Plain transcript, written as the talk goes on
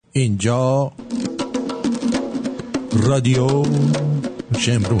اینجا رادیو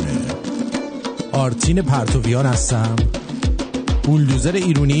شمرونه. آرتین پرتویان هستم، بولدوزر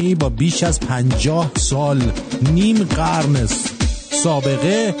ایرانی با بیش از 50 سال، نیم قرن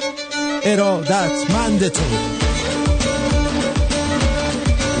سابقه، ارادتمندتون.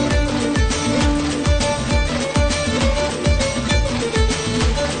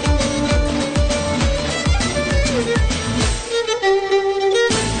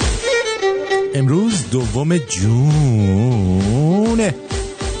 امروز 2 جون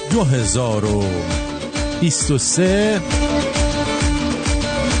 2023،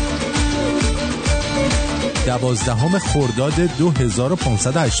 12 خرداد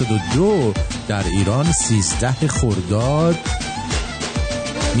 2582 در ایران 13 خرداد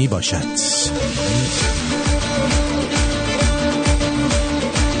می باشد.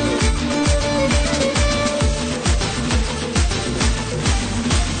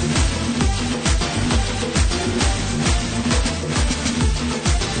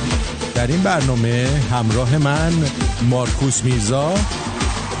 در این برنامه همراه من مارکوس میرزا.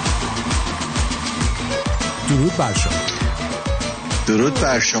 درود بر شما. درود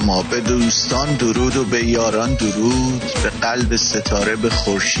بر شما. به دوستان درود و به یاران درود، به قلب ستاره، به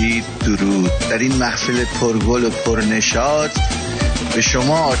خورشید درود. در این محفل پرگل و پرنشاط به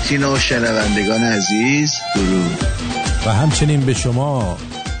شما آرتین و شنوندگان عزیز درود، و همچنین به شما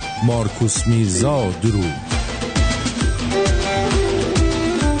مارکوس میرزا درود.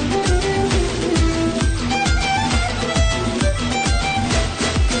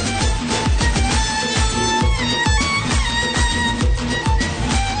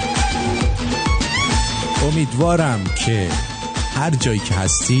 امیدوارم که هر جایی که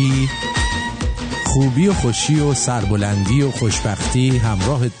هستی خوبی و خوشی و سربلندی و خوشبختی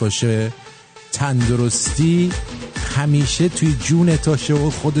همراهت باشه، تندرستی همیشه توی جونت باشه و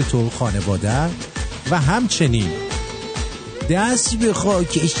خودت و خانواده، و همچنین دست به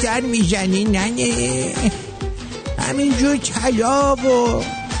خاکستر میزنی ننه، همینجور طلا و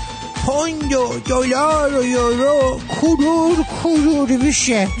پوند و دلار و یورو کرور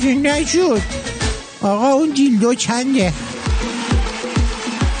بشه نشد. آقا اون دیلدو چنده؟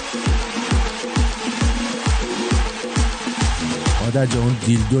 مادر جا اون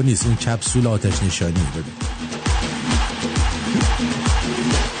دیلدو نیست، اون کپسول آتش نشانی. ببین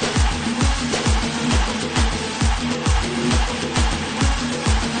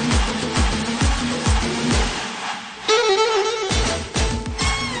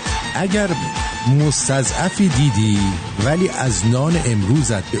اگر مستضعفی دیدی ولی از نان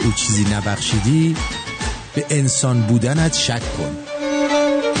امروزت به او چیزی نبخشیدی، به انسان بودنت شک کن.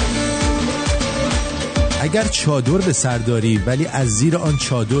 اگر چادر به سر داری ولی از زیر آن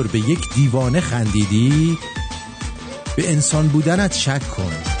چادر به یک دیوانه خندیدی، به انسان بودنت شک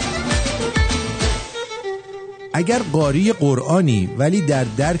کن. اگر قاری قرآنی ولی در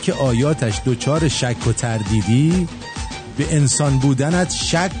درک آیاتش دچار شک و تردیدی، به انسان بودنت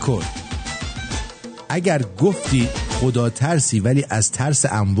شک کن. اگر گفتی خدا ترسی ولی از ترس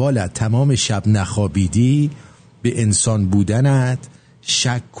اموالت تمام شب نخوابیدی، به انسان بودنت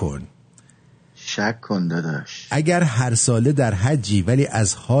شک کن. شک کن داداش. اگر هر ساله در حجی ولی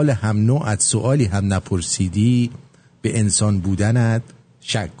از حال هم نوعت سوالی هم نپرسیدی، به انسان بودنت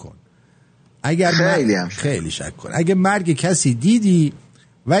شک کن. اگر خیلی شک کن. اگر مرگ کسی دیدی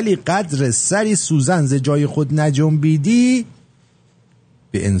ولی قدر سری سوزن ز جای خود نجنبیدی،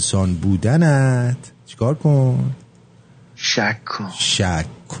 به انسان بودنت چیکار کن؟ شک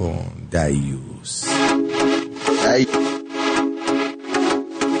کن دیوس.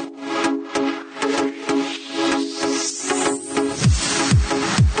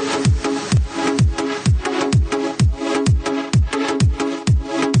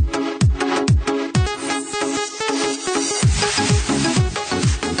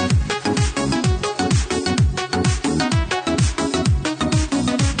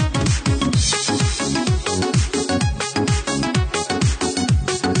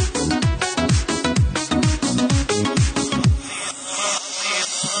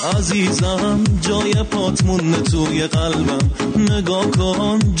 عزیزم جای پات مونده توی قلبم، نگاه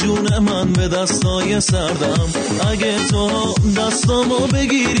کن جون من به دستای سردم. اگه تو دستامو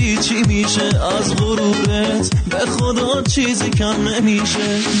بگیری چی میشه؟ از غرورت به خدا چیزی کم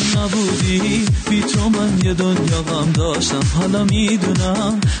نمیشه. نبودی بی تو من یه دنیا غم داشتم، حالا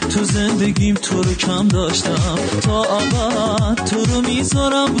میدونم تو زندگیم تو رو کم داشتم. تا ابد تو رو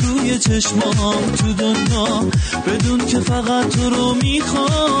میذارم روی چشمام تو دنیا، بدون که فقط تو رو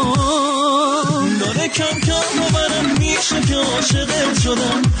میخوام. داره کم کم باورم میشه که عاشقت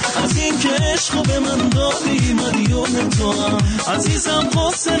شدم، از این که عشقو به من دادی مدیون تو هم. عزیزم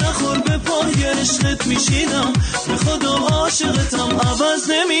حوصله‌ام میشینم، به خدا عاشقتم عوض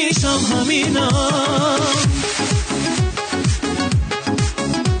نمیشم همینم.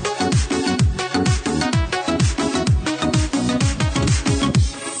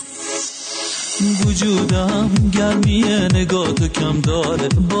 وجودم گرمی نگاه تو کم داره،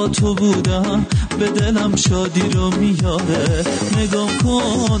 با تو بودم به دلم شادی رو میاره. نگاه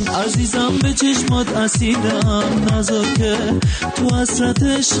کن عزیزم به چشمات اسیرم، نذار که تو حسرت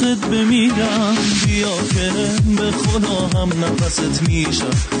عشقت بمیرم. بیا که به خدا هم نفست میشم،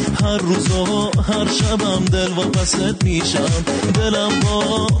 هر روز و هر شبم دل واپست میشم. دلم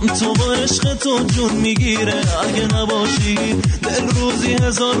با تو با عشق تو جون میگیره، اگه نباشی دل روزی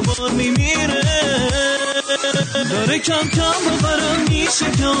 1000 بار میمیره. داره کم کم ببرم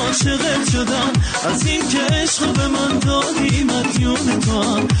میشه که عاشقت شدم، از این که عشق به من دادی مدیون تو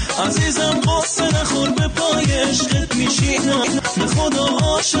هم. عزیزم قصه نخور به پای عشقت میشینم، به خدا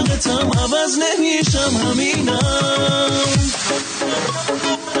عاشقتم عوض نمیشم همینم.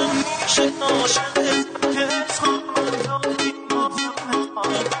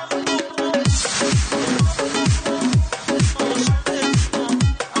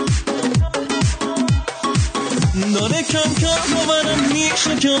 داره کم کم باورم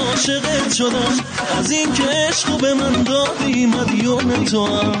میشه که عاشقت شدم، از این که عشقو به من دادی مدیون تو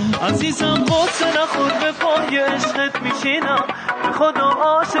هم. عزیزم قصه نخور به پای عشقت میشینم، به خدا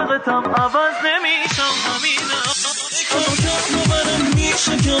عاشقتم عوض نمیشم همینم. کم کم باورم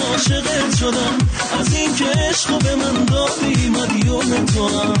میشه که عاشقت شدم، از این که عشقو به من دادی مدیون تو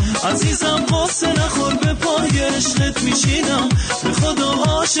هم. عزیزم قصه نخور به پای عشقت میشینم، به خدا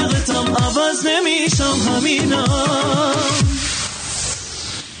عاشقتم عوض نمیشم همینم.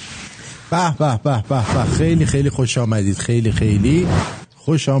 به به به به به، خیلی خیلی خوش آمدید، خیلی خیلی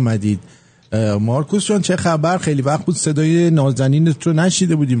خوش آمدید. مارکوس جان چه خبر؟ خیلی وقت بود صدای نازنینت رو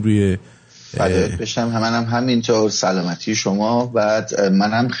نشیده بودیم روی فدات بشم. منم همینطور، سلامتی شما. بعد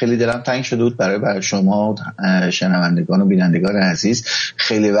منم خیلی دلم تنگ شده بود برای شما شنوندگان و بینندگان عزیز.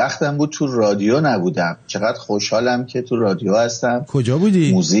 خیلی وقتم بود تو رادیو نبودم، چقدر خوشحالم که تو رادیو هستم. کجا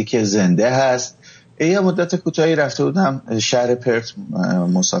بودی؟ موزیک زنده هست. یه مدت کوتاهی رفته بودم شهر پرت،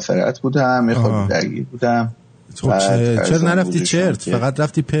 مسافرت بودم، یه خود درگیر بودم. چرا نرفتی چرت؟ فقط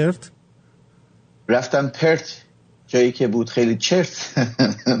رفتی پرت؟ رفتم پرت، جایی که بود خیلی چرت.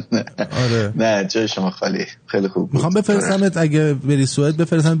 آره. نه جای شما خالی، خیلی خوب بود. میخوام بفرستمت اگه بری سوئد،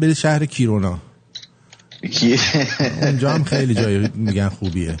 بفرستم بری شهر کیرونا. اونجا هم خیلی جایی میگن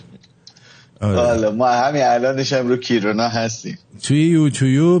خوبیه. حالا ما همین الانش هم رو کیرونا هستیم. توی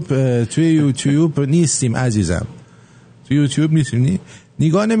یوتیوب نیستیم عزیزم، توی یوتیوب نیستیم.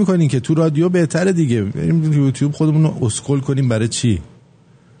 نگاه نمی‌کنین که تو رادیو بهتره دیگه، بریم یوتیوب خودمون رو اسکول کنیم. برای چی؟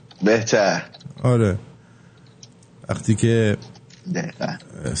 بهتر. آره، وقتی که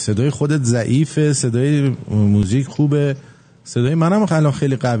صدای خودت ضعیفه، صدای موزیک خوبه، صدای منم الان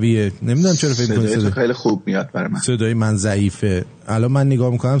خیلی قویه. نمیدونم چرا فکر می‌کنی صدای خیلی خوب میاد برای من. صدای من ضعیفه. الان من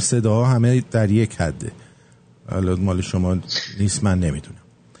نگاه میکنم صداها همه در یک حده. الان مال شما نیست، من نمیدونم.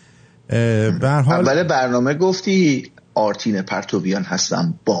 به هر حال اول برنامه گفتی آرتین پرتویان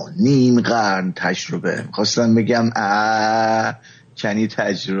هستم با نیم قرن تجربه. خواستم بگم چنی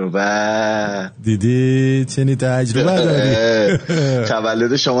تجربه. دیدی چنی تجربه داری.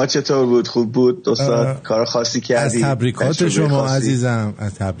 تولد شما چطور بود؟ خوب بود دوستان؟ کار خاصی کردی؟ از تبریکات شما عزیزم،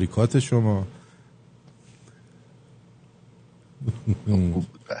 از تبریکات شما. خوب بود.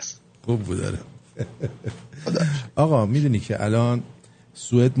 بس خوب بود. داره آقا میدونی که الان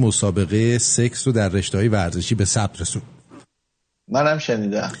سوئد مسابقه سکس رو در رشته‌های ورزشی به ثبت رسوند. منم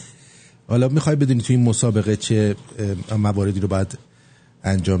شنیدم. حالا میخوای بدونی تو این مسابقه چه مواردی رو باید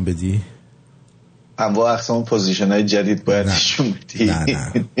انجام بدی؟ انواع اقسام پوزیشن‌های جدید باید نشون بدی.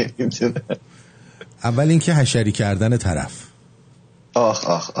 نه. اول اینکه حشری کردن طرف.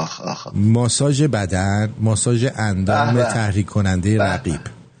 آخ. ماساژ بدن، ماساژ اندام تحریک کننده رقیب.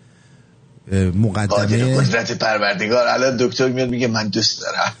 مقدمه قدرت پروردگار. الان دکتر میاد میگه من دوست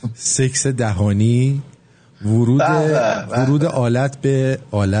دارم. سکس دهانی، ورود آلت به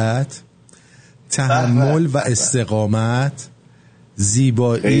آلت، تحمل و استقامت،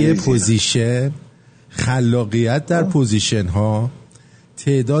 زیبایی پوزیشن، خلاقیت در پوزیشن ها،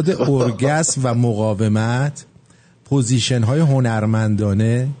 تعداد ارگاسم و مقاومت، پوزیشن های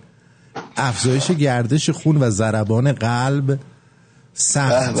هنرمندانه، افزایش گردش خون و ضربان قلب،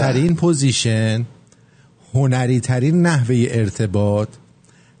 سخت ترین پوزیشن، هنری ترین نحوه ارتباط،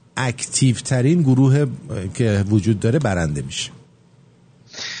 اکتیو ترین گروه که وجود داره برنده میشه.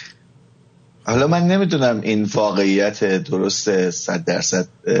 حالا من نمیدونم این واقعیت درست 100%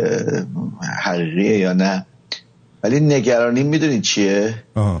 حقیقیه یا نه، ولی نگرانی میدونین چیه؟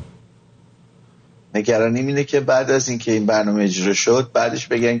 نگرانیم اینه که بعد از اینکه این برنامه اجرا شد بعدش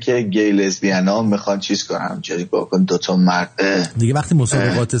بگن که گی لزبیانا میخوان چیز کنن، جدی بکن دوتا مرد دیگه. وقتی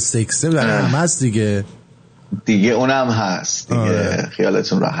مسابقات سکسه برای هم هست دیگه اونم هست دیگه.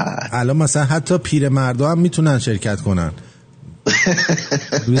 خیالتون راحت. الان مثلا حتی پیرمردا هم میتونن شرکت کنن.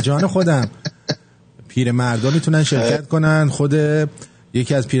 روی جان خودم پیرمردا میتونن شرکت کنن. خود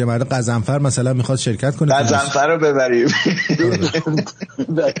یکی از پیرمردا قزنفر مثلا میخواد شرکت کنه، قزنفر رو ببریم.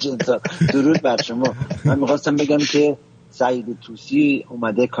 درود بر شما. من میخواستم بگم که سعید توسی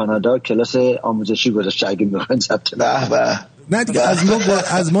اومده کانادا کلاس آموزشی گذاشته اگه میخواین ثبت نام. نه دیگه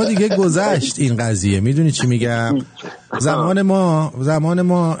از ما دیگه گذشت این قضیه. میدونی چی میگم؟ زمان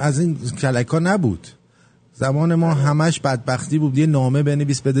ما از این کلکا نبود. زمان ما همش بدبختی بود. یه نامه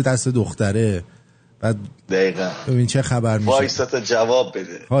بنویس بده دست دختره، بعد دقیقاً ببین چه خبر میشه، وایسا تا جواب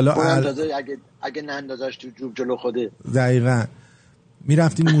بده. حالا اگه نندازاش تو جوب جلو خوده. دقیقاً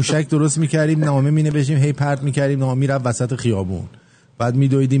میرفتیم موشک درست میکردیم، نامه مینوشتیم، هی پرت میکردیم، نامه میرفت وسط خیابون، بعد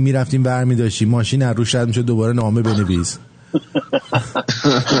میدویدیم میرفتیم برمیداشتیم، ماشین از روش رد میشد، دوباره نامه بنویس.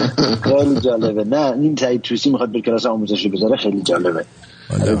 خیلی جالبه. نه این سعید توسی میخواد بر کلاس آموزشی بذاره، خیلی جالبه.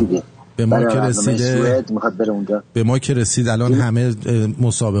 دیگه به ما که رسید الان همه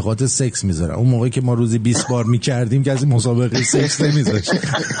مسابقات سکس میذارن. اون موقعی که ما روزی 20 بار میکردیم کسی مسابقه سکس نمیذاشت.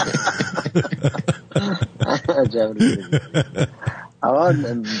 آقا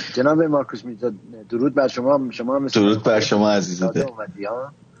جناب مارکوس میرزا درود بر شما. شما درود بر شما عزیزاده.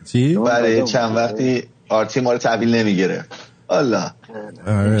 چی؟ برای چند وقتی آرتین ما رو تحویل نمیگیره. الله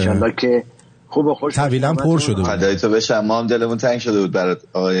انشالله که خوب و خوش. تحویلم پر شده بود. فدای تو بشم، ما هم دلمون تنگ شده بود برات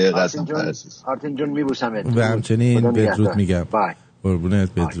آقای قزنفر عزیز. آرتین جون میبوسمت و همچنین بدرود میگم. قربونت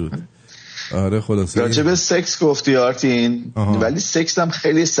بدرود. آره خلاصه راجع به سکس گفتی آرتین، ولی سکس هم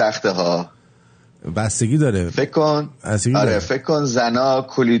خیلی سخته ها. بستگی داره. فکر کن زنا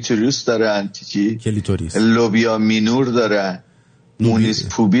کلیتوریس دارن، چی؟ کلیتوریس. لوبیا مینور دارن، مونیس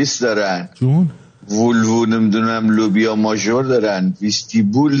پوبیس دارن، جون وولو نمیدونم لوبیا ماژور دارن،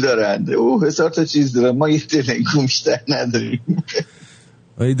 ویستیبول دارن، هزار تا چیز دارن. ما یه دلنگون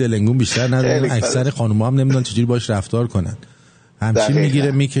بیشتر نداریم. اکثر خانوما هم نمیدونن چجوری باش رفتار کنن. همچین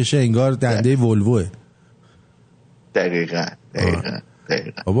میگیره میکشه انگار دنده ولوه. دقیقاً.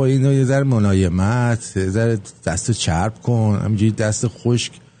 بابا اینو یه ذره ملایمت، یه ذره دست چرب کن، همینجوری دست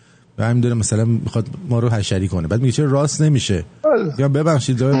خشک و همین داره مثلا میخواد ما رو حشری کنه، بعد میگه چرا راست نمیشه. یا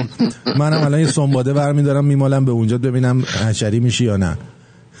ببخشید منم الان یه سنباده برمیدارم میمالم به اونجا ببینم حشری میشی یا نه.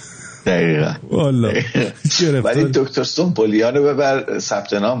 دقیقاً والله. ولی دکتر سنبولیان رو ببر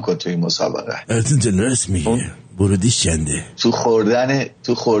ثبت نام کن تو این مسابقه. آرتین درست میگه. برودیش چنده؟ تو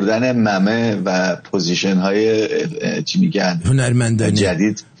خوردن ممه و پوزیشن های چی میگن هنرمندانه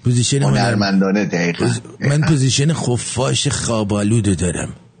جدید. پوزیشن هنرمندانه. دقیقاً من پوزیشن خفاش خوابالود دارم.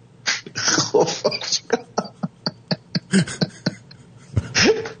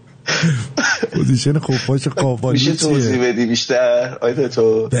 پوزیشن خفاش خوابالود میشه توضیح بدی بیشتر آیده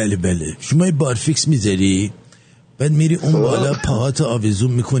تو؟ بله شما یه بارفیکس میذاری، بعد میری اون بالا پاهاتو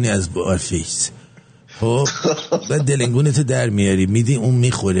آویزون میکنی از بارفیکس، خب بعد دلنگونتو در میاری میدی اون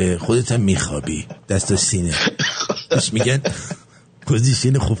میخوره، خودت هم میخوابی دست و سینه. بهش میگن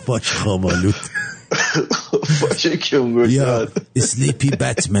پوزیشن خفاش خوابالود یا اسلیپی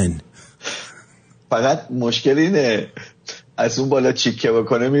بتمن. فقط مشکل اینه از اون بالا چیکه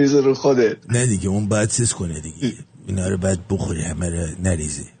بکنه میریزه رو خودت. نه دیگه اون باید سیز کنه دیگه، اینا رو باید بخوری همه رو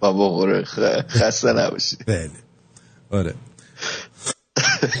نریزی با بخوره خسته نباشی. بله آره.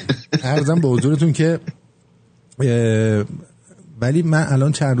 عرضم به حضورتون که ولی من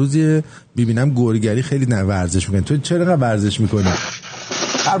الان چند روزی ببینم گورگری خیلی ورزش میکنه. تو چرا ورزش میکنی؟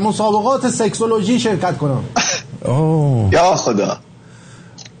 در مسابقات سکسولوژی شرکت کنم. یا خدا.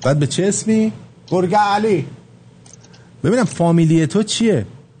 بعد به چه اسمی؟ گرگ علی. ببینم فامیلی تو چیه؟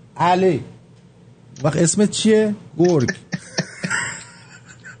 علی. وقت اسمت چیه؟ گرگ.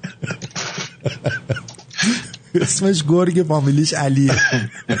 اسمش گرگ، فامیلیش علیه.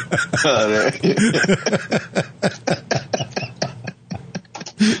 آره.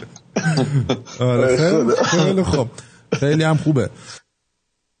 خیلی خوب. خیلی هم خوبه.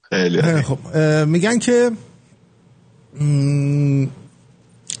 خیلی خوب. میگن که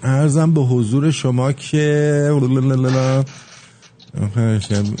عرضم به حضور شما که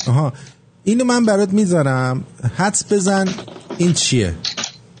اینو من برات میذارم، حدس بزن این چیه.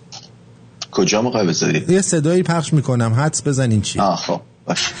 کجا موقع بذاری؟ یه صدایی پخش میکنم، حدس بزن این چیه. خب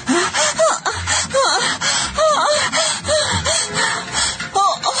باش.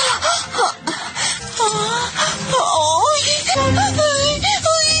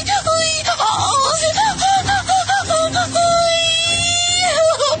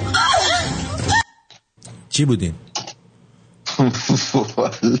 چی بودین؟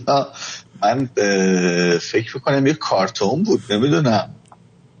 والا من فکر میکنم یه کارتون بود، نمیدونم.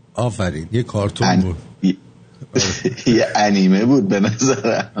 آفرین، یه کارتون بود. یه انیمه بود به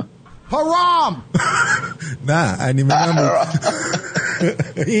نظرم. حرام. نه انیمه نبود.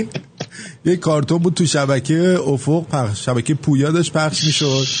 این یه کارتون بود تو شبکه افق پخش، شبکه پویا داشت پخش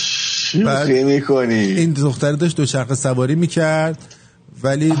میشد. شوخی میکنی؟ این دختر داشت دوچرخه سواری میکرد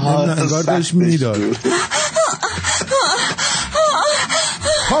ولی انگار داشت میداد.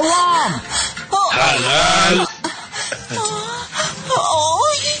 حرام. حلال.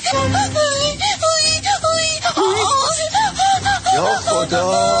 یا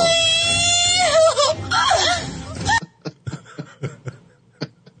خدا.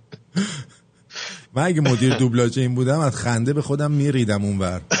 من اگه مدیر دوبلاژ این بودم از خنده به خودم میریدم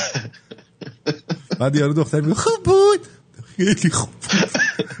اونور. بعد یارو دختر میگه خوب بود، خیلی خوب بود.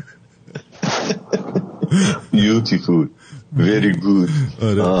 Beautiful, very good.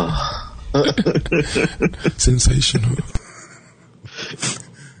 آره. sensational.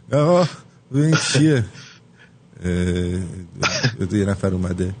 آقا این چیه؟ یه نفر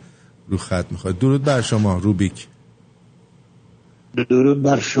اومده رو خط میخواد. درود بر شما روبیک. درود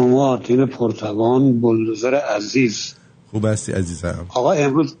بر شما آرتین پرتوان بلدوزر عزیز. خوب هستی عزیزم؟ آقا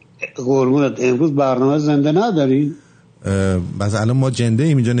امروز قربونت، امروز برنامه زنده نداری؟ بس الان ما جنده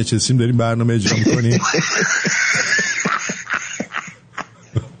ایم اینجا نشستیم داریم برنامه اجرا میکنیم.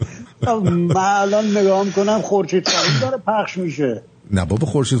 من الان نگاه میکنم خورشید خانم داره پخش میشه. نه بابا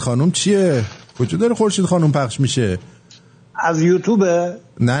خورشید خانم چیه؟ کجا داره خورشید خانم پخش میشه؟ از یوتیوبه؟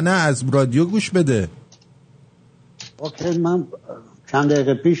 نه از رادیو گوش بده. اوکی، من چند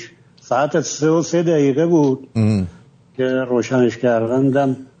دقیقه پیش ساعت 3:03 بود که روشنش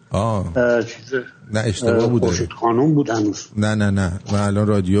کردم. نه اشتباه بوده. خورشید خانم بود هنوز. نه من الان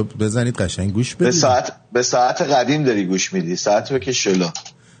رادیو بزنید قشنگ گوش بدید. به ساعت قدیم داری گوش میدی، ساعت بکش جلو.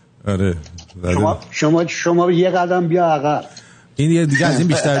 آره شما یه قدم بیا عقب. این یه دیگه از این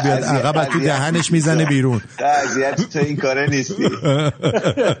بیشتر بیاد عقب تو دهنش میزنه بیرون. اذیت تو این کاره نیستی.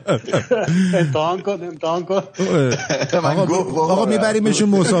 امتحان کن. آقا میبریمشون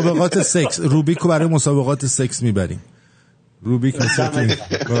مسابقات سکس. روبیکو برای مسابقات سکس میبریم. روبیک مثلا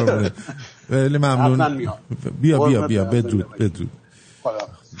خیلی ممنون. بیا بدرود.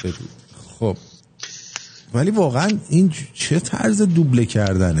 خب ولی واقعا این چه طرز دوبله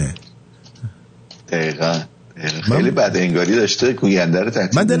کردنه؟ دقیقاً خیلی بد انگاری داشته گوینده رو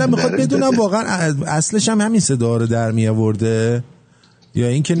تحت. من دلم میخواد بدونم واقعا اصلش هم همین صدا رو در می آورده یا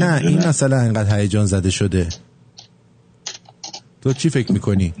اینکه نه این مثلا اینقدر هیجان زده شده. تو چی فکر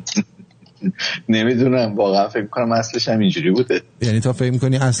میکنی؟ نمیدونم واقعا، فکر میکنم اصلش هم اینجوری بوده. یعنی تا فکر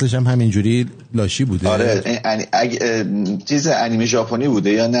میکنی اصلش هم همینجوری لاشی بوده؟ آره چیز انیمه ژاپنی بوده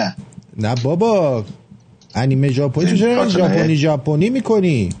یا نه؟ نه بابا انیمه ژاپنی چرا ژاپنی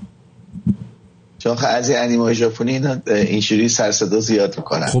میکنی؟ چون از این انیمه ژاپنی اینا اینجوری سر صدا زیاد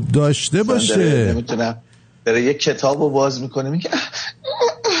میکنن. خب داشته باشه. نمیتونم داره یک کتابو باز میکنه میگه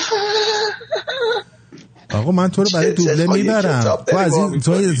آقا من تو رو برای دوبله میبرم.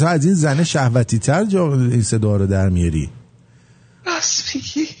 تو از این زن شهوتی تر این صدا رو در میاری. راست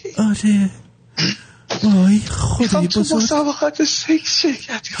میگی؟ آره. وای خدای بزرگ. تو مسابقات سکس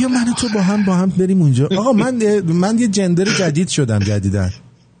شرکت کنم. یا من تو با هم بریم اونجا. آقا من یه جندر جدید شدم جدیدن.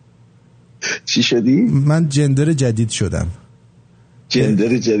 چی شدی؟ من جندر جدید شدم.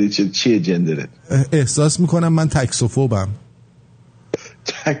 جندر جدید شد؟ چیه جندره؟ احساس میکنم من تکسوفوبم.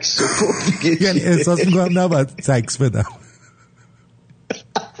 تکسوفوب دیگه؟ یعنی احساس میکنم نباید تکس بدم.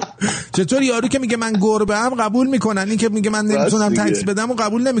 چطور یارو که میگه من گربه هم قبول میکنن، این که میگه من نمیتونم تکس بدم و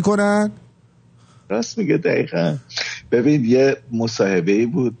قبول نمیکنن؟ راست میگه دقیقا. ببین یه مصاحبه‌ای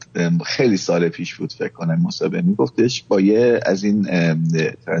بود خیلی سال پیش بود فکر کنم، مصاحبه میگفتش با یه از این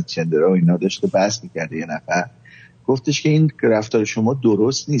ترانسجندرها و اینا داشته بحث میکرده. یه نفر گفتش که این رفتار شما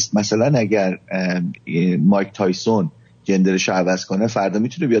درست نیست. مثلا اگر مایک تایسون جندرش عوض کنه فردا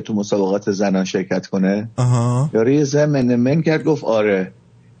میتونه بیاد تو مسابقات زنان شرکت کنه؟ یارو یه زمن کرد گفت آره.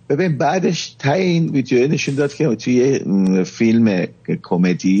 ببین بعدش تا این ویدیو نشون داد که توی فیلم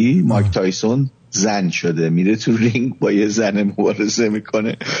کمدی مایک تایسون زن شده، میره تو رینگ با یه زن مبارزه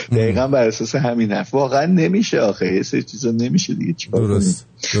میکنه. دقیقا بر اساس همین حرف. واقعا نمیشه آخه یه سری چیزا نمیشه دیگه چیکار کنی.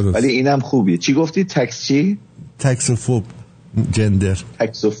 ولی اینم خوبیه. چی گفتی؟ تکس چی؟ تکسوفوب جندر.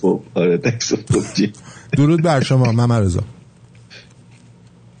 تکسوفوب. آره تکسوفوب. درود بر شما محمد رضا.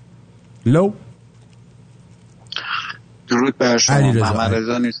 لو درود بر شما. محمد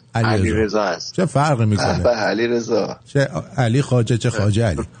رضا نیست، علی رضا است. چه فرقی میکنه؟ علی رضا. چه علی خواجه چه خواجه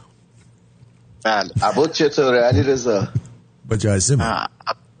علی. بله. عبود چطوره علی رضا؟ با جاسم.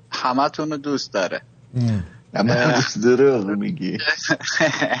 همتون رو دوست داره. اما دروغ میگی.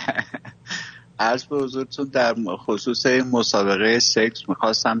 عرض به حضورتون در خصوص این مسابقه سکس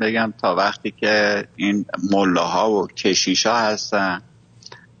میخواستم بگم تا وقتی که این ملاها و کشیشا هستن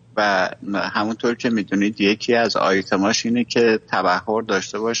و همونطور که میدونید یکی از آیتماش اینه که تبحر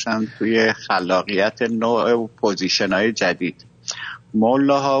داشته باشن توی خلاقیت نوع و پوزیشن‌های جدید.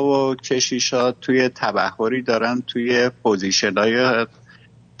 ملاها و کشیشا توی تبحری دارن توی پوزیشن‌های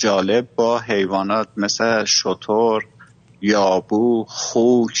جالب با حیوانات مثل شتر، یابو،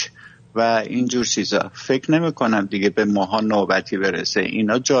 خوک و اینجور چیزا. فکر نمی کنم دیگه به ماها نوبتی برسه.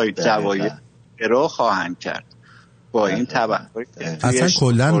 اینا جای جوایز رو خواهند کرد با این تبحری. اصلا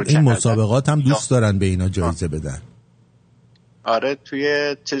کلا این مسابقات هم دوست دارن به اینا جایزه بدن. آره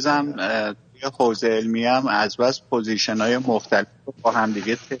توی چیزم توی حوزه علمی هم از بس پوزیشن‌های مختلف با هم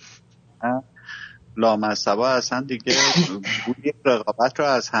دیگه لامصبا اصلا دیگه بوی رقابت رو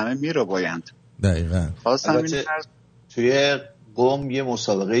از همه میره بایند. دقیقاً. توی قم یه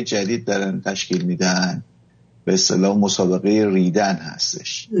مسابقه جدید دارن تشکیل میدن، به اصطلاح مسابقه ریدن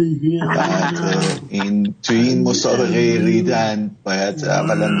هستش. بعد توی این مسابقه ریدن باید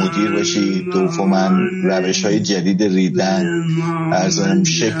اولا مدیر باشی، دوما روش‌های جدید ریدن، ارزم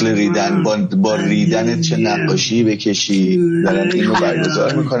شکل ریدن با ریدن چه نقاشی بکشی. دارن اینو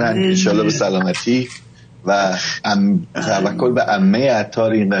برگزار میکنن انشالله به سلامتی و توکل به عمه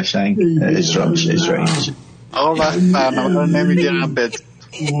عطار این قشنگ اجرا میشه. آقا وقت برنامه رو نمیگیرم به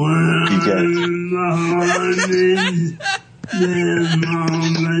دیگر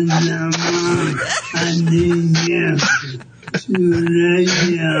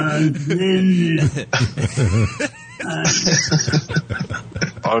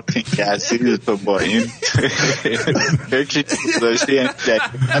آرتین کسی تو با این فکری داشتی یعنی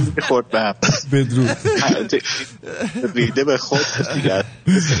هم میخورد به هم بدرود ریده به خود دیگر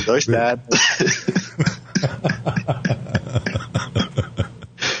داشت در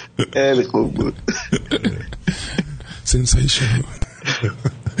خیلی خوب بود. سنسیشن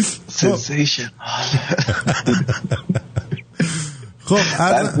خب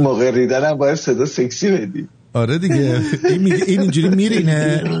بعد موقع ریدن هم باید صدا سکسی بدی. آره دیگه این میگه این اینجوری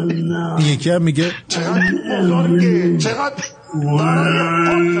میرینه، این یکی هم میگه چقدر بزرگه، چقدر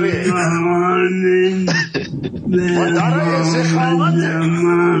دارای قطره دارای زخامته.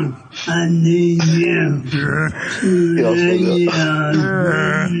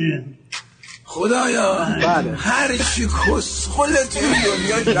 خدایا هر چی کسخلت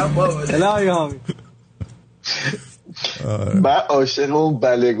دنیا جمع من عاشق اون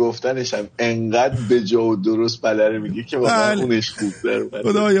بله گفتنشم، انقدر به جا و درست بله رو میگه که واقعا اونش خوب داره.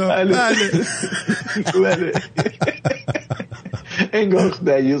 خدایا بله انگار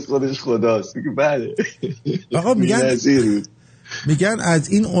دیوز خودش خداست. بله آقا میگن از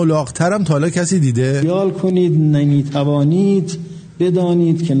این الاغ‌تر هم تا حالا کسی دیده؟ خیال کنید نمیتوانید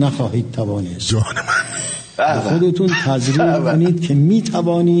بدانید که نخواهید توانید. جان من خودتون تجربه کنید که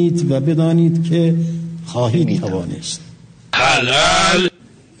میتوانید و بدانید که خواهید توانست. حلال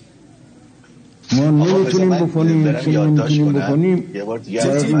ما نمیتونیم بکنیم که نمیتونیم بکنیم. یه بار دیگه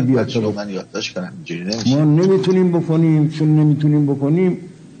من یادداشت کنم اینجوری نمیشه. ما نمیتونیم بکنیم چون نمیتونیم بکنیم،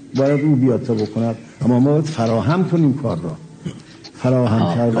 باید او بیاد تا بکند. اما ما باید فراهم کنیم کار را.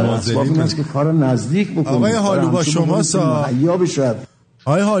 فراهم کردن اسباب این است که کار را نزدیک بکنیم. آقای حالو با شماست.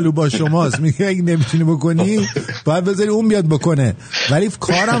 آقای حالو با شماست. میگه اگه نمیتونی بکنی باید بذاری اون بیاد بکنه، ولی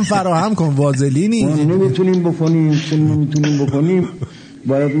کارم فراهم کن. وازلینی ما نمیتونیم بکنیم چون نمیتونیم بکنیم،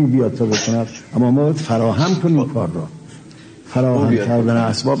 باید او بیاد تا بکند. اما ما باید فراهم کنیم کار را. فراهم کردن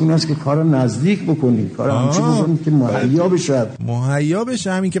اسباب این است که کار را نزدیک بکنیم. کار همچی بکنیم که مهیا بشه. مهیا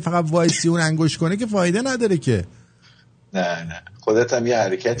بشه. همین که فقط وایسی اون انگوش کنه که فایده نداره که. نه خودت هم یه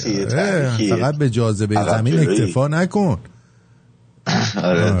حرکتیه فقط به جاذبه زمین اکتفا نکن.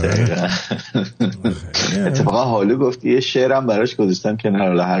 آره دقیقا. اتفاقا حالو گفتی یه شعرم براش گذاشتم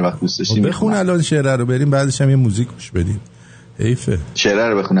کنار، هر وقت دوست داشتیم بخون. الان شعر رو بریم بعدش هم یه موزیک گوش بدیم. حیفه. شعر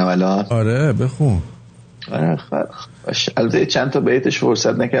رو بخونم الان؟ آره بخون. آره باشه. البته چند تا بیتش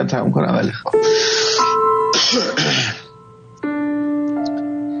فرصت نکردم تموم کنم ولی خب.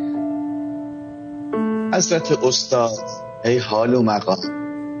 حضرت استاد ای حال و مقام،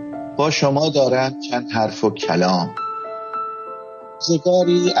 با شما دارم چند حرف و کلام.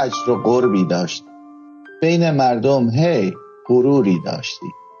 زگاری اجر و قربی داشت، بین مردم هی غروری داشتی.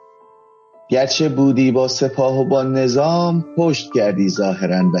 گرچه بودی با سپاه و با نظام، پشت کردی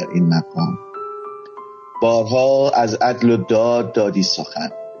ظاهرا بر این مقام. بارها از عدل و داد دادی سخن،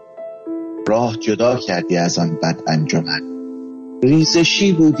 راه جدا کردی از آن بد انجمن.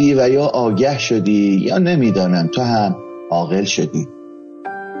 ریزشی بودی و یا آگه شدی، یا نمیدانم تو هم عاقل شدی.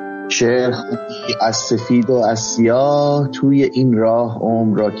 شعر از سفید و از سیاه، توی این راه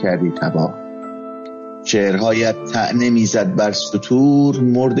عمر را کردی تباه. شعرهایت طعنه میزد بر سطور،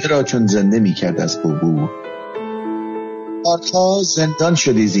 مرده را چون زنده میکرد از عبور. پارها زندان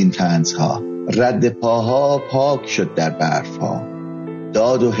شدی زین طنزها، رد پاها پاک شد در برفها.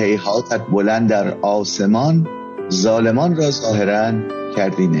 داد و هیهاتت بلند در آسمان، ظالمان را ظاهراً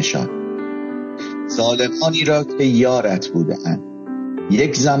کردی نشان. ظالمانی را که یارت بودند،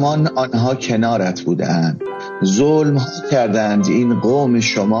 یک زمان آنها کنارت بودند. ظلم ها کردند این قوم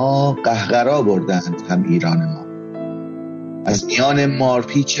شما، قهقرا بردند هم ایران ما. از میان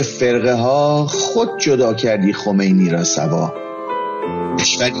مارپیچ فرقه ها، خود جدا کردی خمینی را سوا.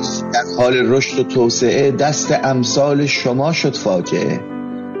 کشوری در حال رشد و توسعه، دست امثال شما شد فاجعه.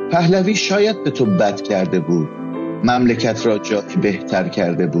 پهلوی شاید به تو بد کرده بود، مملکت را جایی بهتر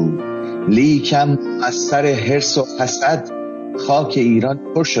کرده بود. لیکن از سر حرص و حسد، خاک ایران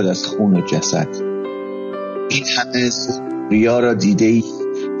پر شد از خون و جسد. این همه ریا را دیده ای،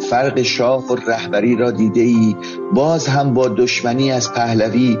 فرق شاه و رهبری را دیده ای. باز هم با دشمنی از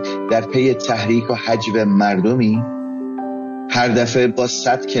پهلوی در پی تحریک و حجب مردمی. هر دفعه با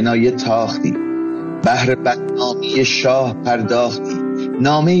 100 کنایه تاختی، بهر بدنامی شاه پرداختی.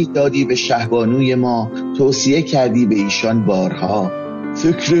 نامه ای دادی به شهبانوی ما، توصیه کردی به ایشان بارها.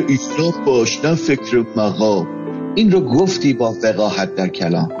 فکر ایران باش نه فکر مقام، این رو گفتی با وقاحت در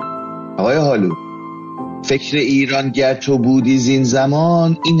کلام. آقای حالو، فکر ایران گر تو بودی زین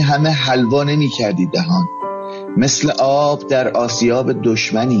زمان، این همه حلوا نمی کردی دهان. مثل آب در آسیاب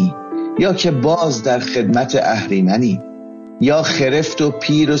دشمنی، یا که باز در خدمت اهریمنی. یا خرفت و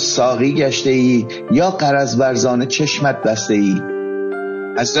پیر و ساقی گشته ای، یا غرض ورزانه چشمت بسته ای.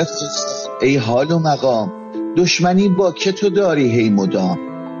 حضرت ای حال و مقام، دشمنی با که تو داری هی مدام.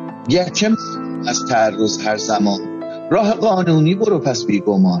 گرچه از تعرض هر زمان، راه قانونی برو پس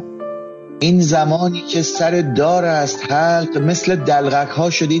بیگمان. این زمانی که سر دار است حلق، مثل دلغک ها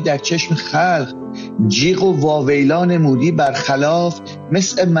شدی در چشم خلق. جیغ و واویلان مودی برخلاف،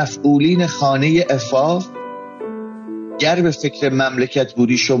 مثل مفعولین خانه عفاف. گر به فکر مملکت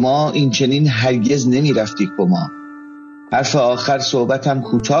بودی شما، این چنین هرگز نمی رفتی کما. حرف آخر صحبتم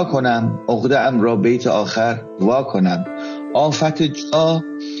کوتاه کنم، عقده ام را بیت آخر وا کنم.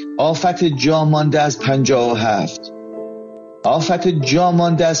 آفت جا مانده از 57، آفت جا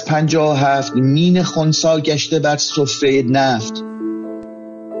مانده از 57. مین خنثی گشته بر سفره نفت.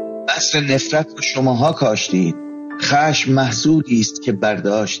 بذر نفرت رو شماها کاشتید، خشم محصولی است که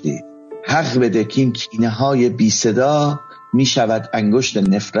برداشتید. حق بده که این کینه های بی صدا، می شود انگشت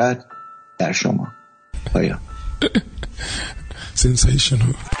نفرت در شما. آیا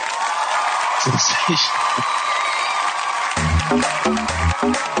sensational.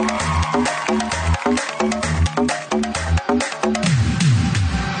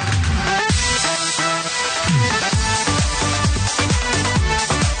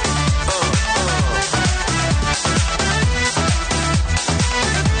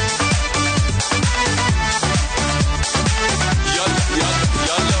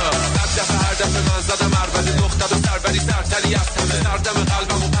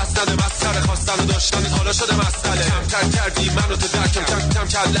 حالا شده مسئله کمتر کردی منو تو درکم، کم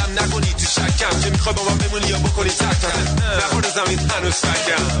کلم نکنی تو شکم که میخوای با من بمونی یا بکنی ترکم. نخورده زمین هنوز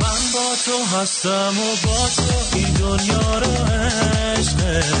فکم. من با تو هستم و با تو این دنیا رو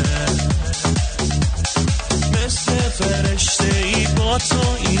عشقه، مثل فرشته ای با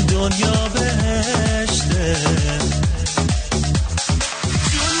تو این دنیا بهشته.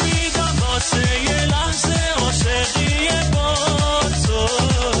 جون میدم واسه یه لحظه عاشقی با تو.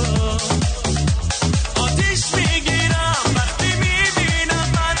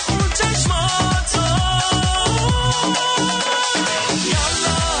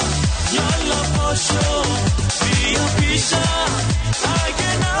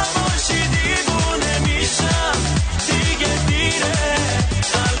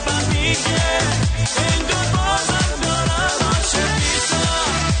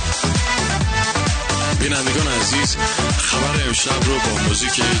 بینندگان عزیز، خبر امشب رو با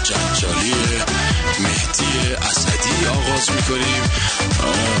موزیک جنجالی مهدی اسدی آغاز میکنیم.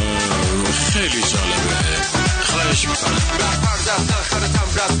 خیلی جالبه، خواهش میکنم. رفتر دستن خرتم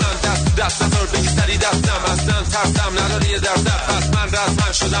رستن، دست نزار بگی سری دستم. اصلا ترسم نداری یه درصد، پس من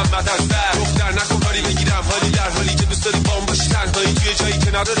رسمن شدم مترسر. دختر نکن کاری بگیرم حالی، در حالی که دوست داری بام باشی تنهایی توی جایی که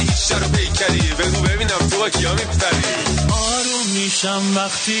نداری هیچ شر و پیکری. بگو ببینم تو با کیا میپسری. آروم میشم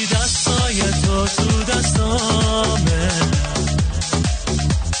وقتی دستای تو دستامه،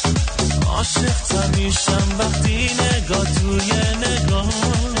 عاشق تر میشم وقتی نگاه توی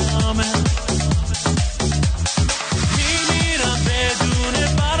نگاهمه. میمیرم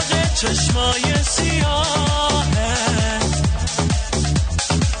بدون برق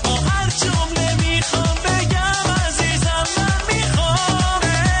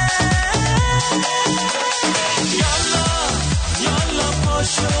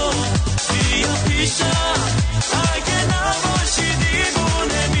پاشو بیا پیشم، اگه نباشی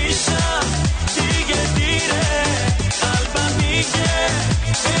دیوونه میشم، دیگه دیره قلبم میگه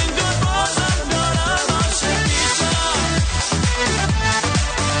انگار بازم دارم عاشق میشم.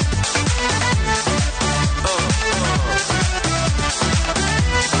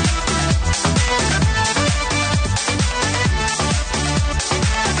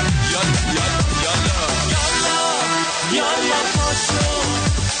 یالا پاشو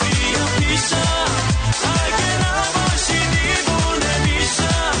بیا پیشم، اگه نباشی دیوونه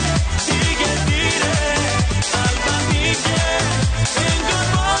میشم، دیگه دیره قلبم میگه انگار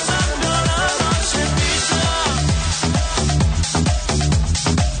بازم دارم عاشق میشم.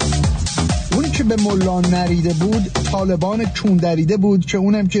 اونی که به ملا نریده بود طالبان کون دریده بود که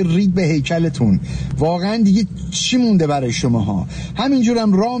اونم که رید به هیکلتون. واقعا دیگه چی مونده برای شماها؟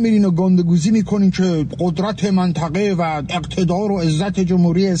 همینجورم راه میرین و گندگوزی میکنین که قدرت منطقه و اقتدار و عزت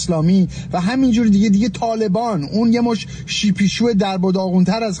جمهوری اسلامی و همینجور دیگه طالبان، اون یه مش شیپیشو درب و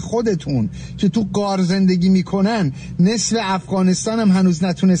داغونتر از خودتون که تو غار زندگی میکنن، نصف افغانستان هم هنوز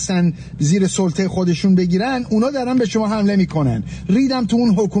نتونستن زیر سلطه خودشون بگیرن، اونا دارن به شما حمله میکنن. ریدم تو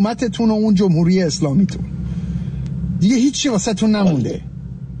اون حکومتتون و اون جمهوری اسلامیتون. دیگه هیچی واسه تون نمونده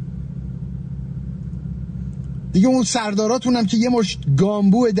دیگه. اون سرداراتون هم که یه مش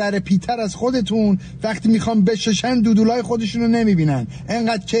گامبو در پیتر از خودتون، وقتی میخوام بششن دودولای خودشون رو نمیبینن،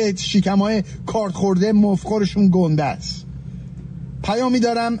 انقدر که شکمای کارت خورده مفخورشون گنده است. پیامی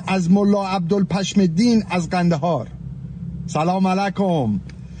دارم از ملا عبدالپشمالدین از قندهار. سلام علیکم.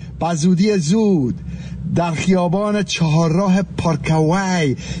 بزودی زود در خیابان چهارراه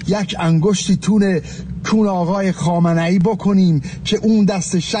پارکوی یک انگشتی تون کون آقای خامنه‌ای بکنیم که اون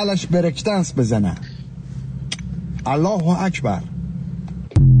دست شلش برکتنس بزنه. الله اکبر.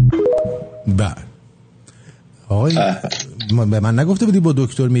 بله آقای به من نگفته بودی با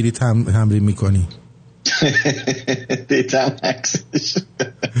دکتر میری تمرین میکنی؟ دیتم عکسش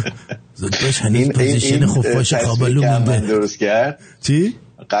زدباش هنوز پوزیشن خفاش قابلو مونده. درست کرد. چی؟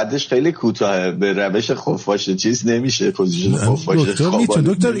 قدش خیلی کوتاهه، به روش خفاش چیز نمیشه. پوزیشن خفاش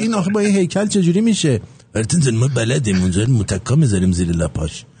دکتر این آخه با این هیکل چجوری میشه؟ آرتین ما بلدیم اونجا متکا میذاریم زیر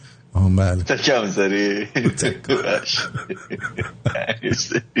لپاش. بله متکا میذاری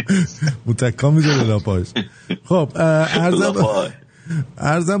متکا میذاری لپاش. خب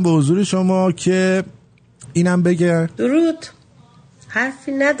عرضم به حضور شما که اینم بگه درود.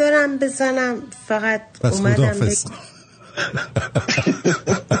 حرفی ندارم بزنم، فقط اومدم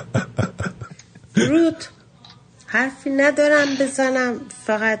درود. حرفی ندارم بزنم،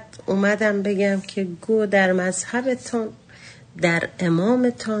 فقط اومدم بگم که گو در مذهبتون، در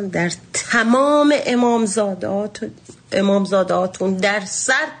امامتون، در تمام امامزادهاتون، در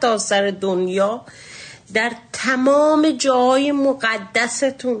سر تا سر دنیا، در تمام جای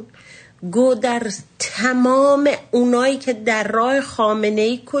مقدستون، گو در تمام اونایی که در راه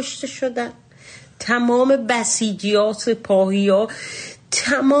خامنه‌ای کشته شدن، تمام بسیجیات پاهیا،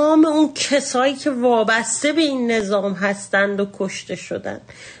 تمام اون کسایی که وابسته به این نظام هستند و کشته شدن.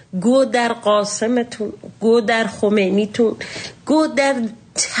 گو در قاسمتون، گو در خمینیتون، گو در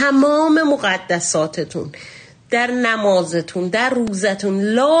تمام مقدساتتون، در نمازتون، در روزتون.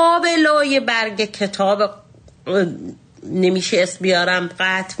 لا به لای برگ کتاب نمیشه اسم بیارم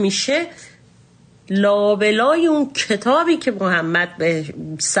قطع میشه، لا به لای اون کتابی که محمد به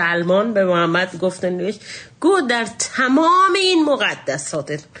سلمان به محمد گفته نوشت. گو در تمام این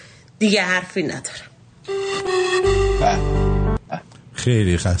مقدساتتون. دیگه حرفی ندارم.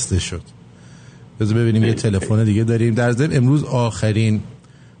 خیلی خسته شد. بذار ببینیم یه تلفن دیگه داریم. در ضمن امروز آخرین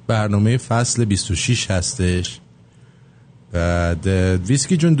برنامه فصل 26 هستش. بعد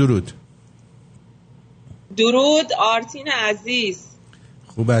ویسکی جون درود. درود آرتین عزیز.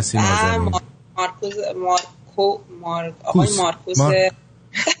 خوب هستی نازنین؟ آقای مارکوس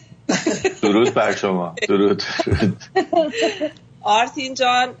درود بر شما. درود. آرتین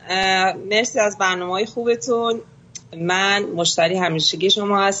جان مرسی از برنامه‌های خوبتون. من مشتری همیشگی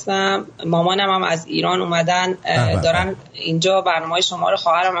شما هستم. مامانم هم از ایران اومدن دارن اینجا برنامه‌های شما رو،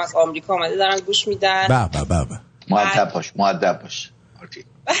 خواهرم از آمریکا اومده دارن گوش میدن. مؤدب باش آرتین.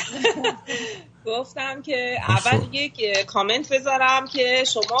 گفتم که اول یک کامنت بذارم که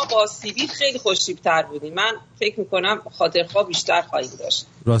شما با سیبیل خیلی خوش‌تیپ‌تر بودین. من فکر میکنم خاطرخواه بیشتر خواهیم داشت.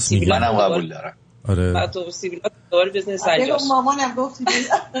 راست میگی. منم قبول دارم. آره. بعد تو سیبیلات دوباره بزنس سریاش. مامانم گفت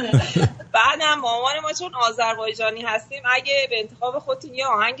بعدم مامان ما چون آذربایجانی هستیم، اگه به انتخاب خودتون یه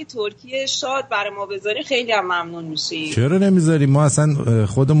آهنگ ترکی شاد برای ما بذارین خیلی هم ممنون میشیم. چرا نمیذاریم؟ ما اصلا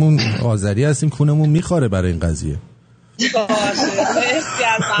خودمون آذری هستیم، کونمون میخوره برای این قضیه. باشه. مرسی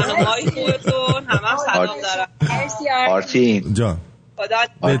از برنامه‌های خوبتون. همه سلام دارم. آرتین جان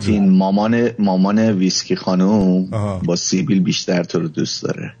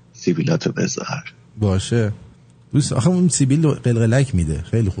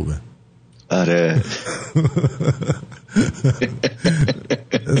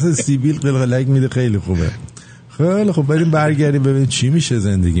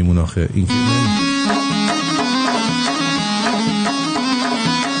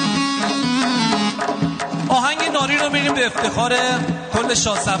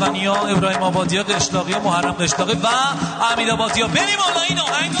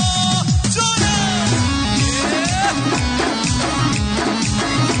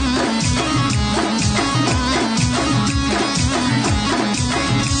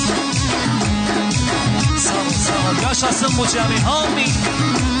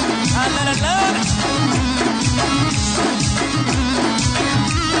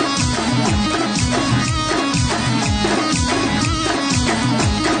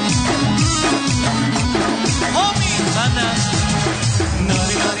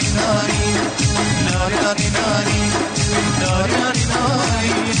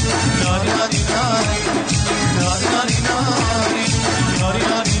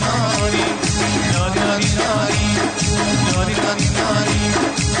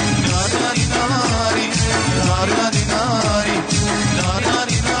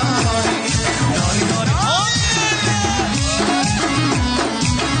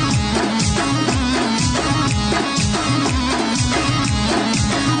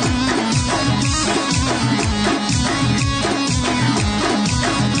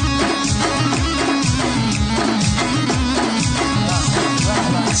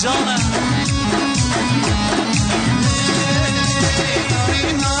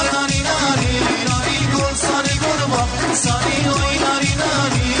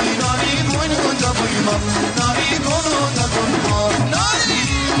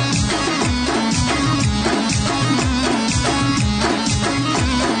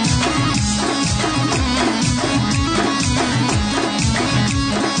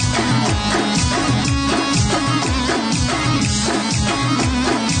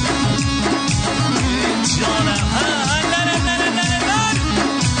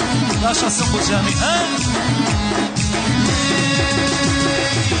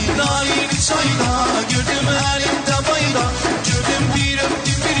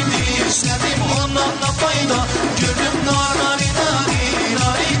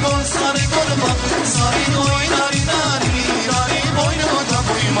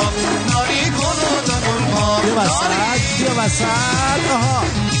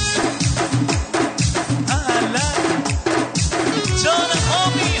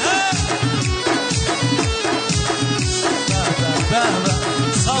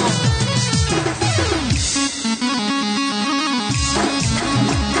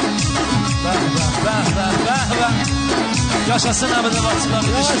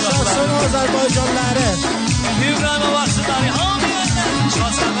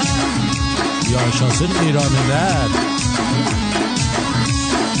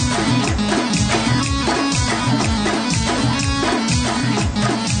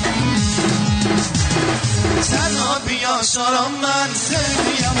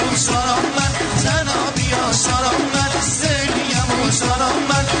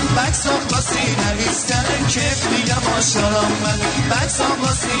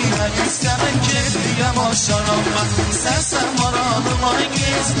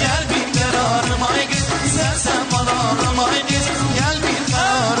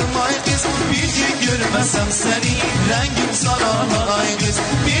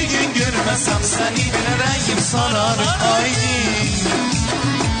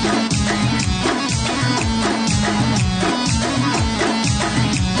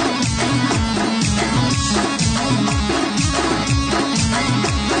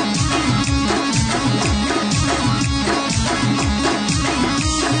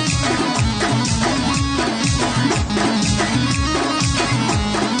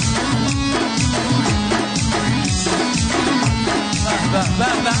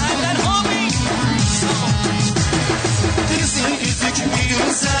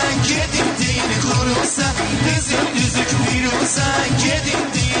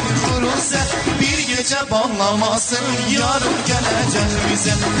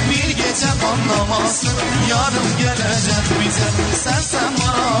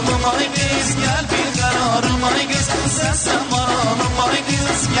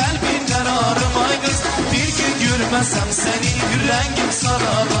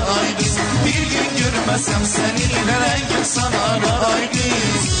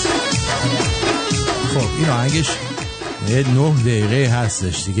یه 9 دقیقه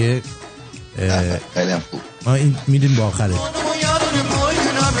هستش دیگه. خیلی خوب. ما این میدیم با آخره.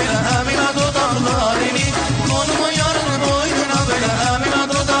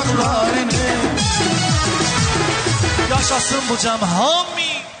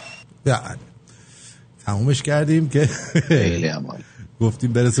 تمومش کردیم که خیلی عمال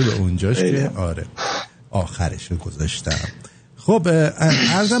گفتیم برسه به اونجاش که آره آخرش رو گذاشتم. خب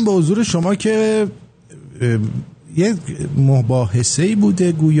عرضم به حضور شما که یه مباحثه‌ای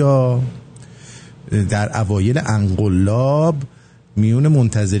بوده گویا در اوایل انقلاب میون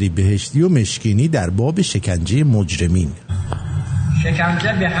منتظری بهشتی و مشکینی در باب شکنجه مجرمین.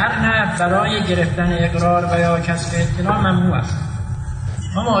 شکنجه به هر نحو برای گرفتن اقرار و یا کسب اطلاع ممنوع است.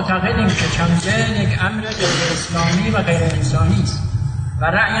 ما معتقدیم که شکنجه یک امر غیر اسلامی و غیر انسانی است و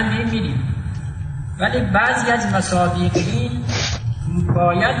رأی به این میدیم، ولی بعضی از مصادیقین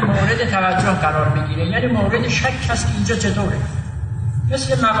باید مورد توجه قرار بگیره، یعنی مورد شک است که اینجا چطوره.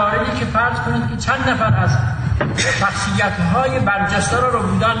 مثل مواردی که فرض کنید که چند نفر از شخصیت‌های برجسته رو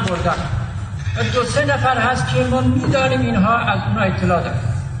بودن بردن و 2-3 نفر هست که ما می‌دانیم اینها از اونها اطلاع دارن.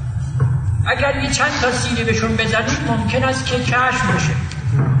 اگر یه چند تا سیلی بهشون بزنید ممکن است که کشف بشه.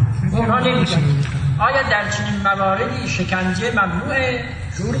 اونها نمی‌دونن. آیا در چنین مواردی شکنجه ممنوعه؟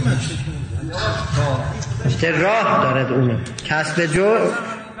 راه دارد اونو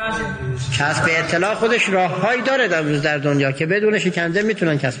کسب اطلاع خودش راههایی داره امروز در دنیا که بدون شکنجه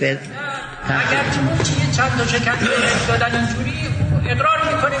میتونن کسب اگر چند تا شکنجه دادن اینجوری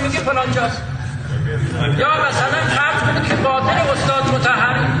اقرار میکنه میگه فلان جاست، یا مثلا فرض کنید که قاتل استاد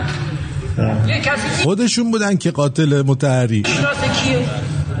مطهری یه کسی خودشون بودن که قاتل مطهری شناسه کیه،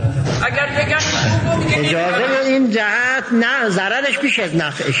 اگر بگن اجازه این جهت نه ضررش بیش از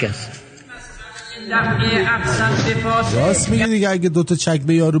نفعش است. راست میگه دیگه. اگه 2 تا چک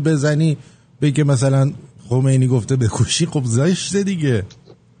به یارو بزنی بگه مثلا خمینی گفته بکشی، خب زشته دیگه.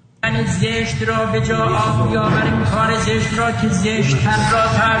 یعنی زشت را به جا آب بیاوریم، کار زشت را که زشت تر را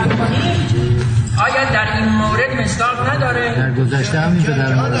ترک کنیم. آیا در این مورد مصداق نداره؟ در گذشته هم میشه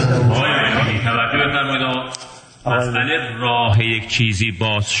در مورد توجه بفرمایید. مسئله راه یک چیزی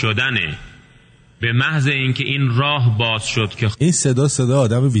باز شدنه. به محض اینکه این راه باز شد که این صدا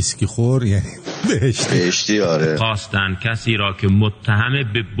آدم ویسکی خور، یعنی بهشتی آره، خواستن کسی را که متهم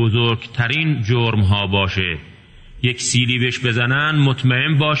به بزرگترین جرم ها باشه یک سیلی بهش بزنن،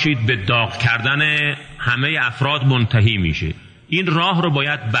 مطمئن باشید به داغ کردن همه افراد منتهی میشه. این راه رو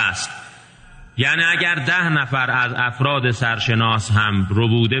باید بست. یعنی اگر 10 نفر از افراد سرشناس هم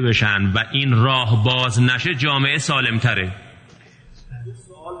ربوده بشن و این راه باز نشه، جامعه سالمتره.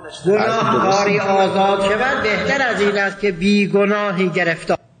 گناهکاری آزاد شود بهتر از این است که بی گناهی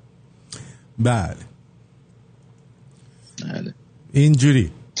گرفتار. بله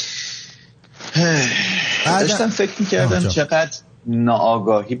اینجوری داشتم فکر میکردم چقدر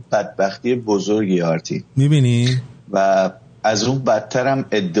ناآگاهی بدبختی بزرگی آرتین میبینی و از اون بدترم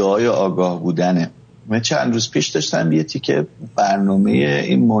ادعای آگاه بودنه. من چند روز پیش داشتم یه تیکه برنامه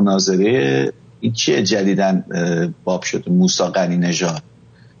این مناظره این چیه جدیدن باب شد، موسی غنی نژاد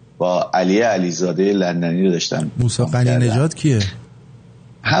با علی علیزاده لندنی رو داشتم. موسی غنی نژاد کیه؟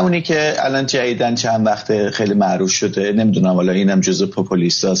 همونی که الان جدیدن چند وقت خیلی معروف شده، نمیدونم حالا اینم جزء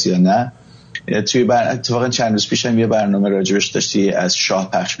پاپولیستاست یا نه. توی اتفاقا چند روز پیشم یه برنامه راجبش داشتی از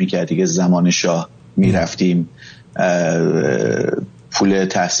شاه پخش میکردی که زمان شاه میرفتیم پول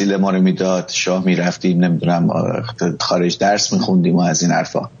تحصیل ما رو میداد، شاه میرفتیم نمیدونم خارج درس میخوندیم و از این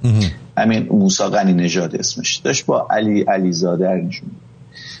حرفا. همین موسی غنی نژاد اسمش داشت با علی علیزاده نشون.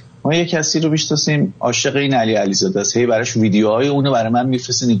 ما یه کسی رو میشناسیم عاشق این علی علیزاده است، هی براش ویدیوهای اونو برای من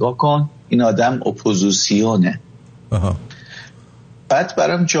میفرسته، نگاه کن این آدم اپوزیسیونه. بعد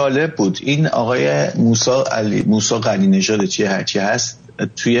برام جالب بود این آقای موسی غنی نژاد چیه هرچی هست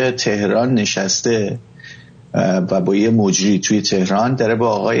توی تهران نشسته و با یه مجری توی تهران داره با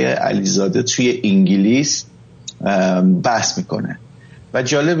آقای علیزاده توی انگلیس بحث میکنه. و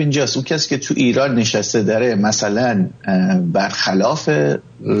جالب اینجاست اون کسی که تو ایران نشسته داره مثلا برخلاف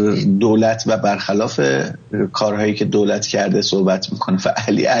دولت و برخلاف کارهایی که دولت کرده صحبت میکنه و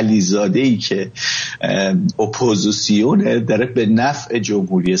علی علیزاده‌ای که اپوزیسیونه داره به نفع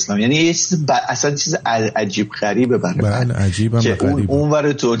جمهوری اسلامی. یعنی یه چیز اصلا چیز عجیب غریبه برای من که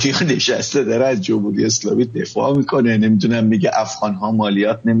اونور دنیا نشسته داره از جمهوری اسلامی دفاع میکنه، نمیدونم میگه افغان‌ها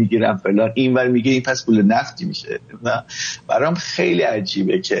مالیات نمیگیرن فلان، اینور میگه این پس پول نفتی میشه. و برام خیلی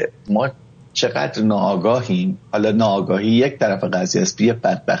عجیبه که ما چقدر ناآگاهیم. حالا ناآگاهی یک طرف قضیه است، یه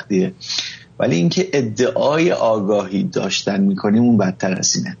بدبختیه، ولی اینکه ادعای آگاهی داشتن میکنیم اون بدتر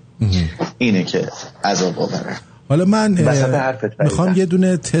از اینه که عذاب آوره. حالا من میخوام یه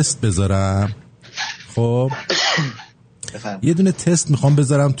دونه تست بذارم. خب یه دونه تست میخوام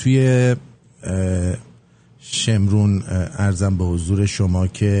بذارم توی شمرون، ارزم به حضور شما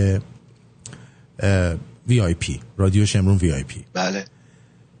که VIP رادیو شمرون VIP. بله.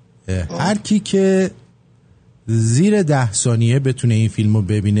 هر کی که زیر 10 ثانیه بتونه این فیلمو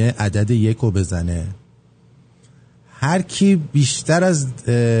ببینه عدد 1 رو بزنه. هر کی بیشتر از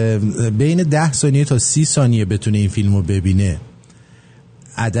بین 10 ثانیه تا 30 ثانیه بتونه این فیلمو ببینه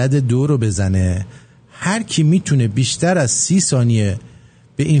عدد 2 رو بزنه. هر کی میتونه بیشتر از 30 ثانیه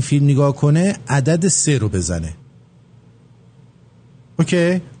به این فیلم نگاه کنه عدد 3 رو بزنه.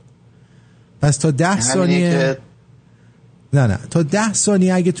 اوکی؟ پس تا 10 ثانیه نه تا 10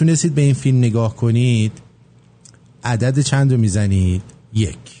 ثانیه اگه تونستید به این فیلم نگاه کنید عدد چند رو میزنید؟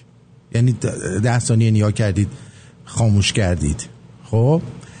 1. یعنی 10 ثانیه نگاه کردید خاموش کردید. خب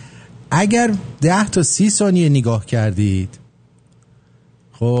اگر 10 تا 30 ثانیه نگاه کردید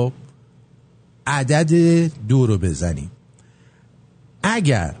خب عدد 2 رو بزنید.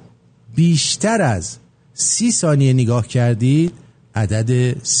 اگر بیشتر از 30 ثانیه نگاه کردید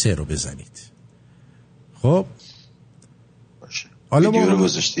عدد 3 رو بزنید. خب حالا ما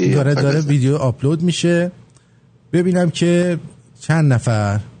داره ویدیو آپلود میشه، ببینم که چند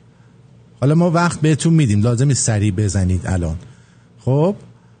نفر. حالا ما وقت بهتون میدیم، لازمی سریع بزنید الان. خب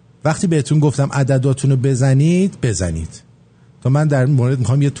وقتی بهتون گفتم عدداتون رو بزنید تا من در مورد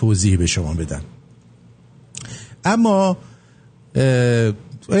میخوام یه توضیح به شما بدم. اما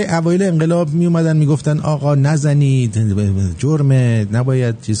اوایل انقلاب می اومدن میگفتن آقا نزنید، جرمه،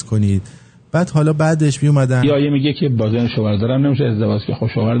 نباید چیز کنید. بعد حالا بعدش می اومدن یا میگه که با زن شوهر دارم نمیشه ازدواج که خب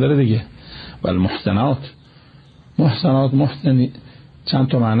شوهر داره دیگه. ولی محسنی چند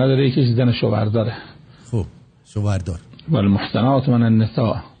تا معنی داره، یکی زن شوهر داره. خب شوهر دار. ولی محسنات من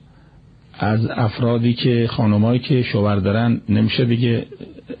النساء، از افرادی که خانمایی که شوهر دارن نمیشه دیگه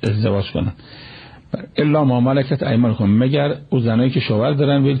ازدواج کنن. الا ما ملکت ایمانکم، مگر او زنایی که شوهر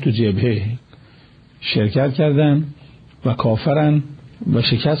دارن ولی تو جبهه شرکت کردن و کافرن و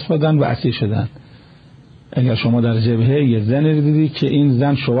شکست خوردن و اسیر شدن. اگر شما در جبهه یه زنی دیدی که این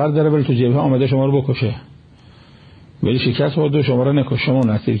زن شوهر داره ولی تو جبهه آمده شما رو بکشه ولی شکست خورد و شما رو نکش، شما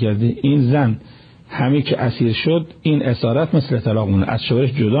رو اسیر کردی، این زن همی که اسیر شد این اسارت مثل طلاق مونه، از شوهرش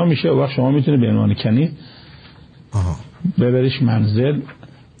جدا میشه و وقت شما میتونی به عنوان کنیز ببریش منزل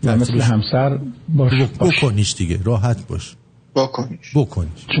و مثل همسر باش بکنیش دیگه، راحت باش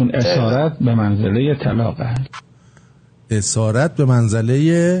بکنیش. چون اسارت به منزله طلاقه. اسارت به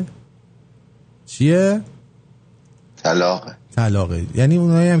منزله چیه؟ طلاقه. یعنی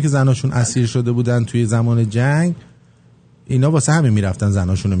اونایی هم که زناشون اسیر شده بودن توی زمان جنگ، اینا واسه همین میرفتن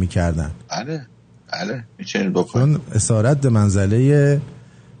زناشون رو میکردن. بله میچنین بکن. چون اسارت به منزله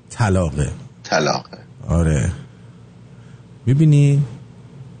طلاقه. آره میبینی؟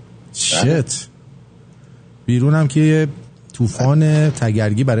 شت. بیرون هم که یه طوفان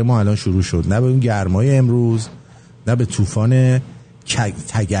تگرگی برای ما الان شروع شد، نه به اون گرمای امروز نه به طوفان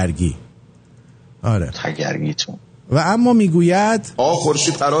تگرگی. آره تگرگیتون. و اما میگوید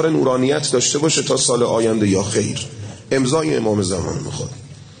خورشید قرار نورانیت داشته باشه تا سال آینده یا خیر. امضای امام زمان میخواد.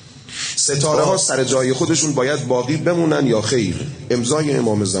 ستاره ها سر جای خودشون باید باقی بمونن یا خیر. امضای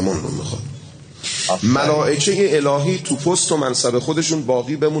امام زمان رو میخواد. ملائکه الهی تو پست و منصب خودشون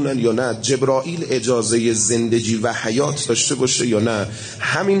باقی بمونن یا نه. جبرائیل اجازه زندگی و حیات داشته باشه یا نه.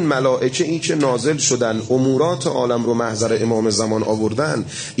 همین ملائکه ای که نازل شدن امورات عالم رو محضر امام زمان آوردن،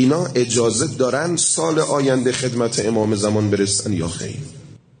 اینا اجازه دارن سال آینده خدمت امام زمان برسن یا خیر؟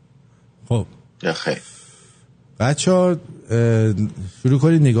 خب یا خیر. بچه‌ها شروع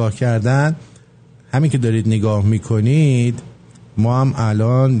کنید نگاه کردن. همین که دارید نگاه میکنید ما هم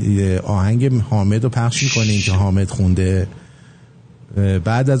الان آهنگ حامد رو پخش میکنیم که حامد خونده.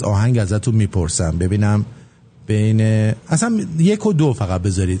 بعد از آهنگ ازتون میپرسم ببینم بین اصلا 1 و 2 فقط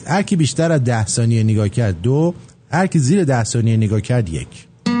بذارید. هر کی بیشتر از 10 ثانیه نگاه کرد 2، هر کی زیر 10 ثانیه نگاه کرد 1.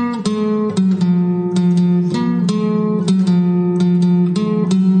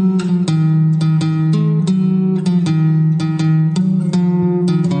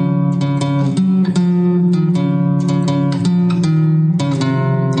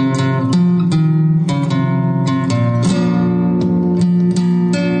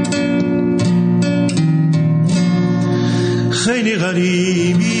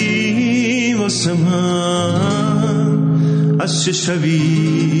 چه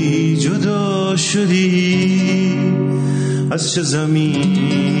شبی جدا شدی، از چه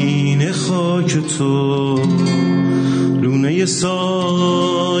زمین خاک تو لونه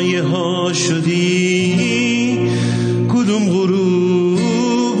سایه ها شدی. کدوم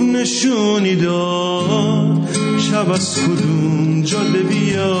غروب نشونی داد، شب از کدوم جاده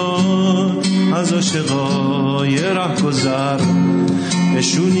بیاد، از عاشقا های رهگذر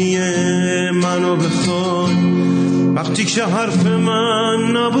نشونی منو بخوای. وقتی که حرف من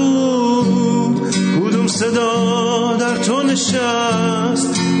نبود کدوم صدا در تو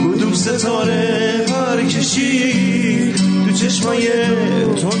نشست، کدوم ستاره پر کشید تو چشمای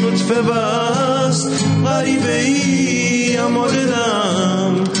تو نطفه بست. غریبه ای اما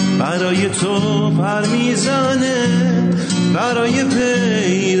دلم برای تو پر میزنه، برای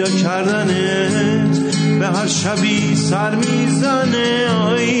پیدا کردنت به هر شبی سر میزنه.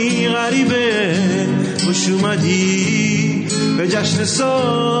 آی غریبه خوش اومدی به جشن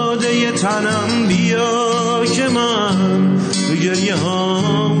ساده ی تنم، بیا که من تو گریه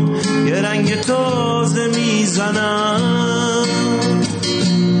هام یه رنگ تازه میزنم.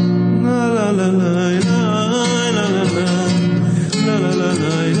 لا لا لا لا لا لا لا لا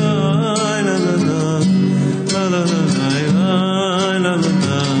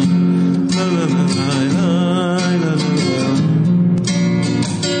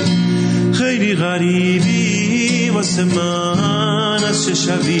خیلی غریبی واسه من، از چه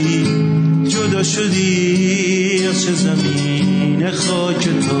شبی جدا شدی، از چه زمین خاک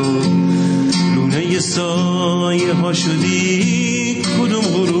تو لونه سایه ها شدی. کدوم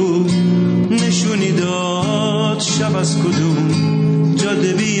غروب نشونی داد شب، از کدوم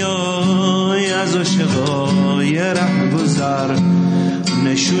جاده بیای از عاشقای رهگذر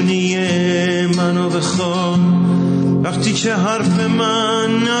نشونی منو بخوای. وقتی که حرف من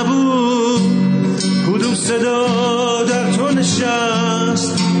نبود کدوم صدا در تو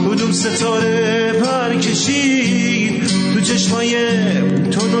نشست، کدوم ستاره پر کشید تو چشمای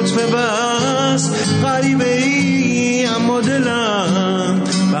تو نطفه بست. غریبه ای اما دلم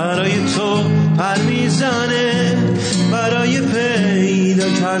برای تو پر میزنه، برای پیدا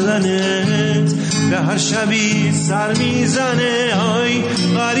کردنت به هر شبی سر میزنه. آی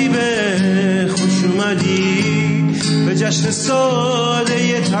غریبه خوش اومدی به جشن ساده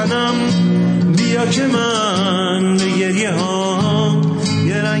ی تنم، بیا که من به گریه ها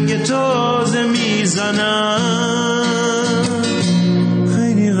یه رنگ تازه میزنم.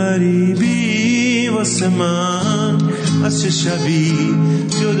 خیلی غریبی واسه من، از چه شبی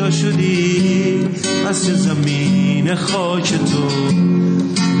جدا شدی، از چه زمین خاک تو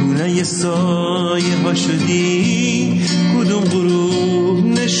لونه ی سایه ها شدی. کدوم غروب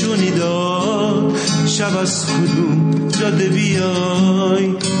نشونی داد شب، از کدوم جاده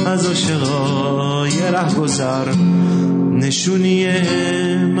بیای از عاشقای رهگذر نشونی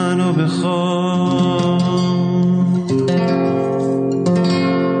منو بخوای.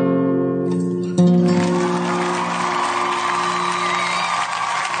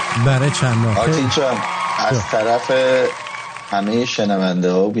 برای چند ماه آرتین جان، از طرف همه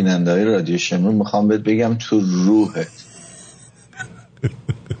شنونده ها و بیننده های رادیو شمرون میخوام بهت بگم تو روحت.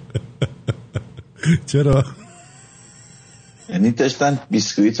 چرا؟ یعنی داشتن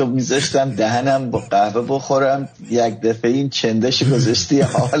بیسکویتو میذاشتم دهنم با قهوه بخورم، یک دفعه این چندش گذاشتی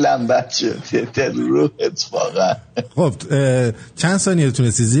حالم بد شد. تو روحت واقعا. خب چند ثانیه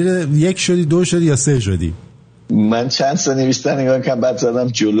تونستی زیر یک شدی، دو شدی یا سه شدی؟ من چند ثانیه بیشتر نگاه کردم، بعد زدم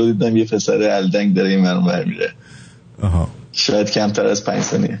جلو، دیدم یه پسر الدنگ داره این منو برمیره. آها، شاید کمتر از 5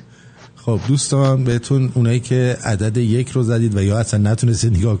 ثانیه. خب دوستان، بهتون اونایی که عدد 1 رو زدید و یا اصلا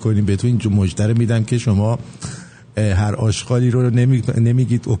نتونستید نگاه کنید، بهتون این مژده میدم که شما هر آشغالی رو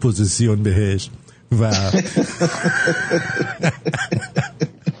نمیگید اپوزیسیون بهش و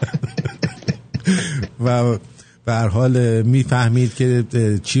و به هر حال میفهمید که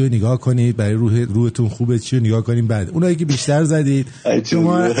چی رو نگاه کنید برای روحتون خوبه، چی رو نگاه کنید. بعد اونایی که بیشتر زدید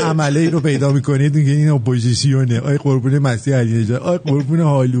شما عملی رو پیدا میکنید، میگه این اپوزیسیونه، آی قربون مسیح علی نژاد، آی قربون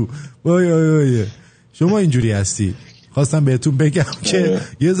حالو، وای وای وای. شما اینجوری هستی. خواستم بهتون بگم که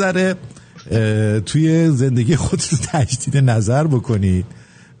یه ذره توی زندگی خودتون تجدید نظر بکنید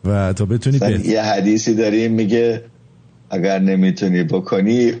و تا بتونید. یه حدیثی داریم میگه اگر نمیتونی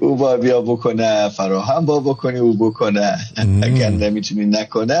بکنی او با بیا بکنه، فراهم با بکنی او بکنه. اگر نمیتونی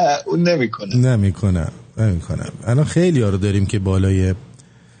نکنه اون نمیکنه. الان خیلی ها رو داریم که بالای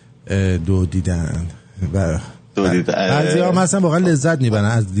 2 دیدن و بعضی ها مثلا واقعا لذت میبرن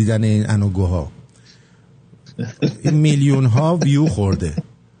از دیدن این انوگوها. این میلیون ها ویو خورده،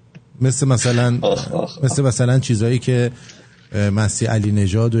 مثل مثلا چیزایی که مسیح علی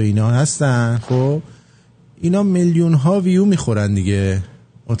نژاد و اینا هستن. خب اینا میلیون ها ویو میخورن دیگه،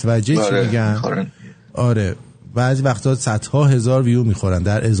 متوجه چی میگن؟ آره، بعضی وقتا صدها هزار ویو میخورن.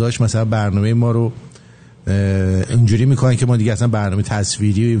 در ازاش مثلا برنامه ما رو اینجوری میکنن که ما دیگه اصلا برنامه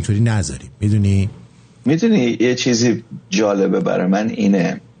تصویری و اینطوری نذاریم. میدونی یه چیزی جالبه برای من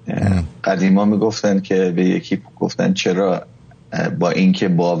اینه، قدیما میگفتن که به یکی گفتن چرا با اینکه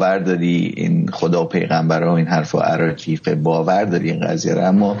باور داری این خدا و پیغمبر و این حرف و اراجیف باور داری این قضیه رو،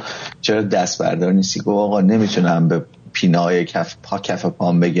 اما چرا دست بردار نیستی که آقا نمیتونم به پینای کف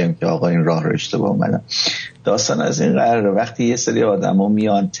پام بگم که آقا این راه رو اشتباه اومدم. داستان از این قراره وقتی یه سری آدما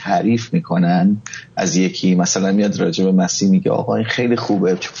میان تعریف میکنن از یکی، مثلا میاد راجع به مسیح میگه آقا این خیلی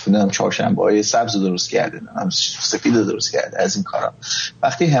خوبه، چون چهارشنبه‌های سبز درست کرده، سفید درست کرده، از این کارا.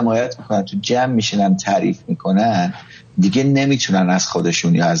 وقتی حمایت میکنن تو جمع میشینن تعریف میکنن، دیگه نمیتونن از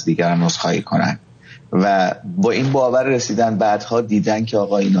خودشون یا از دیگران عذرخواهی کنن و با این باور رسیدن بعدها دیدن که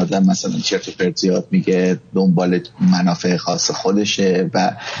آقا این آدم مثلا چرت و پرت زیاد میگه، دنبال منافع خاص خودشه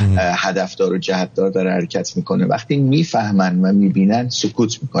و هدفدار و جهتدار داره حرکت میکنه. وقتی میفهمن و میبینن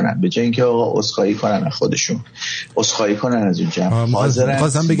سکوت میکنن، به جای اینکه آقا عذرخواهی کنن از خودشون، عذرخواهی کنن از اون جمع.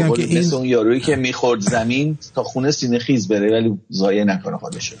 حاضرن بگم که این اون یارویی که میخورد زمین تا خونه سینه خیز بره ولی ضایع نکنه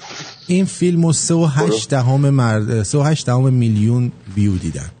خودشو. این فیلمو 3.8 میلیون ویو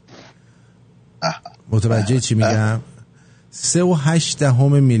دیدن. متوجه چی میگم؟ 3.8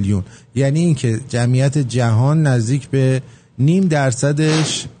 میلیون، یعنی این که جمعیت جهان نزدیک به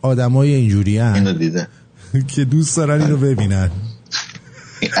 0.5% آدمای اینجوری هن اینو دیده که دوست دارن اینو ببینن،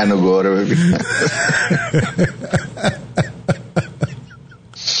 این انوگاه رو ببینن.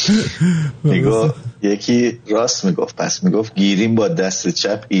 میگفت یکی راست میگفت، پس میگفت گیریم با دست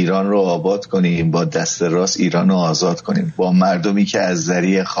چپ ایران رو آباد کنیم، با دست راست ایران رو آزاد کنیم. با مردمی که از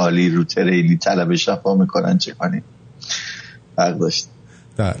ذریع خالی رو تریلی طلب شفا میکنن چه کنیم؟ حق داشت.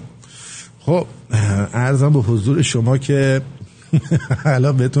 خب عرضم به حضور شما که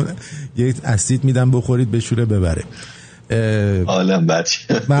حالا بهتون یک اسید میدم بخورید بشوره ببره. عالم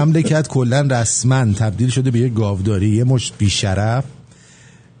بچه مملکت کلن رسما تبدیل شده به یک گاوداری، یه مشت بیشرف.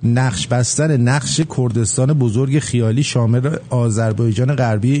 نقش بستن نقش کردستان بزرگ خیالی شامل آذربایجان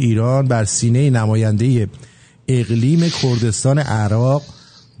غربی ایران بر سینه نماینده اقلیم کردستان عراق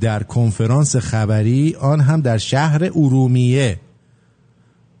در کنفرانس خبری، آن هم در شهر ارومیه.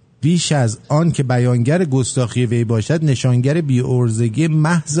 بیش از آن که بیانگر گستاخی وی باشد، نشانگر بی‌عرضگی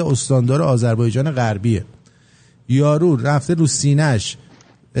محض استاندار آذربایجان غربیه. یارو رفته رو سینه‌اش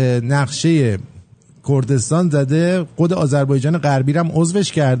نقشه کردستان زده، خود آذربایجان غربی هم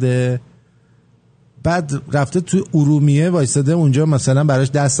عضوش کرده، بعد رفته تو ارومیه وایساده اونجا مثلا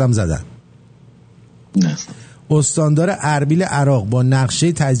براش دستم زدن. استاندار اربیل عراق با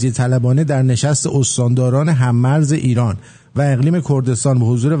نقشه تجزیه طلبانه در نشست استانداران هممرز ایران و اقلیم کردستان به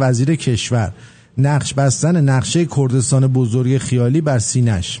حضور وزیر کشور، نقش بستن نقشه کردستان بزرگ خیالی بر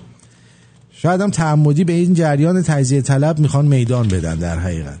سینش. شاید هم تعمدی به این جریان تجزیه طلب میخوان میدان بدن در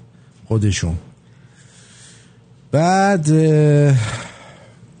حقیقت خودشون. بعد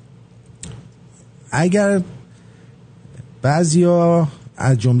اگر بعضیا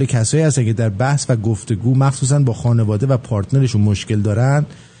از جمله کسایی هستن که در بحث و گفتگو مخصوصا با خانواده و پارتنرشون مشکل دارن،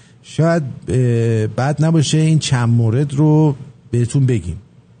 شاید بد نباشه این چند مورد رو بهتون بگیم.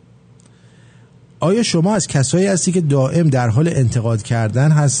 آیا شما از کسایی هستی که دائم در حال انتقاد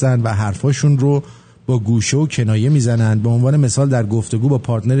کردن هستن و حرفاشون رو با گوشه و کنایه میزنن؟ به عنوان مثال در گفتگو با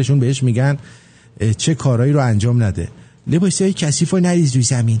پارتنرشون بهش میگن چه کارهایی رو انجام نده، لباسای کثیفو نریز روی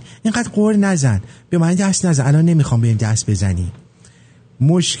زمین، اینقدر قور نزن، به من دست نزن، الان نمیخوام بهم دست بزنی.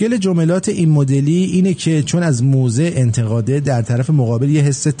 مشکل جملات این مدلی اینه که چون از موضع انتقاده در طرف مقابل یه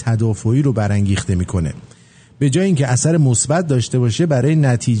حس تدافعی رو برانگیخته میکنه، به جای اینکه اثر مثبت داشته باشه برای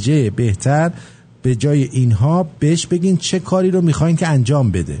نتیجه بهتر، به جای اینها بهش بگین چه کاری رو میخواین که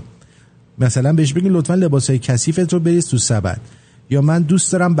انجام بده. مثلا بهش بگین لطفاً لباسای کثیفت رو بریز تو سبد، یا من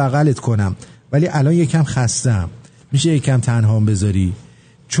دوست دارم بغلت کنم ولی الان یکم خستم، میشه یکم تنهام بذاری.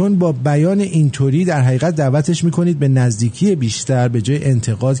 چون با بیان اینطوری در حقیقت دعوتش میکنید به نزدیکی بیشتر به جای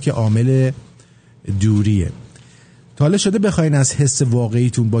انتقاد که عامل دوریه. تا حالا شده بخواین از حس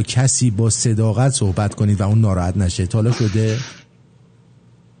واقعیتون با کسی با صداقت صحبت کنید و اون ناراحت نشه؟ تا حالا شده؟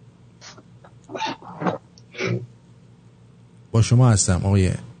 با شما هستم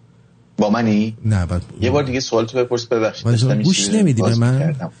آقای. با منی؟ نه یه بار دیگه سوال تو بپرس، ببخشید گوش نمیدی به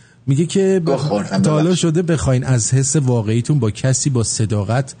من. میگه که تا حالا شده بخواین از حس واقعیتون با کسی با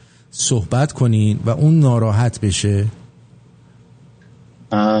صداقت صحبت کنین و اون ناراحت بشه؟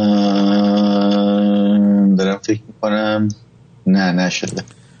 دارم فکر میکنم نه نشده.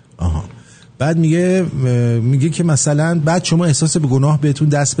 آها. بعد میگه که مثلا بعد شما احساس به گناه بهتون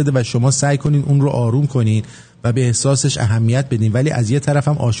دست بده و شما سعی کنین اون رو آروم کنین و به احساسش اهمیت بدین، ولی از یه طرف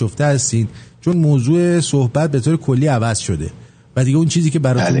هم آشفته هستین چون موضوع صحبت به طور کلی عوض شده و دیگه اون چیزی که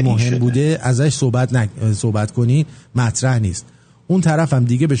براتون مهم بوده ازش صحبت کنین مطرح نیست. اون طرف هم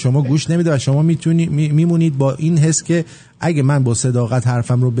دیگه به شما گوش نمیده و شما میمونید با این حس که اگه من با صداقت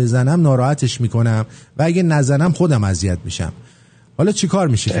حرفم رو بزنم ناراحتش میکنم و اگه نزنم خودم اذیت میشم. حالا چی کار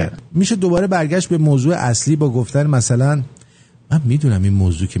میشه کرد؟ میشه دوباره برگشت به موضوع اصلی با گفتن مثلا من میدونم این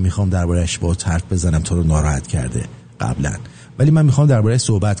موضوع که میخوام درباره‌اش با حرف بزنم تو رو ناراحت کرده قبلا، ولی من میخوام درباره‌اش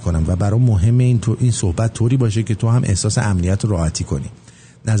صحبت کنم و برام مهمه این صحبت طوری باشه که تو هم احساس امنیت و راحتی کنی.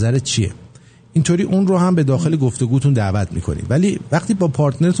 نظرت چیه؟ اینطوری اون رو هم به داخل گفتگوتون دعوت میکنید. ولی وقتی با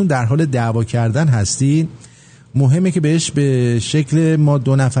پارتنرتون در حال دعوا کردن هستین، مهمه که بهش به شکل ما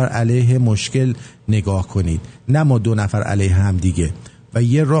دو نفر علیه مشکل نگاه کنید، نه ما دو نفر علیه هم دیگه. و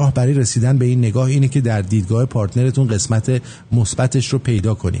یه راه برای رسیدن به این نگاه اینه که در دیدگاه پارتنرتون قسمت مثبتش رو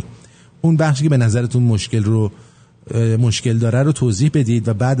پیدا کنید. اون بخشی که به نظرتون مشکل داره رو توضیح بدید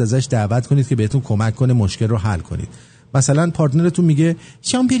و بعد ازش دعوت کنید که بهتون کمک کنه مشکل رو حل کنید. مثلا پارتنرتون میگه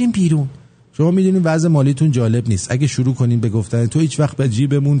شام بریم بیرون. شما میدونین وضع مالیتون جالب نیست. اگه شروع کنین به گفتن تو هیچ وقت به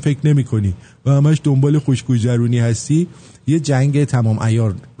جیبمون فکر نمی‌کنی و همش دنبال خوشگذرونی هستی، یه جنگ تمام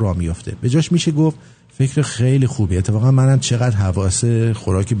عیار راه میفته. به جاش میشه گفت فکر خیلی خوبی، اتفاقا منم چقدر حواس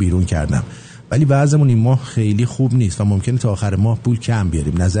خوراک بیرون کردم، ولی وضعمون این ماه خیلی خوب نیست و ممکنه تا آخر ماه پول کم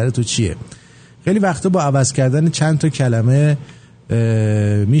بیاریم. نظر تو چیه؟ خیلی وقتا با عوض کردن چند تا کلمه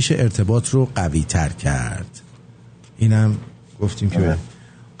میشه ارتباط رو قوی تر کرد. اینم گفتیم که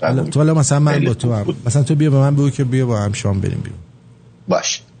تو حالا مثلا من با تو هم مثلا تو بیا به من بگو که بیا با هم شام بریم بیرون.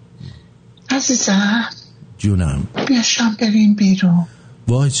 باش عزیزم جونم، بیا شام بریم بیرون.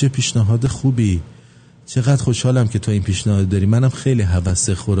 وای چه پیشنهاد خوبی، چقدر خوشحالم که تو این پیشنهاد داری. منم خیلی هوس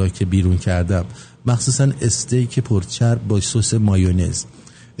خوراک بیرون کردم، مخصوصا استیک پرچرب با سس مایونز.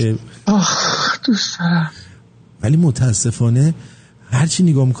 دوست دارم. ولی متاسفانه هرچی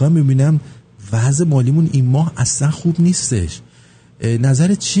نگاه میکنم میبینم وضع مالیمون این ماه اصلا خوب نیستش.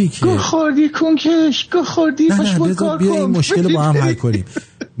 نظرت چیه که گو خوردی کنکش، گو خوردی نه بیا این مشکل رو با هم حل کنیم.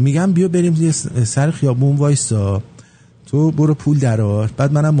 میگم بیا بریم سر خیابون وایسا، تو برو پول درار،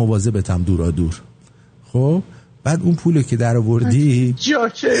 بعد منم مواظبتم دورا دور. خب بعد اون پولو که در آوردی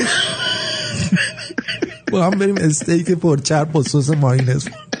جاکش با هم بریم استیک پرچرب با سس مایونز.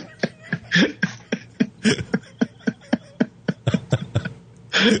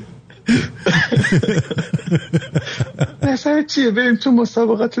 نظر چیه بریم تو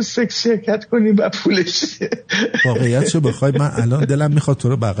مسابقات سکس شرکت کنیم و پولش؟ واقعیتشو بخوای من الان دلم میخواد تو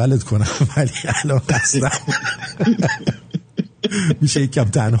رو بغلت کنم، ولی الان قصدم میشه یکم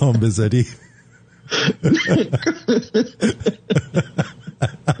تنها هم بذاری.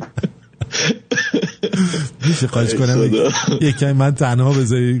 میشه خواهش کنم یکم من تنها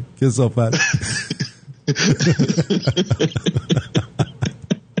بذاری که صحبت.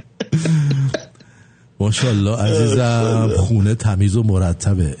 ماشاءالله عزیزم، خونه تمیز و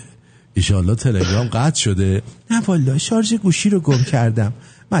مرتبه. ایشالله تلگرام قطع شده. نه والله شارژ گوشی رو گم کردم،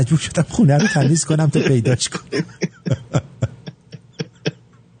 مجبور شدم خونه رو تمیز کنم تا پیداش کنم.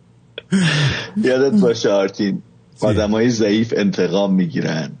 یادت باشه آرتین، آدمای ضعیف انتقام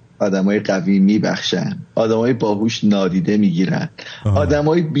میگیرن، آدمای قوی میبخشن، آدمای باهوش نادیده میگیرن،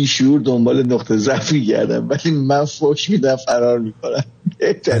 آدمای بیشعور دنبال نقطه ضعف میگردن، ولی من فوش میدم فرار میکنم.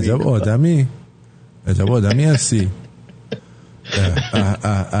 عجب آدمی هستی.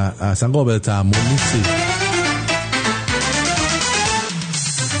 اصلا قابل تحمل نیستی.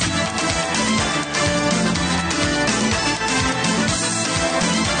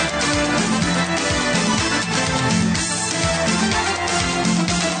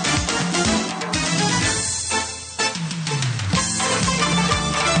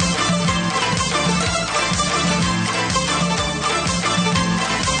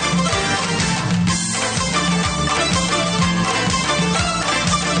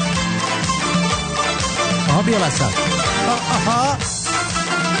 بیا وسط.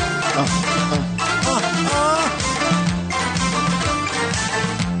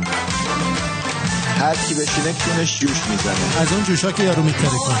 هر کی بشینه کونش جوش میزنه، از اون جوشا که یارو میتره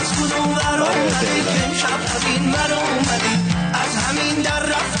کن. از همین در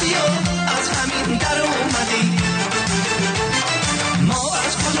رفتی و از همین در اومدی، ما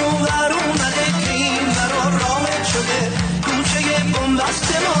از کدوم ور اومده که این ور راه شده، کوچه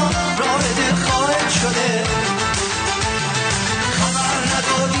بنبست ما راه دل خواهد شده. خبر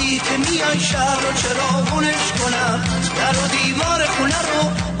ندادی که میای شهر رو چراغونش کنم، در و دیوار خونه رو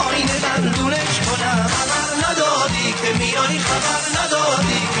آینه بندونش کنم. خبر ندادی که میای، خبر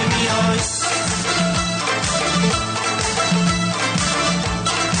ندادی که میای.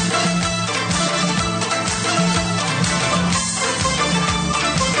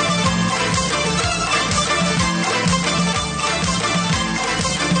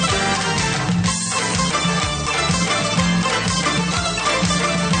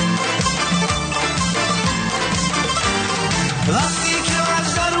 وقتی که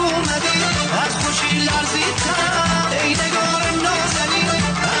از در اومدی از خوشی لرزیدم، ای نگار ناز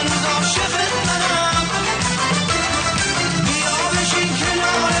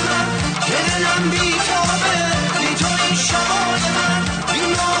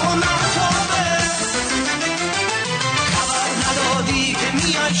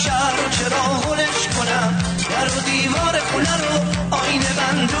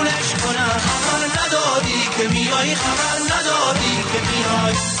میای خبر نداری که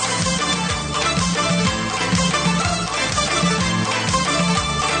میای.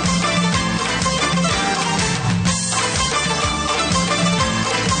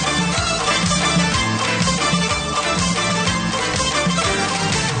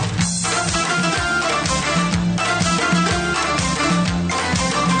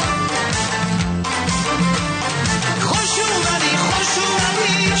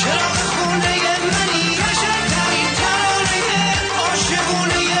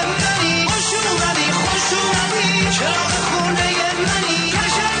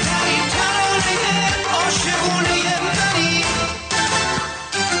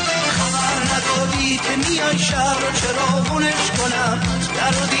 شهر رو چراغونش کنم،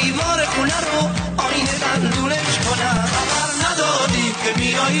 در و دیوار خونه رو آینه بندونش کنم. خبر ندادی که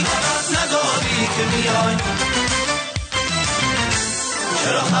میای، خبر ندادی که میای.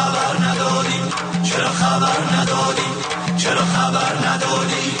 چرا خبر ندادی، چرا خبر ندادی، چرا خبر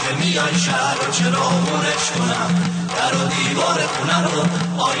ندادی که میای شهر رو چراغونش کنم، در و دیوار خونه رو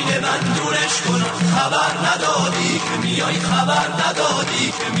آینه بندونش کنم. خبر ندادی که میای، خبر ندادی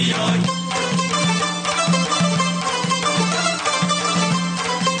که میای.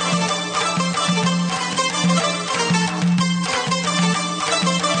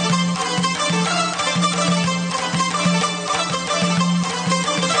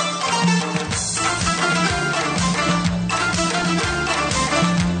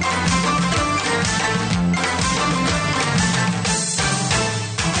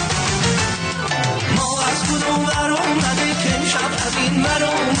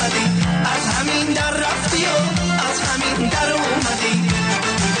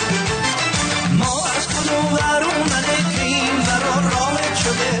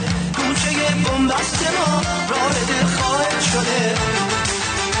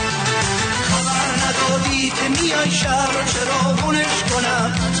 شهر رو چراغونش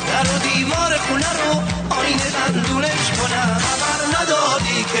کنم، در و دیوار خونه رو آینه بندونش کنم. خبر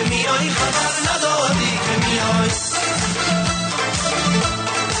ندادی که میای، خبر ندادی که میای.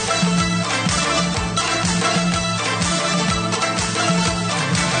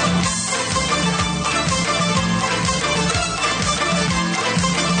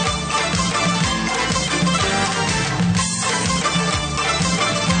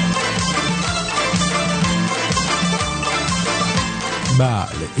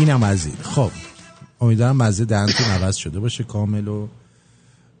 بله اینم از این. خب امیدوارم مزه دهنتون عوض شده باشه کامل و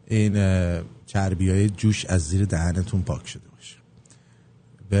این چربیای جوش از زیر دهنتون پاک شده باشه.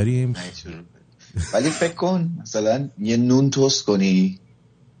 بریم. ولی فکر کن مثلا یه نون توست کنی،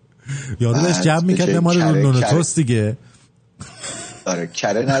 یادش جمع میکرد نماره نون توست دیگه. آره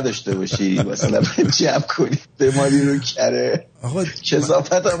کره نداشته باشی مثلا جمع کنی بمالی رو کره. آقا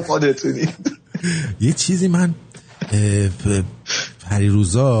کثافت هم خودتونی. یه چیزی من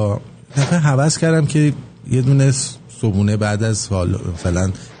پریروزا دفعه هوس کردم که یه دونه صبونه بعد از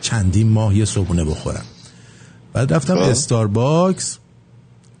مثلا چندین ماه یه صبونه بخورم. بعد رفتم استارباکس،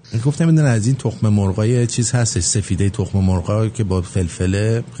 گفتم این از این تخم مرغای چیز هستش، سفیده تخم مرغا که با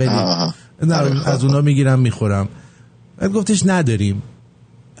فلفله خیلی از اونا میگیرم میخورم. بعد گفتش نداریم.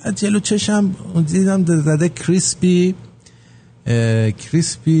 بعد جلو چشم دیدم زده کریسپی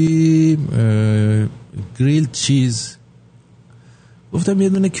گریل چیز. گفتم یه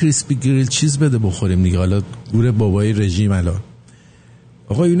دونه کریسپی گریل چیز بده بخوریم دیگه، حالا گور بابای رژیم الان.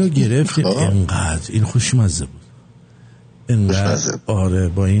 آقا اینو گرفت انقدر این خوشمزه بود، انقدر. آره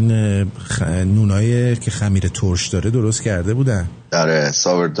با این نونایی که خمیر ترش داره درست کرده بودن. آره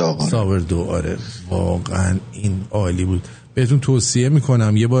ساوردو. آره واقعا این عالی بود. بهتون توصیه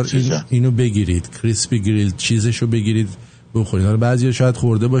میکنم یه بار اینو بگیرید، کریسپی گریل چیزشو بگیرید بخورید. حالا بعضیا شاید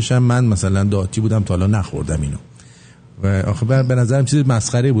خورده باشن، من مثلا داتی بودم تا حالا نخوردم اینو و آخه به نظرم چیز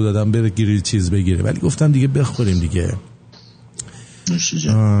مسخره بود آدم بره گریل چیز بگیره، ولی گفتم دیگه بخوریم دیگه.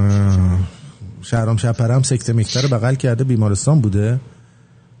 شهرام شپرم سکته مکتر بغل کرده بیمارستان بوده.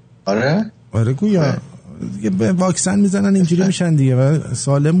 آره گویا دیگه واکسن میزنن اینجوری میشن دیگه و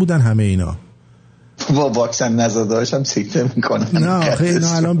سالم بودن همه اینا. با واکسن نزده‌هاش هم سکته میکنن. نه خیلی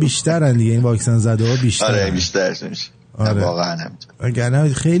اینا الان بیشترن دیگه، این واکسن زده ها بیشتر. آره بیشتر میشه. آره واقعا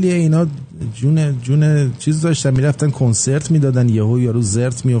همینطور. خیلی اینا جون چیز داشتن، میرفتن کنسرت میدادن، یارو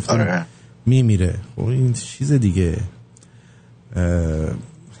زرت میافتن میمیره. خب این چیز دیگه.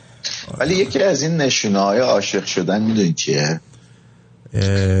 ولی یکی از این نشونه‌های عاشق شدن میدونی چیه؟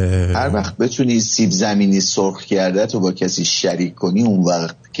 هر وقت بتونی سیب زمینی سرخ کرده تو با کسی شریک کنی، اون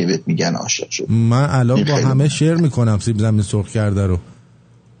وقت که بهت میگن عاشق شد. من الان با همه شیر میکنم سیب زمینی سرخ کرده رو.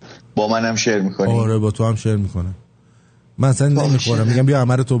 با منم شیر میکنی؟ آره با تو هم شیر میکنم. من اصلا نمیخورم، میگم بیا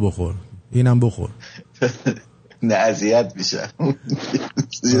عمر تو بخور، اینم بخور. نه اذیت میشم،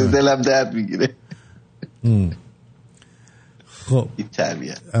 دلم درد میگیره. خب این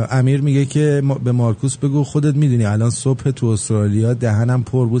تربیت. امیر میگه که به مارکوس بگو خودت میدونی الان صبح تو استرالیا دهنم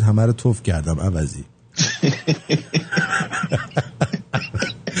پر بود همه رو توف کردم عوضی.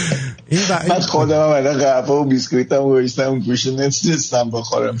 من خودم الان قهوه و بیسکویتم گوشتم اون گوشه نتونستم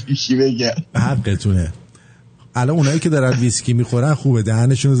بخورم، کی بگم. حقتونه. الان اونایی که دارن ویسکی میخورن خوبه،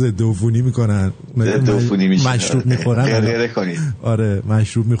 دهنشون ضد عفونی میکنن، مشروب میخورن غرغره کنید. آره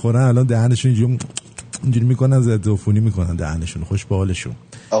مشروب میخورن الان دهنشون اینجوری میکنن، ضد عفونی میکنن دهنشون. خوش به حالشون.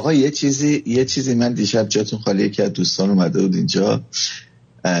 آقا یه چیزی من دیشب جاتون خالی، یکی از دوستان اومده بود اینجا،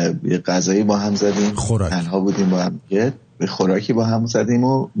 یه غذایی با هم زدیم، تنها بودیم با هم، یه خوراکی با هم زدیم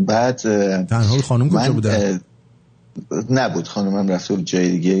و بعد تنها خانم کجا بودن؟ نبود، خانمم رفته بود جای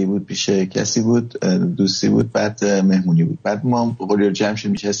دیگه ای بود، پیش کسی بود، دوستی بود، بعد مهمونی بود. بعد ما قولی جمع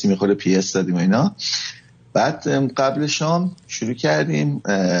شدیم نشستیم میخوره پی اس دادیم و اینا. بعد قبل شام شروع کردیم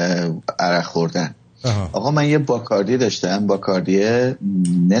عرق خوردن. آقا من یه باکاردی داشتم، باکاردی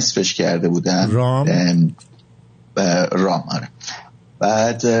نصفش کرده بودم، رام آره.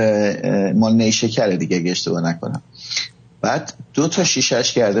 بعد مال نیشکره دیگه اگه اشتباه نکنم. بعد 2 تا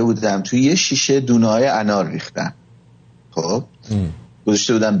شیشهش کرده بودم، توی یه شیشه دونه‌های انار ریختم. خب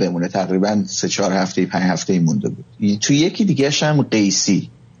گذاشته بودم بمونه، تقریبا 3-4 هفته 5 هفته مونده بود. توی یکی دیگه‌ش هم قیسی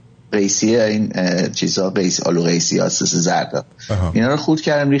این چیزا، قیسی آلو قیسی اساس زرد، اینا رو خورد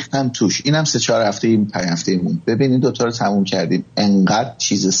کردم ریختم توش، اینم 3-4 هفته 5 هفته موند. ببینید 2 تا رو تموم کردیم، انقدر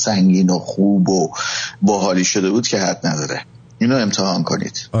چیز سنگین و خوب و باحالی شده بود که حد نداره. اینو امتحان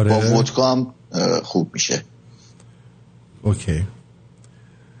کنید. با ودکا هم خوب میشه. اوکی.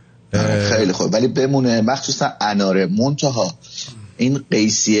 خیلی خوب، ولی بمونه مخصوصا اناره. منتها این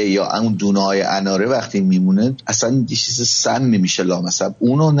قیسیه یا اون دونه‌های اناره وقتی میمونه اصلا یه چیز سمی میشه لامصب،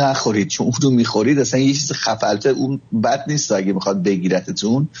 اونو نخورید، چون اونو میخورید اصلا یه چیز خفلته، اون بد نیست اگه میخواد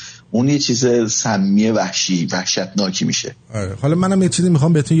بگیرتتون، اون یه چیز سمی وحشتناکی میشه. حالا منم یه چیزی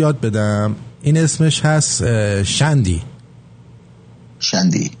میخوام بهتون یاد بدم، این اسمش هست شندی.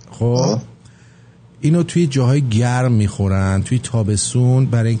 خب اینو توی جاهای گرم میخورن توی تابستون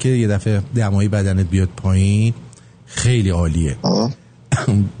برای اینکه یه دفعه دمای بدنت بیاد پایین، خیلی عالیه.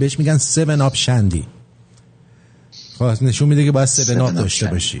 بهش میگن 7 آپ شندی. خب نشون میده که باید 7 آپ داشته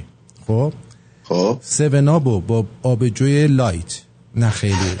باشی. خب 7 آپ با آبجوی لایت، نه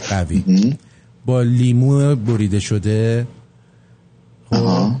خیلی قوی، با لیمو بریده شده،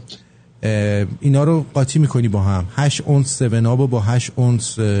 خب اینا رو قاطی میکنی با هم. 8 اونس 7 آپ با 8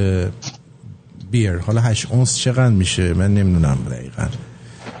 اونس بیر. حالا 8 اونس چقدر میشه من نمیدونم دقیقاً،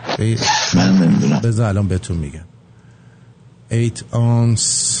 من نمیدونم، بذار الان بهتون میگم. 8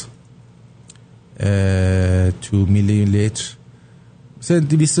 اونس 2 میلی لیتر مثلا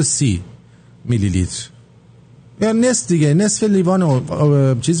 230 میلی لیتر یا نصف دیگه، نصف لیوان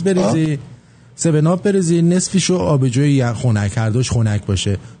چیز بریزی، 7 آپ بریزی، نصفشو آبجوی خنک، هر دوش خنک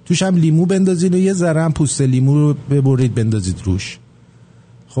باشه، توش هم لیمو بندازین و یه ذره هم پوست لیمو رو ببرید بندازید روش.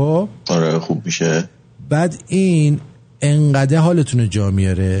 خب آره خوب میشه. بعد این انقدر حالتون رو جا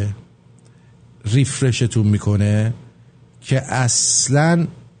میاره، ریفرشتون میکنه که اصلا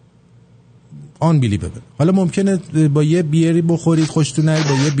آن بیلی ببین. حالا ممکنه با یه بیری بخورید خوشتون نیاد،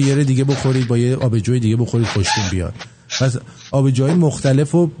 با یه بیر دیگه بخورید، با یه آبجوی دیگه بخورید خوشتون بیاد. پس آبجوی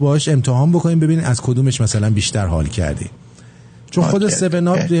مختلف رو باش امتحان بکنید ببینید از کدومش مثلا بیشتر حال کردی. چون خود 7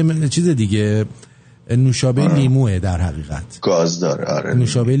 آپ چیز دیگه نوشابه لیموه در حقیقت، گاز داره. آره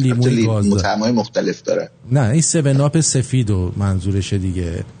نوشابه لیموی گاز داره، طعمای مختلف داره. نه این 7 آپ سفیدو منظورشه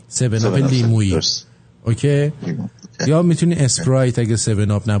دیگه، 7 آپ لیمویی. اوکی. یا میتونی اسپرایت، اگه 7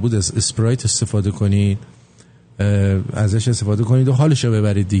 آپ نبود اسپرایت استفاده کنید، ازش استفاده کنید و حالشو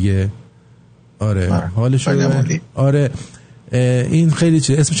ببرید دیگه. آره حالشو ببرید. آره این خیلی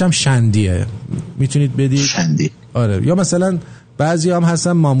چیز، اسمش هم شندیه، میتونید بدید شندی. آره. یا مثلا بعضی هم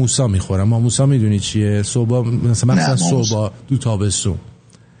هستن ماموسا میخورن. ماموسا میدونی چیه؟ صبح مثلا صبح دو تابستون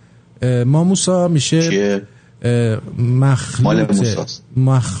ماموسا میشه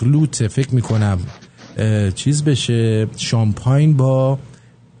مخلوطه فکر میکنم چیز بشه، شامپاین با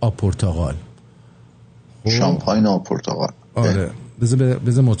آب پرتقال. شامپاین آب پرتقال. آره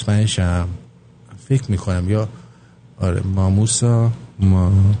بذار مطمئن شم، فکر میکنم یا آره ماموسا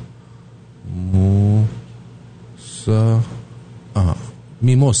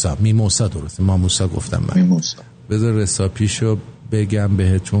میموسا درسته، ماموسا گفتم من. میموسا. بذار رساپیشو بگم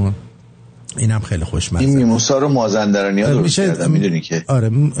بهتون، اینم خیلی خوشمزه. این میموسا رو مازندرانی ها درست کردن، میدونی که آره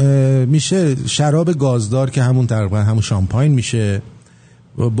میشه شراب گازدار که همون تقریبا همون شامپاین میشه،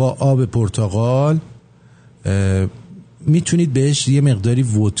 با آب پرتقال. میتونید بهش یه مقداری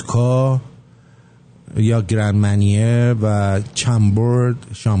ودکا یا گرندمنیه و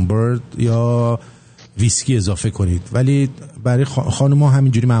شامبرد یا ویسکی اضافه کنید. ولی برای خانوما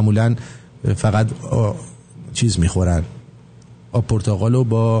همینجوری معمولا فقط چیز میخورن، آب پرتقالو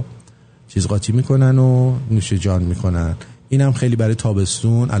با چیز قاطی میکنن و نوش جان میکنن. اینم خیلی برای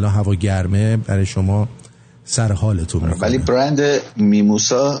تابستون، الان هوا گرمه، برای شما سر حالتون میکنه. ولی برند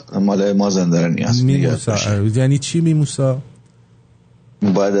میموسا مال مازندرانی هست. میموسا یعنی چی میموسا؟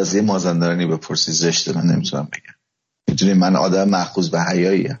 باید از یه مازندرانی بپرسی، زشته من نمیتونم بگم. میدونی من آدم مأخوذ به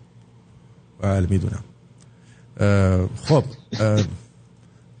حیایی‌ام. بله میدونم. خب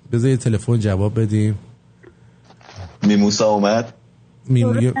بذار یه تلفن جواب بدیم. میموسا اومد.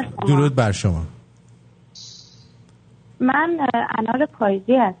 درود بر شما. من انال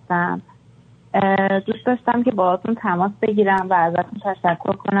پاییزی هستم. دوست داشتم که باهاتون تماس بگیرم و ازتون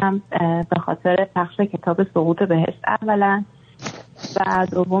تشکر کنم به خاطر پخش کتاب سقوط بهشت اولا، و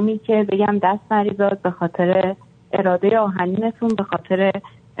دومی که بگم دست مریضات به خاطر اراده آهنینتون، به خاطر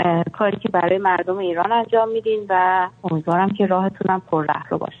کاری که برای مردم ایران انجام میدین و امیدوارم که راهتونم پر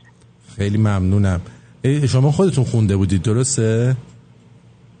رهرو باشه. خیلی ممنونم. شما خودتون خونده بودید درسته؟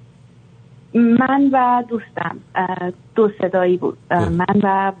 من و دوستم، دو صدایی بود، من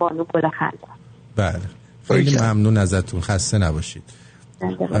و بانو گلخند. بله خیلی ممنون ازتون، خسته نباشید.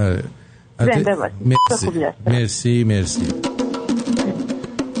 زنده باشید. مرسی.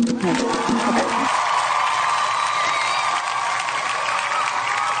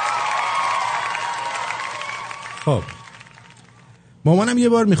 خب مامانم یه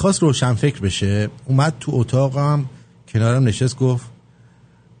بار میخواست روشنفکر بشه، اومد تو اتاقم کنارم نشست گفت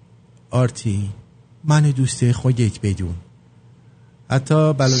آرتی من دوست خودت بدون،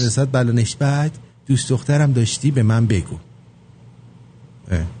 حتی بلانش بعد دوست دخترم داشتی به من بگو.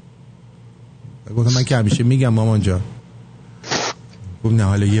 گفتم من که همیشه میگم مامان جان. گفت نه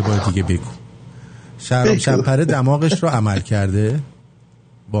حالا یه بار دیگه بگو. شهرام شبپره دماغش رو عمل کرده.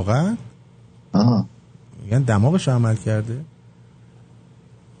 واقعا؟ میگن دماغش رو عمل کرده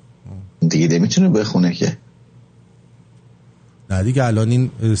دیگه نمیتونه بخونه که. نه دیگه الان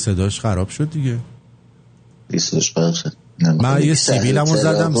این صداش خراب شد دیگه. صداش خراب شد. من یه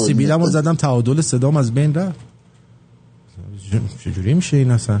سیبیلمو زدم تعادل صدام از بین رفت. چجوری میشه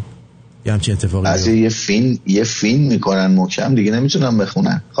این اصلا؟ یه همچین اتفاقی از یه فیلم میکنن محکم دیگه نمیتونن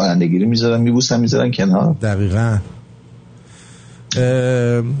بخونن، خوانندگی میذارن میذارن کنار. دقیقاً.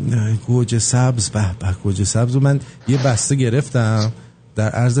 گوجه سبز، گوجه سبز رو من یه بسته گرفتم، در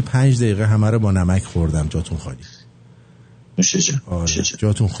عرض 5 دقیقه همه رو با نمک خوردم. جاتون خالی.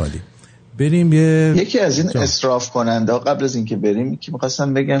 جاتون خالی. بریم یکی از این اسراف کننده قبل از اینکه بریم که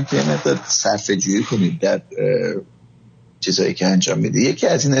می‌خواستم بگم که مقدار صرفه جویی کنید در چیزایی که انجام میدید. یکی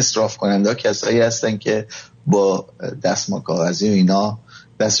از این اسراف کننده کسایی هستن که با دستمال کاغذی و اینا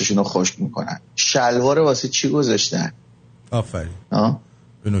دستشون رو خشک میکنن. شلوار واسه چی گذاشتن؟ آفرین.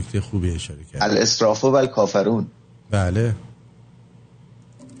 به نکته خوبی اشاره کرد. الاسراف و الکافرون. بله.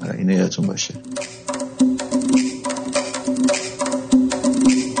 اینو یادتون باشه.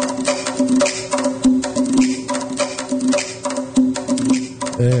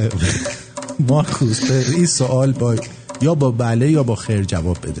 مارکوس این سوال یا با بله یا با خیر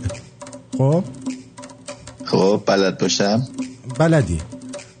جواب بده. خب بلد باشم. بلدی.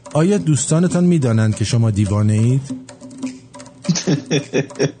 آیا دوستانتان میدانند که شما دیوانه اید؟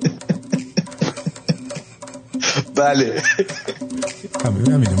 بله.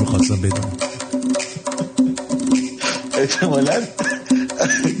 همینو میخواستم بدونم. احتمالاً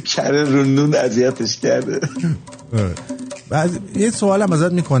کره رونون اذیتش کرده. بعد یه سوالم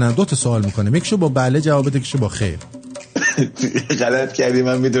ازت میکنم، 2 تا سوال میکنم، یکیشو با بله جواب بده، یکیشو با خیر. غلط کردی،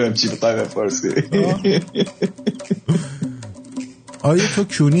 من میدونم چی بخوای بپرسی. آیا تو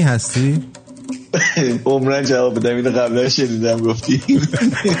کونی هستی؟ عمرن جواب بدم، اینو قبلا شنیدم گفتی.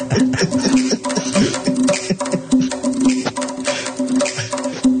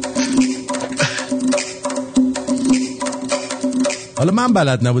 حالا من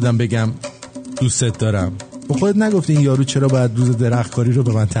بلد نبودم بگم دوستت دارم، با خودت نگفتی این یارو چرا باید روز درختکاری رو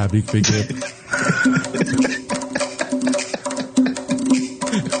به من تبریک بگه؟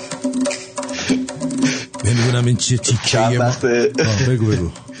 نمیدونم این چیه تیکه بگو.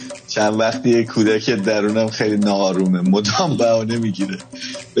 چند وقتی یه کودک درونم خیلی ناآرومه، مدام بهانه میگیره.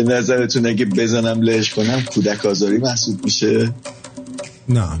 به نظرتون اگه بزنم لهش کنم کودک آزاری محسوب میشه؟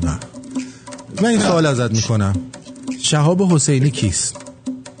 نه من این سوال ازت میکنم، شهاب حسینی کیست؟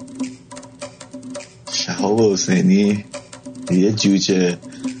 شهاب حسینی یه جوجه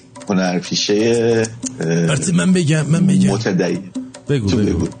هنرپیشه من بگم متدعی.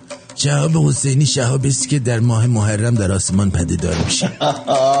 بگو. شهاب حسینی شهابی است که در ماه محرم در آسمان پدیدار میشه.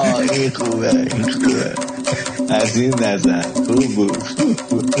 این خوبه از این نظر خوب بود.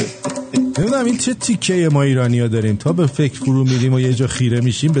 نمیدونم این چه تیکه ما ایرانی‌ها داریم، تا به فکر فرو میریم و یه جا خیره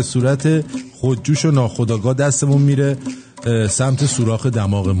میشیم به صورت خودجوش و ناخودآگاه دستمون میره سمت سوراخ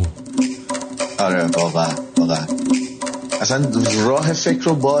دماغمون. آره واقعا اصلا راه فکر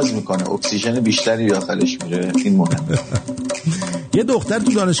رو باز میکنه، اکسیژن بیشتری داخلش میره. این مهمه. یه دختر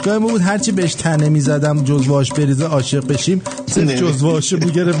تو دانشگاه ما بود، هرچی بهش تنه میزدم جزوهاش بریزه عاشق بشیم، صرف جزوهاشو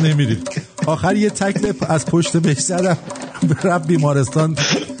میگرفت نمیرید. آخر یه تکل از پشت بهش زدم رفت بیمارستان،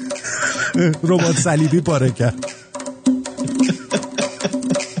 رباط صلیبی پاره کرد.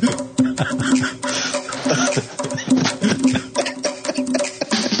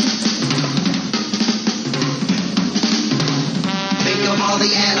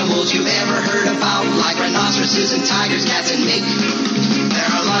 You've ever heard about, like rhinoceroses and tigers, cats and mink.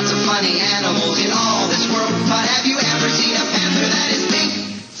 There are lots of funny animals in all this world, but have you ever seen a panther that is pink?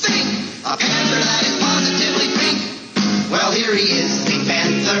 Think! A panther that is positively pink. Well, here he is, the Pink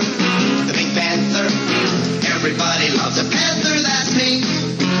Panther, the Pink Panther. Everybody loves a panther that's pink.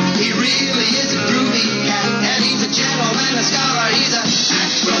 He really is a groovy cat, and he's a gentleman, a scholar, he's a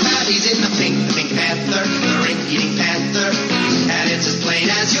acrobat. He's in the Pink Panther, the rink-eating panther. And it's as plain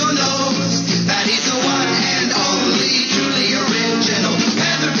as your nose that he's the one and only truly original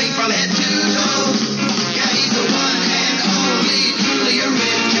panther, pink from head to toe. Yeah, he's the one and only truly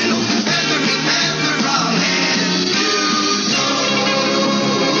original panther, pink panther from head to toe.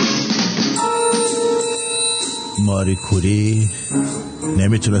 ماری کوری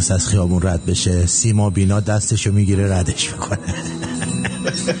نمیتونست از خیابون رد بشه، سیما بینا دستشو میگیره ردش میکنه.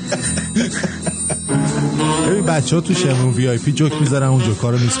 ببین بچه ها تو شمرون وی آی پی جوک میذارن، اون جوکا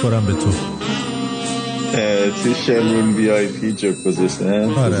رو میسپارم به تو. تو شمرون وی آی پی جوک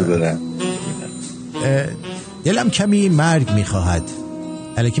گذاشتن. آره. دلم کمی مرگ میخواهد،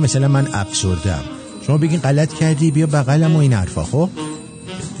 الکی مثلا من افسردم، شما بگین غلط کردی بیا بغلم و این حرفا. خب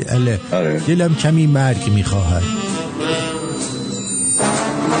آره. دلم کمی مرگ میخواهد،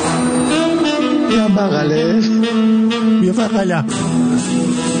 بیا بغلم.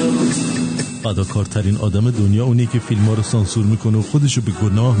 فداکارترین آدم دنیا اونی که فیلم‌ها رو سانسور میکنه و خودشو به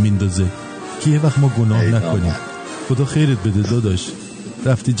گناه میندازه که یه وقت ما گناه نکنیم. خدا خیرت بده داداش،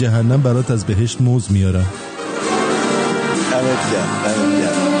 رفتی جهنم برات از بهشت موز میارم.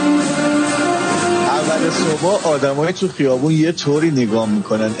 اول صبح آدمای تو خیابون یه طوری نگاه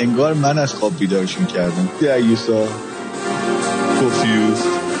میکنن انگار من از خواب بیدارشون کردم. دیوسا کفیوز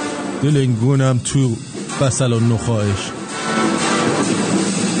دلنگونم تو بسل و نخواهش.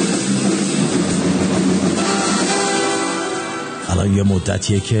 الان یه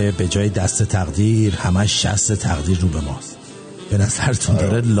مدتیه که به جای دست تقدیر همش شست تقدیر رو به ماست. به نظرتون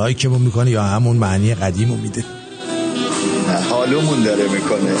داره لایکمون میکنه یا همون معنی قدیمو میده؟ حالومون داره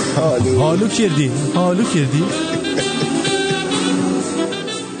میکنه. حالو کردی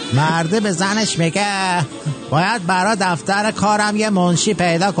مرده به زنش میگه باید برا دفتر کارم یه منشی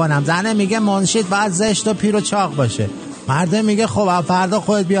پیدا کنم. زنه میگه منشیت باید زشت و پیر و چاق باشه. مرده میگه خب فردا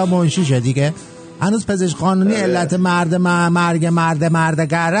خودت بیا منشی شو دیگه. هنوز پزشک قانونی علت مرد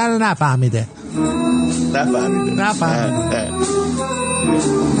گره رو نفهمیده.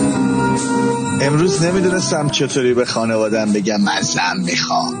 امروز نمیدونستم چطوری به خانوادم بگم من زن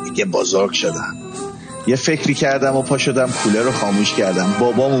میخوام. دیگه بزرگ شدم، یه فکری کردم و پا شدم کوله رو خاموش کردم.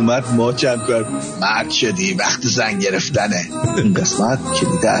 بابام اومد ما جمع کرد. مرد شدی وقت زن گرفتنه. این قسمت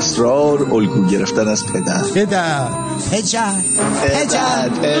کلید اسرار الگو گرفتن از پدر.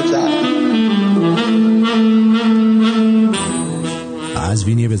 از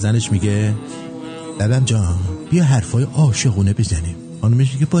وینیه به زنش میگه ببم جان بیا حرفای عاشقونه بزنیم.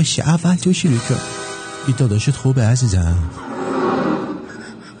 خانمش میگه باشه اول تو شروع کن. این داداشت خوبه عزیزم.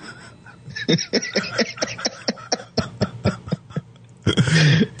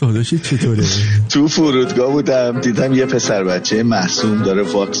 داداشت چطوره؟ تو فرودگاه بودم دیدم یه پسر بچه معصوم داره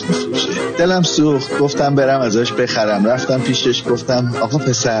واکس میفروشه. دلم سوخت، گفتم برم ازش بخرم. رفتم پیشش گفتم آقا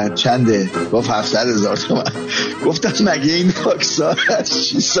پسر چنده؟ گفت 700,000 تومان. گفتم مگه این واکس ها از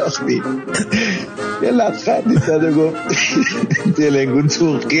چی ساختی؟ یه لبخندی زد و گفت دلنگون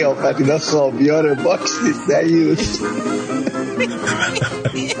تو قیافت اینا خابیار واکس نیست دیوز.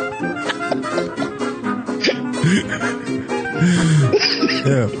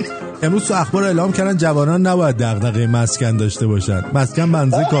 امروز تو اخبار اعلام کردن جوانان نباید دغدغه مسکن داشته باشند. مسکن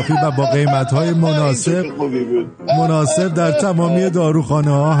بنزه کافی و با قیمت‌های مناسب در تمامی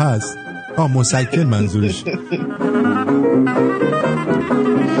داروخانه ها هست. مسکن منظورش.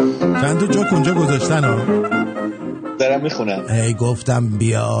 چند تا جا کنجا گذاشتن ها. دارم میخونم. ای گفتم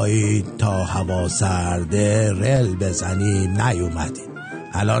بیایید تا هوا سرده رل بزنیم نیومدید،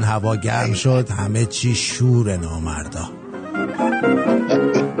 الان هوا گرم شد همه چی شور نامردا.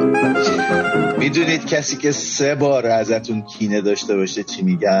 میدونید کسی که 3 بار ازتون کینه داشته باشه چی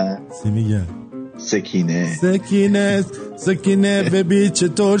میگن؟ سکینه. سکینه سکینه ببین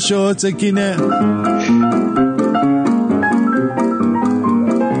چطور شد سکینه.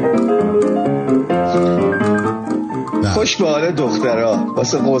 خوش به حال دخترها،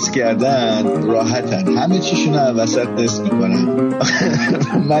 واسه قوس کردن راحتن، همه چیشون رو وسط نصف میکنن.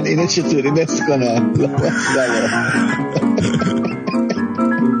 من اینو چطوری نصف کنم؟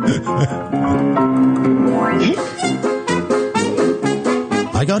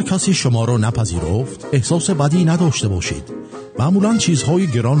 اگر کسی شما رو نپذیرفت احساس بدی نداشته باشید. معمولا چیزهای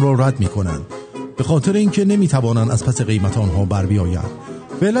گران را رد میکنند به خاطر اینکه نمیتوانند از پس قیمت آنها بر بیایند.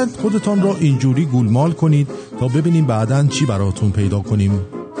 فعلا خودتان را اینجوری گولمال کنید تا ببینیم بعداً چی براتون پیدا کنیم.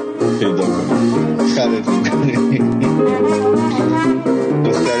 خرید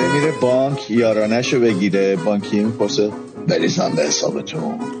دختره میره بانک یارانشو بگیره، بانکی میپرسه بریزم به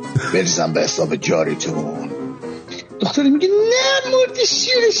حسابتون، بریزم به حساب جاریتون. دختره میگه نه مردی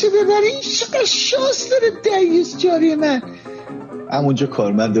شیرشو ببری، این چقدر شانس داره دیوز جاری من. همونجا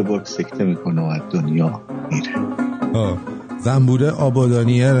کارمند بانک سکته میکنه و از دنیا میره. زنبوره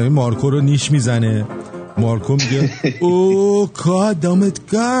آبادانیه مارکو رو نیش میزنه. مارکو میگه او که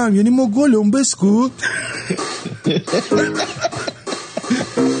دمت گرم، یعنی ما گلم بسکوت.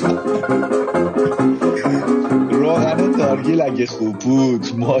 روغن نارگیل اگه خوب بود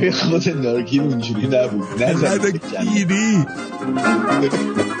مای خود نارگیل اونجوری نبود. نزده گیری.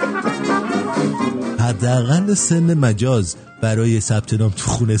 حداقل سن مجاز برای ثبت نام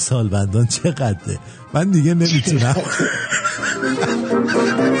تو خونه سالمندان چقدره؟ من دیگه نمیتونم.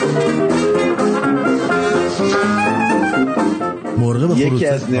 یکی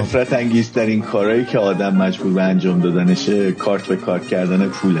از نفرت انگیزترین کارهایی که آدم مجبور به انجام دادنشه کارت به کارت کردن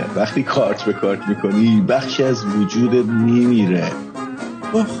پوله. وقتی کارت به کارت میکنی بخشی از وجودت میمیره.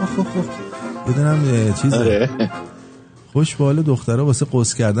 بدونم چیزه. خوش به حال دخترها واسه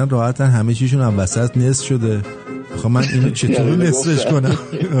قص کردن راحتن، همه چیشون هم وسط نصف شده. من اینو چطوری نصفش کنم؟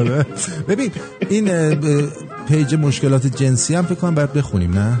 ببین این پیج مشکلات جنسی هم فکر کنم باید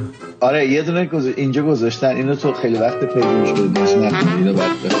بخونیم نه؟ آره یه دونه اینجا گذاشتن، اینو تو خیلی وقت پیج مشکلات جنسی نخونی، اینو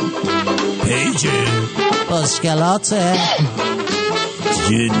باید بخونیم. پیج مشکلات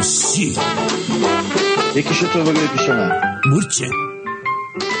جنسی یکیشو تو بگیر پیش من. مورچه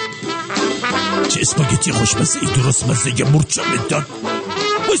چه اسپاگتی خوشمزه ای درست مزه یه مورچه میدن.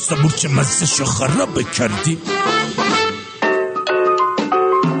 بایستا مورچه مزه شو خراب کردی.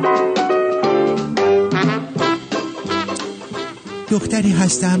 دختری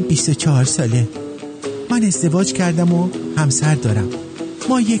هستم 24 ساله. من ازدواج کردم و همسر دارم.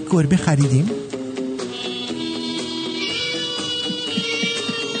 ما یک گربه خریدیم.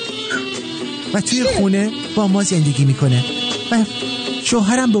 و توی خونه با ما زندگی میکنه و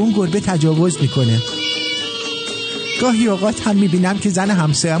شوهرم به اون گربه تجاوز میکنه. گاهی اوقات هم میبینم که زن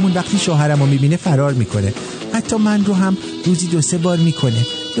همسایه‌مون وقتی شوهرمو میبینه فرار میکنه. حتی من رو هم روزی 2-3 بار میکنه.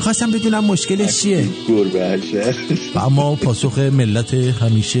 میخواستم بدونم مشکلش چیه. گربه هشه. و اما پاسخ ملت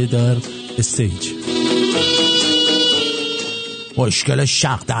همیشه در استیج. مشکل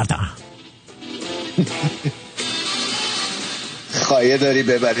شق دردن. خواهی داری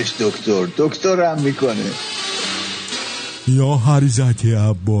ببریش دکتر هم میکنه. یا حضرت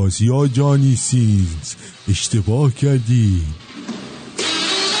عباس یا جانی سیز اشتباه کردی.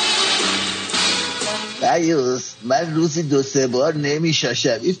 ایوز من روزی 2-3 بار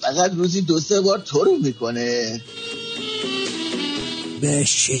نمیشاشم، این فقط روزی 2-3 بار تو رو میکنه.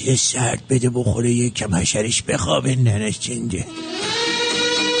 بهش چیز سرد بده بخوره یکم حشرش بخوابه نرسنده.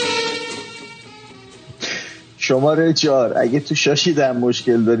 شماره 4 اگه تو شاشیدن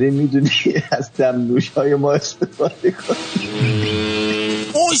مشکل داری میدونی از دمنوش های ما استفاده کن.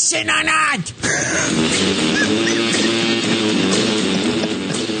 او سناند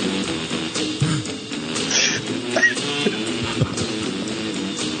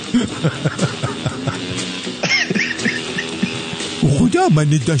خدا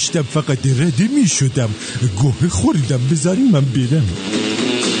من داشتم فقط ردی می شدم، گوه خوردم، بذاری من برم.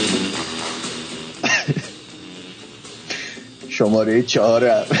 شماره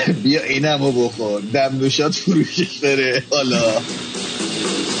 4 بیا اینمو بخور، دمنوشات فروشش بره. حالا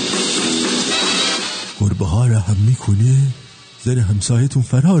گربه ها را هم میکنه، زن همسایتون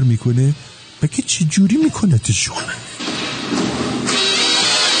فرار میکنه، بگه چی جوری میکنه تشون.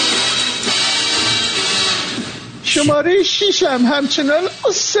 شماره 6 هم همچنان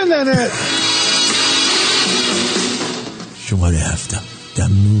اصلنه. شماره 7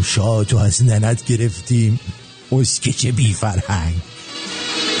 دم نوشاتو از ننت گرفتیم اسکچ بی فرهنگ.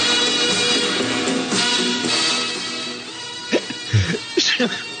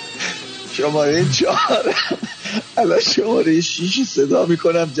 شماره 4 الان شماره 6 صدا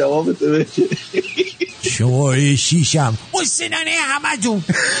میکنم جوابتو بده. شماره 6م حسنانه همه جون.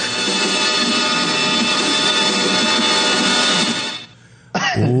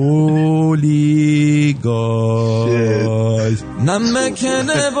 اولی گاز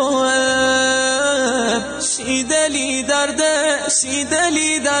نمکنه باید شیدلی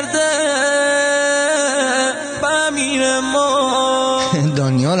درده بمیره ما.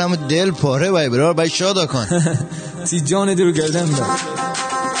 دانیال همه دل پاره بای برار بای شادا کن. تی جان دو گردن با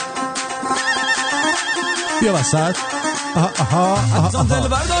بیا وسط. حتی دل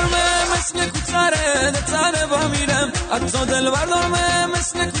بردارمه مثل کتره تنه با میرم. حتی دل بردارمه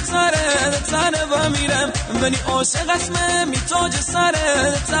مثل کتره تنه با میرم. منی عاشق اسمه می تاج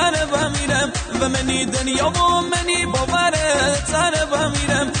سره تنه با میرم. و منی دنیا و منی باوره تنه با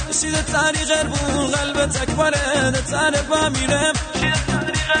میرم. شید تنی غربون قلب تکبره تنه با میرم.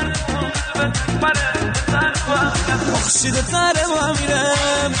 شید تنه با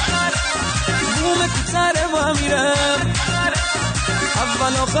میرم. بوم کتره با میرم.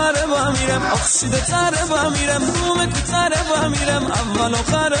 اول آخر با میرم. اخشیده تره با میرم. بوم کتره با میرم. اول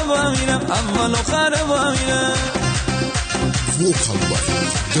آخر با میرم. اول آخر با میرم. ووکال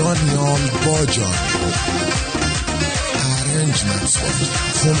باید دانیال باجان ارنجمنت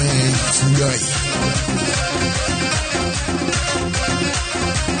کومن فولایی.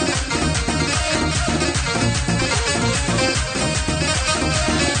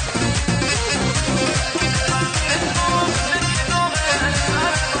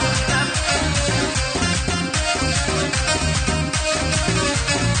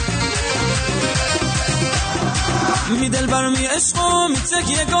 می دل برمی عشقو می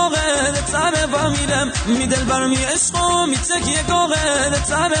تکیه گاغه تنه با میرم. می دل برمی عشقو می تکیه گاغه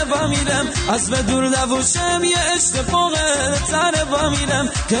تنه با میرم. از به دور دوشم یه عشق فوقه تنه با میرم.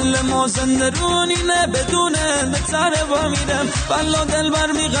 کل ما زنده رونی نه بدونه تنه با میرم. بلا دل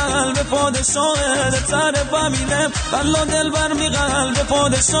برمی قلب پادشاه تنه با میرم. بلا دل برمی قلب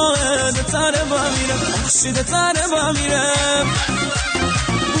پادشاه تنه با میرم. خورشید تنه با میرم.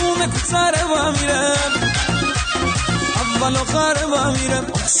 بوم کتره با میرم. اول آخر با میرم.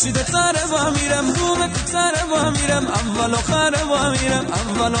 اخشیده تره با میرم. بوم کتره با میرم. اول آخر با میرم.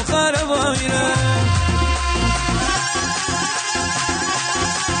 اول آخر با میرم.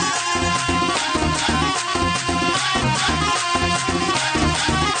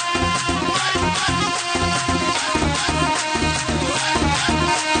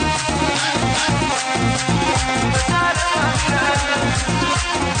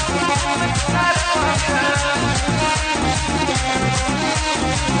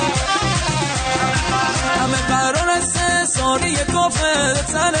 همه قرار است سالی کافه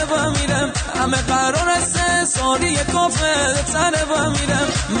تنه با میرم. همه قرار است سالی کافه تنه با میرم.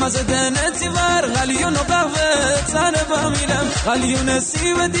 مزه دنتی ور غلیون و قهوه تنه با میرم. غلیون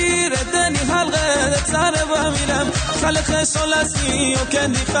سیب دیر دنی حلقه تنه با میرم. خلق شلستی و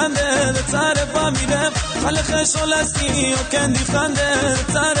کندی خنده تنه با میرم. خلق شلستی و کندی خنده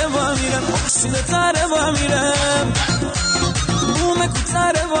تنه با میرم. اخشیده تنه با میرم. بوم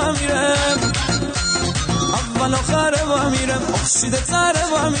کتره با میرم. اول آخر با میرم. اخشیده تره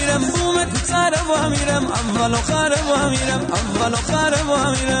با میرم. بوم کتره با میرم. اول آخر با میرم. اول آخر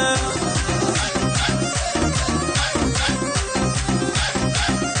با میرم.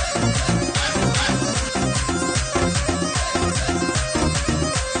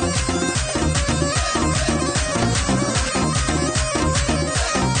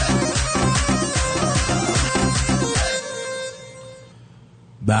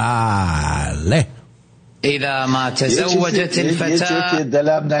 بله اذا ما تزوجت الفتاة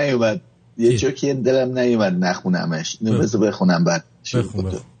یه چوکی دلم نیومد نخونمش. اینو بذار بخونم بعد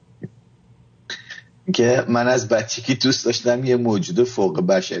که من از بچگی دوست داشتم یه موجود فوق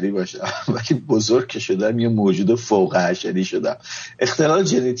بشری باشم ولی بزرگ که شدم یه موجود فوق حشری شدم. اختلال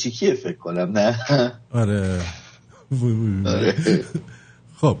ژنتیکیه فکر کنم. نه آره.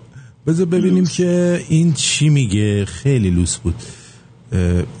 خب بذار ببینیم که این چی میگه. خیلی لوس بود.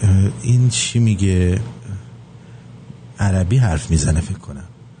 این چی میگه؟ عربی حرف میزنه فکر کنم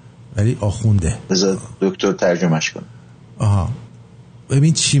ولی آخونده. بذار دکتر ترجمهش کنه. آها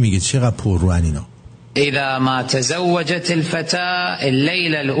ببین چی میگه. چقدر پر رو اینا. اذا ما تزوجت الفتاة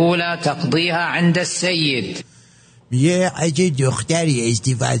الليلة الاولى تقضيها عند السيد. میگه اگه دختری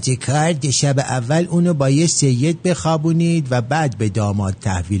ازدواج کرد شب اول اونو با یه سید بخوابونید و بعد به داماد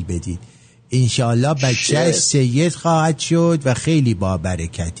تحویل بدید. انشاءالله بچه‌اش سید خواهد شد و خیلی با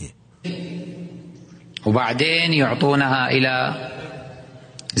برکته. وبعدين يعطونها إلى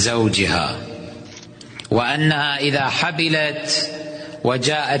زوجها وأنها إذا حبلت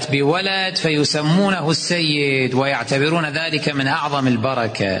وجاءت بولد فيسمونه السيد ويعتبرون ذلك من أعظم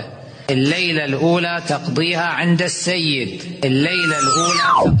البركة. الليلة الأولى تقضيها عند السيد، الليلة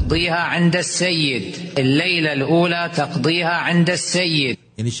الأولى تقضيها عند السيد، الليلة الأولى تقضيها عند السيد.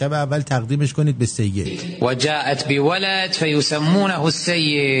 یعنی شب اول تقدیمش کنید به سید. وجاءت بولد فيسمونه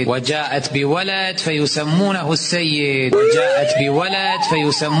السيد وجاءت بولد فيسمونه السيد وجاءت بولد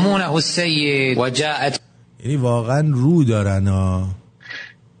فيسمونه السيد وجاءت. یعنی واقعا رو دارن ها.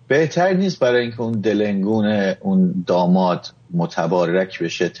 بهتر نیست برای اینکه اون دلنگون اون داماد متبارک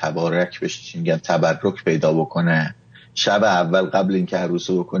بشه، تبارک بشه، چی میگن، تبرک پیدا بکنه، شب اول قبل اینکه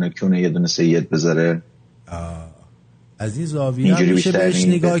عروسه بکنه کونه یه دونه سید بذاره؟ از این زاویه هم میشه بهش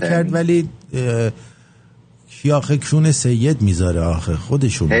نگاه کرد، ولی کی آخه کونه سید میذاره آخه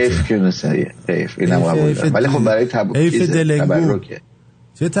خودشون؟ حیف کونه سید، حیف، اینم قبول دارم، ولی خب برای تبرکه.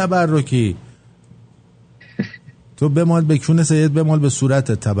 چه تبرکی؟ تو بمال به کونه سید، بمال به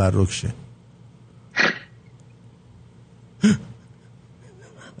صورت تبرک شه.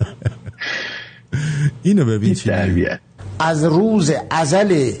 اینو ببین چی تربیت. از روز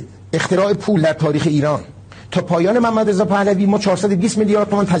ازل اختراع پول در تاریخ ایران تا پایان محمد رضا پهلوی ما 420 میلیارد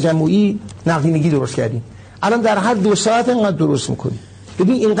تومان تجمعی نقدینگی درست کردیم. الان در هر 2 ساعت اینقدر درست میکنیم.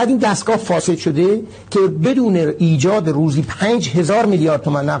 ببین اینقدر این دستگاه فاسد شده که بدون ایجاد روزی 5000 میلیارد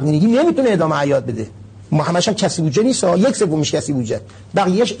تومان نقدینگی نمیتونه ادامه حیات بده. ما همش هم کسی بودجه نیست، 1/3 کسی بودجه،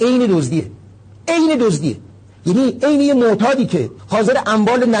 بقیه‌اش عین دزدیه. یعنی عین یه معتادی که حاضر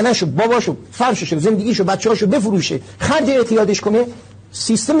اموال ننه‌شو، باباشو، فرششو، زندگیشو، بچه‌هاشو بفروشه، خرج اعتیادش کنه.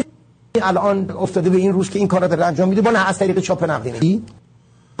 سیستم الان افتاده به این روز که این کارا داره انجام میده با نه از طریق چاپ نقدینگی.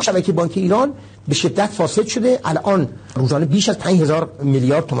 شبکه بانک ایران به شدت فاسد شده. الان روزانه بیش از 5000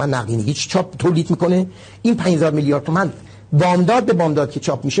 میلیارد تومان نقدینگی چاپ تولید میکنه. این 5000 میلیارد تومان بامداد به بامداد که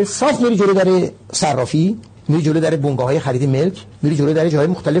چاپ میشه صاف میره جلو در صرافی، میری جلو در بنگاه‌های خرید ملک، میری جلو در جاهای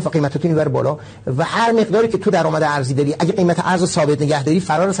مختلف و قیمتاتو میبره بالا و هر مقداری که تو درآمد ارزی داری اگه قیمت ارز ثابت نگه داری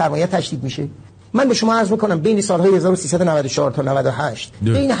فرار سرمایه تشدید میشه. من به شما عرض میکنم بین سالهای 1394 تا 98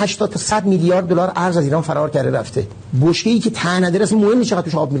 بین 80 تا 100 میلیارد دلار ارز از ایران فرار کرده رفته. بشکه‌ای که ته نداره اصلا مهم نیست چقدر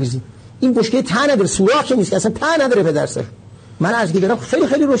توش آب میریزی. این بشکه ته نداره، سوراخی نیست، اصلا ته نداره به درسه. من از دیگران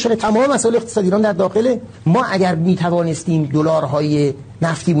خیلی روشن تمام مسائل اقتصادی ایران در داخله. ما اگر میتوانستیم دلارهای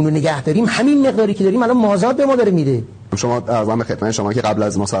نفتیمون رو نگه داریم، همین مقداری که داریم الان مازاد به ما داره میده. شما ارزم به خدمت شما که قبل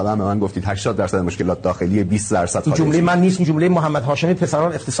از مصاحبه به من گفتید 80% مشکلات داخلی، 20% این جمله من نیست، این جمله محمد هاشمی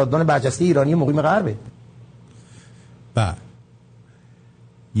پسران اقتصاددان برجسته ایرانی مقیم غربه. بعد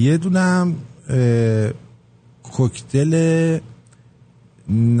یه دونم کوکتل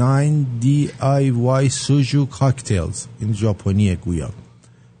 9DIY سوجو کاکتیلز، این ژاپنیه گویا،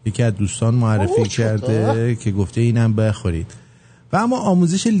 یکی از دوستان معرفی کرده که گفته اینم بخورید. و اما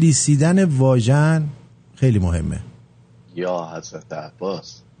آموزش لیسیدن واژن خیلی مهمه. یا حضرت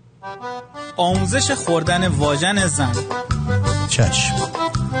عباس، آموزش خوردن واژن زن. چشم.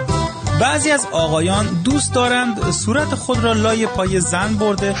 بعضی از آقایان دوست دارند صورت خود را لای پای زن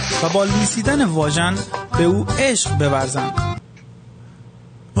برده و با لیسیدن واژن به او عشق بورزند.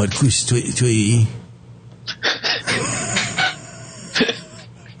 مارکوس تویی؟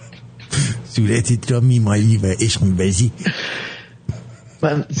 صورتت را میمالی و عشق میبرزی؟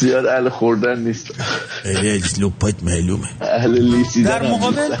 من زیاد اهل خوردن نیستم. از لپات معلومه. در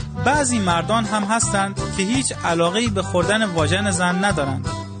مقابل بعضی مردان هم هستند که هیچ علاقه‌ای به خوردن واژن زن ندارند.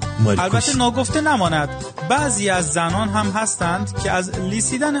 البته ناگفته نماند بعضی از زنان هم هستند که از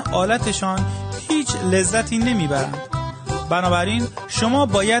لیسیدن آلتشان هیچ لذتی نمیبرند. بنابراین شما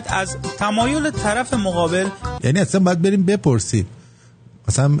باید از تمایل طرف مقابل، یعنی اصلا باید بریم بپرسیم،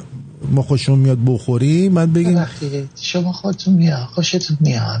 مثلا ما خوشمون میاد بخوریم، من بگیم شما خودتون میاد، خوشتون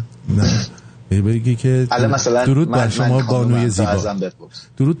میاد. نه بگی که درود بر شما بانوی زیبا.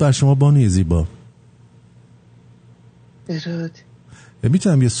 درود بر شما بانوی زیبا. درود.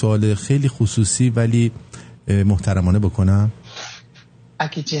 میتونم یه سوال خیلی خصوصی ولی محترمانه بکنم؟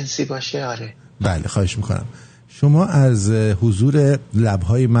 اگه جنسی باشه آره. بله خواهش میکنم. شما از حضور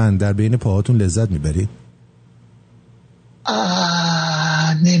لبهای من در بین پاهاتون لذت میبرید؟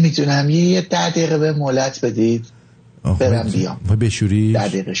 نمیدونم، یه 10 دقیقه به مهلت بدید برم بیام. بشوری؟ 10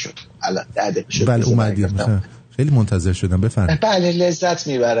 دقیقه شد. الان 10 دقیقه شد. بله اومدید. خیلی منتظر شدم، بفرمایید. بله لذت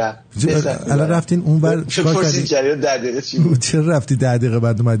میبرم. الان رفتین اونور چیکار کردین؟ جریان 10 دقیقه چی بود؟ چرا رفتی 10 دقیقه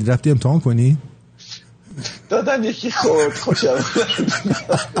بعد اومدی؟ رفتی امتحان کنی؟ دادم یکی خورد خوشم.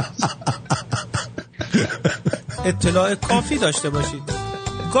 اطلاع کافی داشته باشید.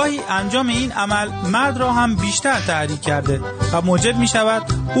 گاهی انجام این عمل مرد را هم بیشتر تحریک کرده و موجب می شود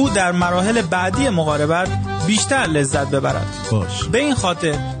او در مراحل بعدی مقاربت بیشتر لذت ببرد. به این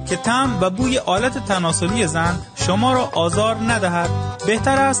خاطر که طعم و بوی آلت تناسلی زن شما را آزار ندهد،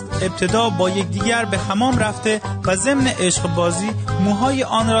 بهتر است ابتدا با یکدیگر به حمام رفته و ضمن عشق بازی موهای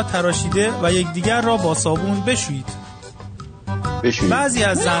آن را تراشیده و یکدیگر را با صابون بشویید. بعضی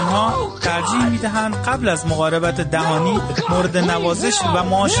از زنها ترجیح میدهند قبل از مقاربت دهانی مورد نوازش و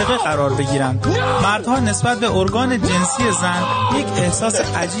معاشقه قرار بگیرند. مردها نسبت به ارگان جنسی زن یک احساس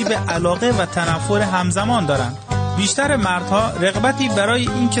عجیب علاقه و تنفر همزمان دارند. بیشتر مردها رغبتی برای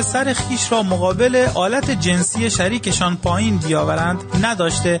اینکه سر خیش را مقابل آلت جنسی شریکشان پایین بیاورند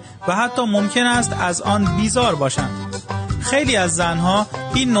نداشته و حتی ممکن است از آن بیزار باشند. خیلی از زنها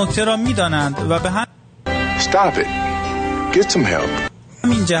این نکته را می‌دانند و به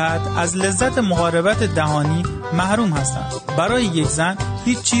همین جهت از لذت مقاربت دهانی محروم هستند. برای یک زن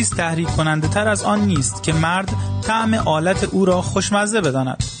هیچ چیز تحریک کننده تر از آن نیست که مرد طعم آلت او را خوشمزه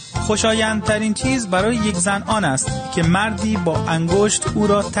بداند. خوشایندترین چیز برای یک زن آن است که مردی با انگشت او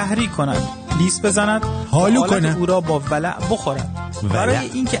را تحریک کند، لیس بزند، آلت او را با ولع بخورد. برای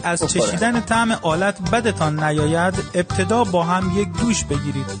اینکه از چشیدن طعم آلت بدتان نیاید، ابتدا با هم یک دوش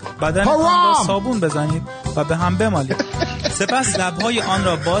بگیرید، بدنتان را صابون بزنید و به هم بمالید. سپس لبهای آن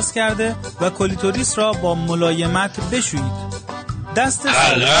را باز کرده و کلیتوریس را با ملایمت بشویید. دست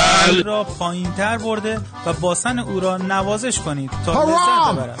صابون را پایین تر برده و باسن او را نوازش کنید تا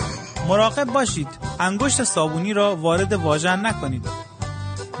لذت ببرد. مراقب باشید انگشت صابونی را وارد واژن نکنید.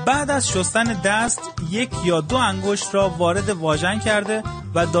 بعد از شستن دست 1 یا 2 انگشت را وارد واژن کرده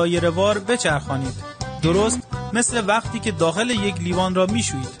و دایره‌وار بچرخانید، درست مثل وقتی که داخل یک لیوان را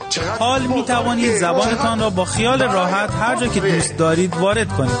میشویید. حال می توانید زبانتان را با خیال راحت هر جا که دوست دارید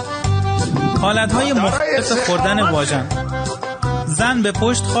وارد کنید. حالتهای مختلف خوردن واژن: زن به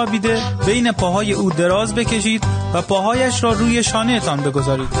پشت خوابیده، بین پاهای او دراز بکشید و پاهایش را روی شانه تان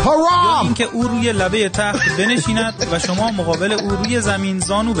بگذارید، یا اینکه او روی لبه تخت بنشیند و شما مقابل او روی زمین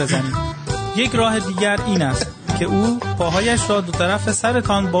زانو بزنید. یک راه دیگر این است که او پاهایش را دو طرف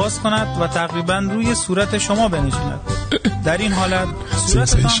سرتان باز کند و تقریبا روی صورت شما بنشیند. در این حالت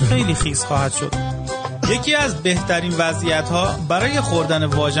صورتتان خیلی خیس خواهد شد. یکی از بهترین وضعیت‌ها برای خوردن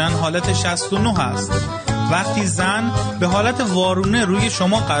واژن حالت 69 است. وقتی زن به حالت وارونه روی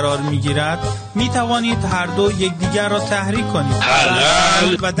شما قرار می‌گیرد، می‌توانید هر دو یکدیگر را تحریک کنید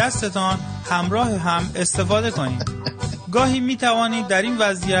و دستتان همراه هم استفاده کنید. گاهی می‌توانید در این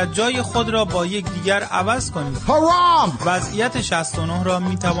وضعیت جای خود را با یکدیگر عوض کنید. وضعیت 69 را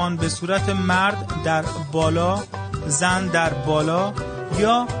می‌توان به صورت مرد در بالا، زن در بالا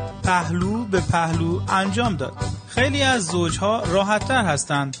یا پهلو به پهلو انجام داد. خیلی از زوجها راحت‌تر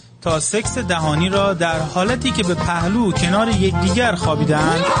هستند تا سکس دهانی را در حالتی که به پهلو کنار یکدیگر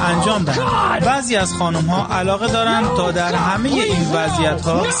خوابیده‌اند انجام دهند. بعضی از خانم‌ها علاقه دارند تا در همه این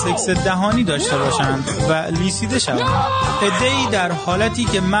وضعیت‌ها سکس دهانی داشته باشند و لیسیده شوند. عده‌ای در حالتی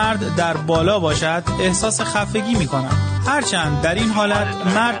که مرد در بالا باشد احساس خفگی می‌کنند. هرچند در این حالت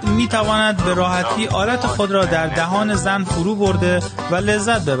مرد می‌تواند به راحتی آلت خود را در دهان زن فرو برده و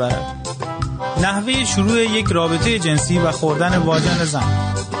لذت ببرد. نحوه شروع یک رابطه جنسی و خوردن واژن زن: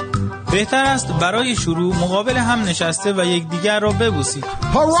 بهتر است برای شروع مقابل هم نشسته و یکدیگر را ببوسید.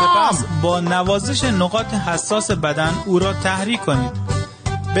 سپس با نوازش نقاط حساس بدن او را تحریک کنید.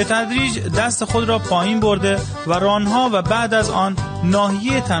 به تدریج دست خود را پایین برده و رانها و بعد از آن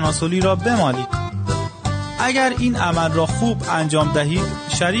ناحیه تناسلی را بمالید. اگر این عمل را خوب انجام دهید،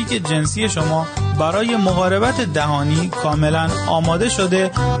 شریک جنسی شما برای مقاربت دهانی کاملا آماده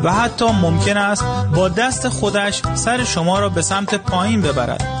شده و حتی ممکن است با دست خودش سر شما را به سمت پایین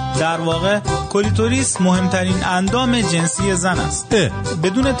ببرد. در واقع کلیتوریس مهمترین اندام جنسی زن است.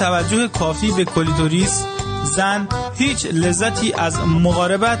 بدون توجه کافی به کلیتوریس، زن هیچ لذتی از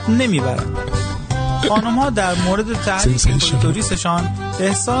مقاربت نمیبرد. خانم‌ها در مورد تحریک کلیتوریسشان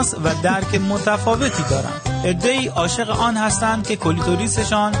احساس و درک متفاوتی دارند. عده‌ای عاشق آن هستند که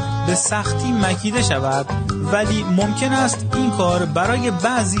کلیتوریسشان به سختی مکیده شود، ولی ممکن است این کار برای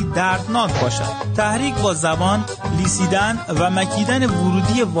بعضی دردناک باشد. تحریک با زبان، لیسیدن و مکیدن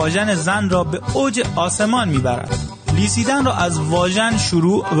ورودی واژن زن را به اوج آسمان میبرد. لیسیدن را از واژن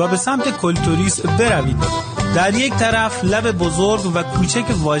شروع و به سمت کلیتوریس بروید. در یک طرف لب بزرگ و کوچک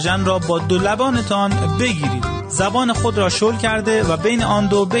واژن را با 2 لبانتان بگیرید. زبان خود را شل کرده و بین آن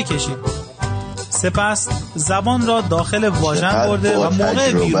دو بکشید. سپس زبان را داخل واژن برده و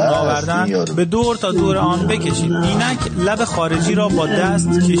موقع بیرون آوردن به دور تا دور آن بکشید. اینک لب خارجی را با دست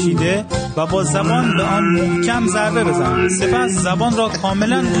کشیده و با زبان به آن محکم ضربه بزنید. سپس زبان را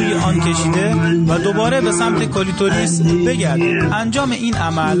کاملا روی آن کشیده و دوباره به سمت کلیتوریس بگردید. انجام این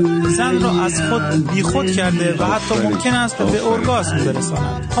عمل زن را از خود بیخود کرده و حتی ممکن است به ارگاسم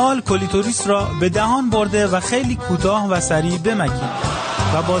برساند. حال کلیتوریس را به دهان برده و خیلی کوتاه و سریع بمکید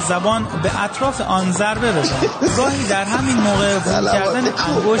و با زبان به اطراف آن ضربه بزنید. گاهی در همین موقع فرو کردن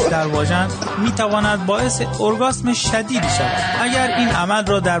انگشت در واژن میتواند باعث ارگاسم شدید شود. اگر این عمل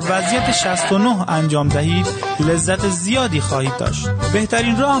را در وضعیت 69 انجام دهید لذت زیادی خواهید داشت.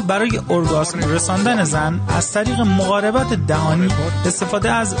 بهترین راه برای ارگاسم رساندن زن از طریق مقاربت دهانی،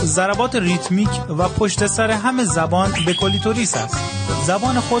 استفاده از ضربات ریتمیک و پشت سر هم زبان به کلیتوریس است.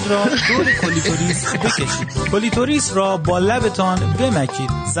 زبان خود را دور کلیتوریس بکشید. کلیتوریس را با لبتان بمکید.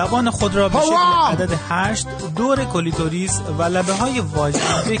 زبان خود را به شکل عدد 8 دور کلیتوریس و لبه های واژن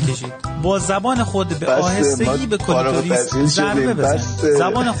بکشید. با زبان خود به آهستگی به کلیتوریس ضربه بزنید.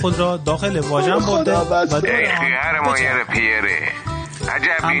 زبان خود را داخل واژن برده و دور آن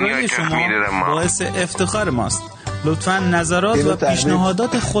همراهی شما باعث افتخار ماست. لطفاً نظرات و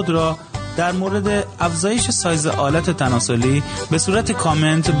پیشنهادات خود را در مورد افزایش سایز آلت تناسلی به صورت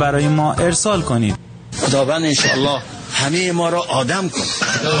کامنت برای ما ارسال کنید. خداوند انشاءالله همه ما را آدم کن.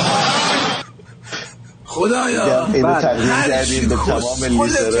 خدایا اینو تقدیم کردیم به تمام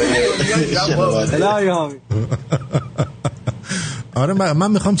لیسرهای. آره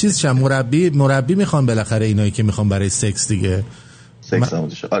من میخوام چیز شم مربی میخوام بالاخره اینایی که میخوام برای سکس دیگه. سکس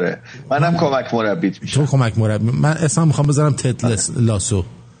همونش. آره منم کمک مربیت میشم. تو کمک مربی. من اصلا میخوام بذارم لاسو.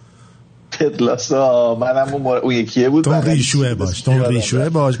 لاسو منم اون یکیه بود. تو ریشوه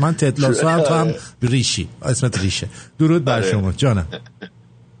باش. من لاسو هم تو هم ریشی. اسمت ریشه. درود بر شما جانم.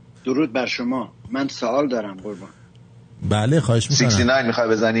 درود بر شما. من سوال دارم قربان. بله خواهش میکنم. 69 میخوای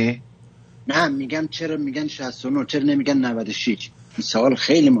بزنی؟ نه میگم چرا میگن 69 چرا نمیگن 96؟ این سوال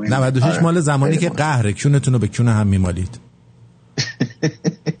خیلی مهمه. 96 مال زمانی که قهره کونتون رو به کونه هم میمالید.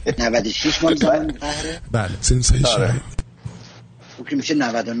 96 مال زمان قهره؟ بله آره. که میشه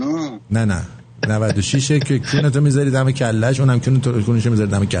 99. نه 96 که کونتو میذاری دم کلهش، اونم کونشو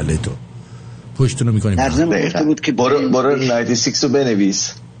میذاری دم کله تو، پشتونو رو میکنیم. در ضمن گفته بود که برو 96 رو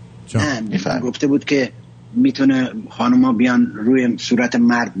بنویس. نه گفته بود که میتونه خانوما بیان روی صورت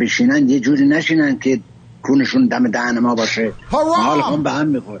مرد بشینن یه جوری نشینن که کونشون دم دهن ما باشه، حال هم به هم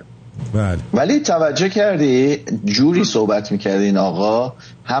میخوره. بله. ولی توجه کردی جوری صحبت میکرد این آقا،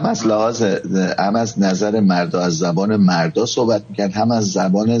 هم از لحاظ هم از نظر مردا، از زبان مردا صحبت میکرد، هم از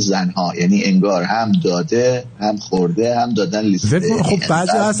زبان زنها، یعنی انگار هم داده هم خورده هم دادن لیسته. خب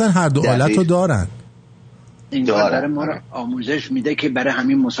بعضی اصلا هر دو حالتو دارن. این داره ما رو آموزش میده که برای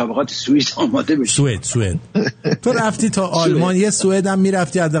همین مسابقات سوئیس آماده بشیم. سوئد تو رفتی تا آلمان، یه سوئد هم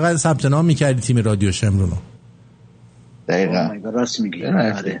میرفتی حداقل ثبت نام میکردی تیم رادیو شمرونو. دقیقاً راست میگی.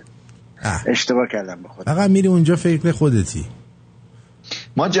 اشتباه کردم به خودم. فقط میری اونجا فکر خودتی.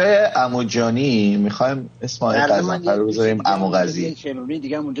 ما جای عمو جانی میخوایم اسم آقای قزنفر رو بذاریم عمو قزی. شمرونی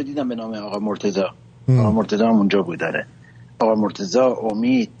دیگه هم اونجا دیدم به نام آقا مرتضی. آقا مرتضی هم اونجا بود. داره آقا مرتضی،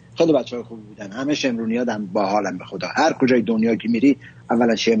 امید، خیلی بچه‌ها خوبی بودن. همه شمرونی‌ها هم باحالن به خدا. هر کجای دنیا که میری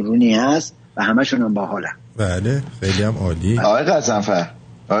اولا شمرونی هست و همشون هم باحالن. بله خیلی هم عالی. آقای قزنفر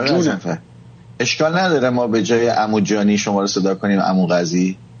اشکال نداره ما به جای عمو جانی شما رو صدا کنیم عمو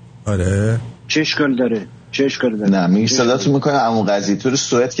قزی؟ آره چه اشکال داره؟ نه می صداتون میکنه عمو قزی. تو رو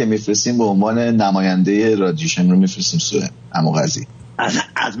سوئد که میفرستیم به عنوان نماینده رادیو شمرون میفرستیم سوئد عمو قزی.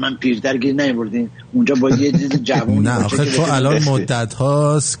 از من پیرتر گیر نیاوردین اونجا با یه چیز جوون. نه آخه تو الان مدت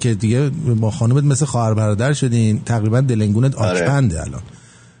هاست که دیگه با خانومت مثل خواهر برادر شدین، تقریبا دلنگونت آکنده. الان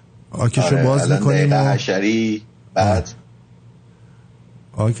آکشو باز میکنیم و حشری بعد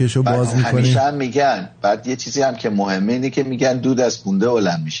آکشو باز میکنیم. همیشه هم میگن بعد یه چیزی هم که مهمه اینه که میگن دود از کونده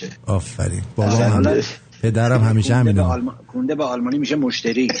علم میشه. آفرین. بابا پدرم همیشه همینه. کونده به آلمانی میشه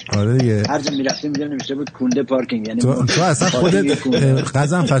مشتری. آره دیگه. هر جا میرفتیم میگم نمیشه بود کونده پارکینگ، یعنی تو اصلا خودت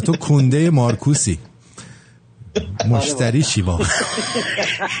قزنفر تو کونده مارکوسی، مشتری شیوا.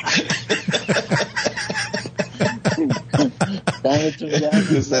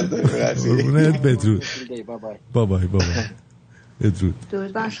 بدرود. بابای بدرود.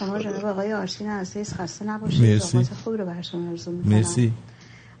 درود بر شما جناب آقای آرتین عزیز، خسته نباشید. مرسی. خوبی رو براتون آرزو می‌کنم. مرسی.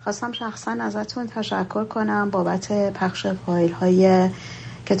 خواستم شخصا ازتون تشکر کنم بابت پخش فایل های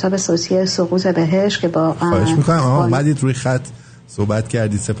کتاب صوتی سقوط بهشت که با خواهش میکنم. اومدید روی خط صحبت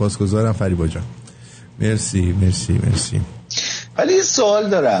کردید، سپاسگزارم فریبا جان. مرسی. ولی سوال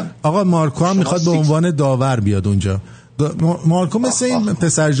دارم. آقا مارکو هم میخواد به عنوان داور بیاد اونجا. مارکو مثل این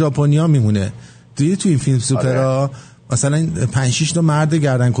پسر ژاپنیا میمونه دیدی تو این فیلم سوپرا مثلا 5-6 تا مرد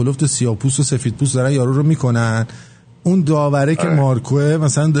گردن کلفت و سیاه‌پوست و سفیدپوست دارن یارو رو میکنن، اون داوره که مارکوه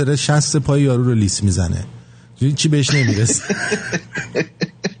مثلا داره 60 پای یارو رو لیس میزنه، چی بهش نمیرسه.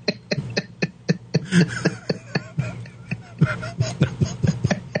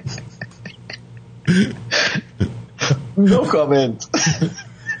 نو کامنت.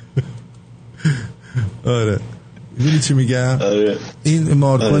 آره میدونی چی میگم؟ آره. این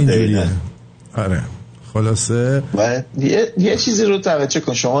مارکو اینجوریه. آره خلاصه و یه چیزی رو توجه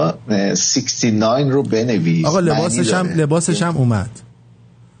کن، شما 69 رو بنویس. آقا لباسش هم اومد،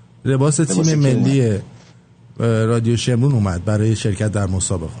 لباس تیم ملی رادیو شمرون اومد برای شرکت در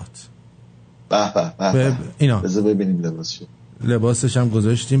مسابقات. به اینا بذار ببینیم لباسش هم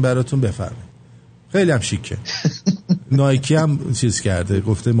گذاشتیم براتون، بفرمایید. خیلی هم شیکه. نایکی هم چیز کرده،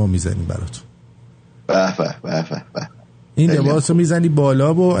 گفته ما میزنیم براتون. به این لباس رو میزنی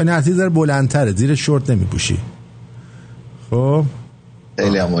بالا و این از در بلندتره، زیر شورت نمیپوشی. خب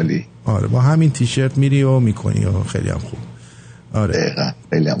خیلی عالی. آره با همین تیشرت میری و میکنی و خیلی هم خوب. آره دقیقاً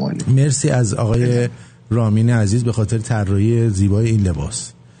خیلی عالی. مرسی از آقای رامین عزیز به خاطر طراحی زیبای این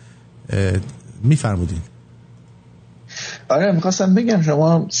لباس. میفرمودین؟ آره میخواستم بگم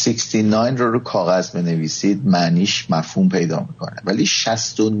شما 69 رو کاغذ بنویسید معنیش مفهوم پیدا میکنه، ولی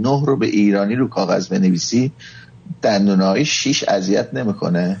 69 رو به ایرانی رو کاغذ بنویسی دندونهای 6 اذیت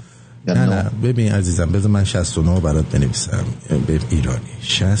نمیکنه. نه ببین عزیزم، بذار من 69 برات بنویسم به ایرانی.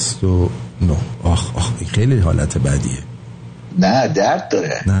 69. آخ این خیلی حالت بدیه. نه درد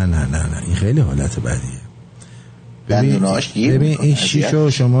داره. نه این خیلی حالت بدیه. دندونهاش گیر. ببین این 6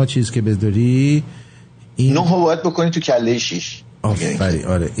 رو شما چیز که بذاری، این 9 رو باید بکنی تو کله 6. آفرین.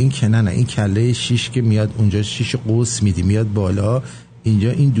 آره این که نه این کله 6 که میاد اونجا 6 قوس میدی میاد بالا،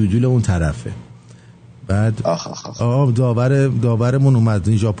 اینجا این دودول اون طرفه. بعد داورمون اومد،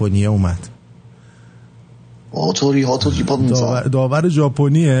 این ژاپنیه اومد. داور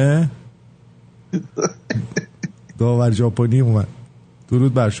ژاپنیه. داور ژاپنی اومد.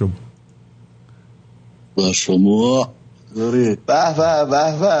 درود بر شما. بر شما. درود.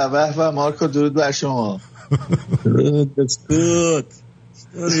 به مارکو، درود بر شما. درود.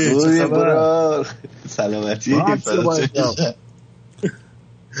 سلامتی.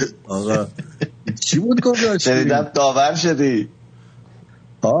 آقا چی بود گفتم؟ شنیدم داور شدی.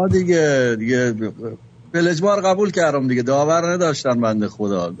 دیگه بلجبار قبول کردم دیگه، داور نداشتن بنده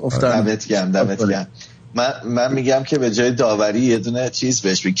خدا. گفتم دمت گرم. من میگم که به جای داوری یه دونه چیز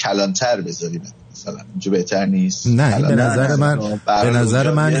بهش کلانتر بذاریم مثلا، اینجا بهتر نیست؟ نه به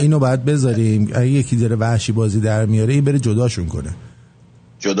نظر من اینو باید بذاریم. اگه یکی داره وحشی بازی در میاره، این بره جداشون کنه.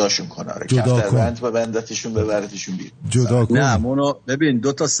 آره کفتر بند ببندتشون ببرتشون بیرون. جدا کن. نه مونو ببین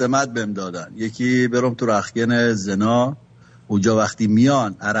 2 تا سمت بهم دادن، یکی برم تو رختکن زنا اونجا وقتی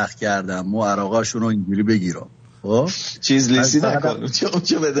میان عرق کردم مو عرقاشون رو اینجوری بگیرم. خب چیز لیسی نکن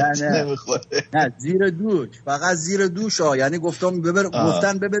اونجا به دست نمیخوره. نه زیر دوش، فقط زیر دوش ها. یعنی گفتن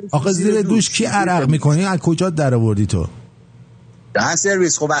ببری. آقا زیر دوش کی عرق میکنی؟ از کجا در آوردی تو؟ دهن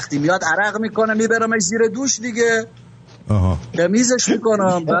سرویس. خب وقتی میاد عرق میکنه میبرمش زیر دوش دیگه. تمیزش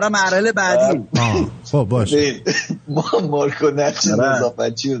میکنم برای مرحله بعدی. خب باشه. مارکو نقش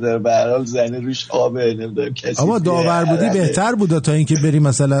نظافتچی رو داره، به هر حال زنه روش آبه، نمیدونم کسی. اما داور بودی بهتر بود تا اینکه بری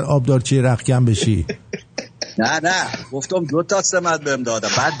مثلا آبدارچی رختکن بشی. نه گفتم 2 تا سمت بهم دادن،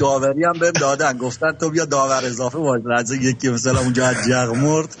 بعد داوری هم بهم دادن، گفتن تو بیا داور اضافه باش. راځه یکی مثلا اونجا از جغ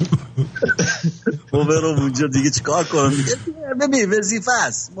مرد و برم اونجا دیگه چیکار کنم دیگه. ببین وظیفه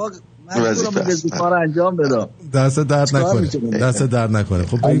است، ما وظیفه رو انجام بدم. دست درد نکنه.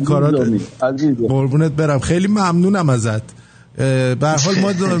 خب این کارا قربونت برم، خیلی ممنونم ازت. به هر حال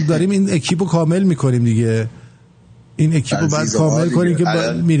ما داریم این اکیپو کامل میکنیم دیگه. این اکیپو بعد کامل کنیم که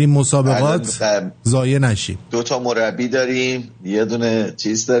میریم مسابقات ضایع نشیم. 2 تا مربی داریم، یه دونه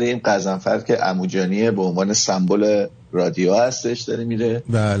چیز داریم قزنفر که عموجانیه به عنوان سمبل رادیو هستش داره میره.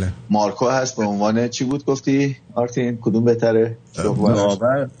 بله. مارکو هست به عنوان چی بود گفتی آرتین؟ کدوم بهتره؟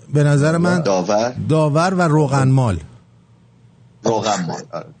 داور. به نظر من داور و روغنمال.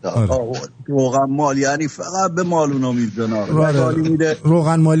 روغنمال یعنی فقط به مالونا میزنه.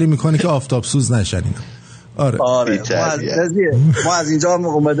 روغنمالی میکنه که آفتاب سوز نشن اینا. آره ما از اینجا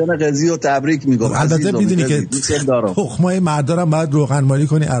اومدن قضیه رو تبریک میگم. البته میدونی که تخمای مردارم باید روغن مالی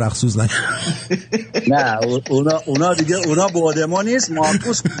کنی عرق سوز نکنی. نه اونا دیگه اونا بوده ما نیست.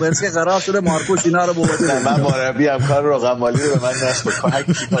 مارکوس برسه قرار شده مارکوس اینا رو بوده. من مربی هم کار روغن مالی رو به من نسبت کنه، هر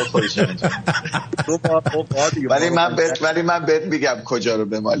کی کار خودش انجام. ولی من بهت میگم کجا رو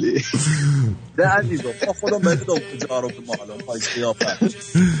بمالی. نه عزیزم خودم بدونم کجا رو بمالم.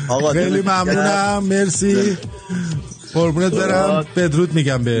 آقا خیلی ممنونم، مرسی. قربونت برم، بدرود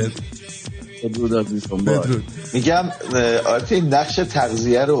میگم بهت. بدرود. میگم آرتین نقش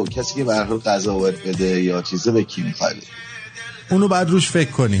تغذیه رو کسی که به هر حال غذا باید بده یا چیزه به کی میخواد؟ اونو بعد روش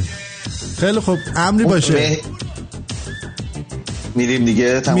فکر کنیم. خیلی خب امری باشه. میریم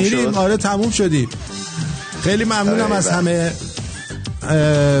دیگه، تموم شد. میریم، آره تموم شدیم. خیلی ممنونم از همه.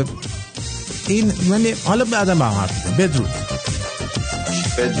 این من حالا بعدم با هم حرف میزنم. بدرود.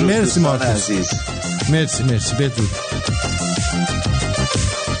 مرسی مارکوس عزیز. مرسی بدرود.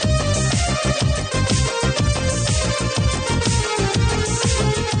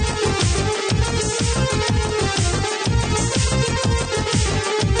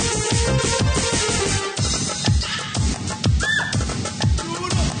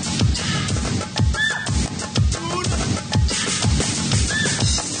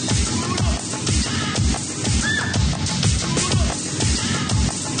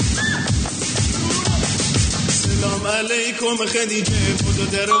 علیکم خدیجه خودو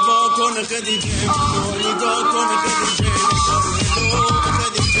در وا کن خدیجه خودو نگاه کن خدیجه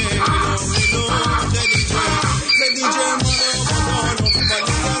خدیجه خدیجه منو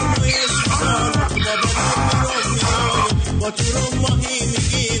ولی گرمای سیزانو با تو رو ماهی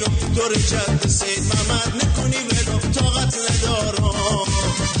میگیرم دور جد سید محمد نکنی ولو طاقت ندارم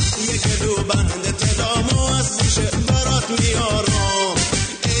یک دو بند تلامو از بوشه برات میارم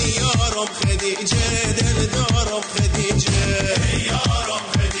ای یارم خدیجه دل دارم خدیجه ای یارم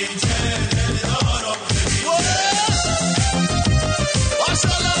خدیجه دل دارم خدیجه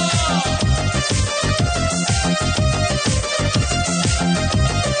ماشاءالله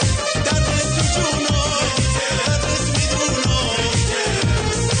درد تو جونو دردت میدونو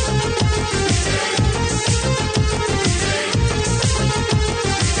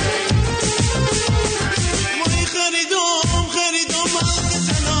مایی خریدم حق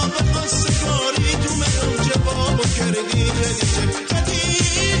جناب خواستگاری تو منم جوابو کردی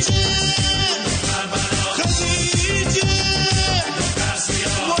خدیجه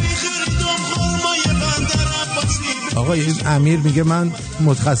مایی خریدم خورمای بندر عباسی. آقا این امیر میگه من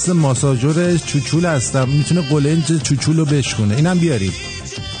متخصص ماساژور چوچول هستم، میتونه قلنج چوچولو بشکونه. اینم بیارید.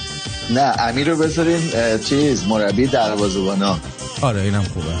 نه امیر رو بذارین چیز مربی دروازه‌بانا. آره اینم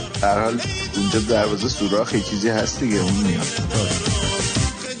خوبه. در حال اونجا دروازه سوراخ چیزی هست دیگه، اون میاد.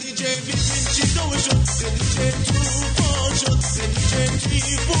 خدیجه ببین چی دو شد خدیجه توفان شد خدیجه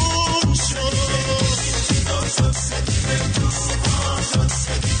تیفون شد چی دو شد خدیجه توفان شد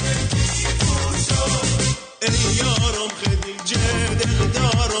خدیجه تیفون شد ای یارم خدیجه دل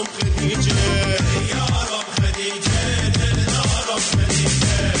دارم خدیجه ای یارم خدیجه دل دارم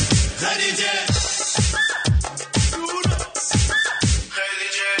خدیجه خدیجه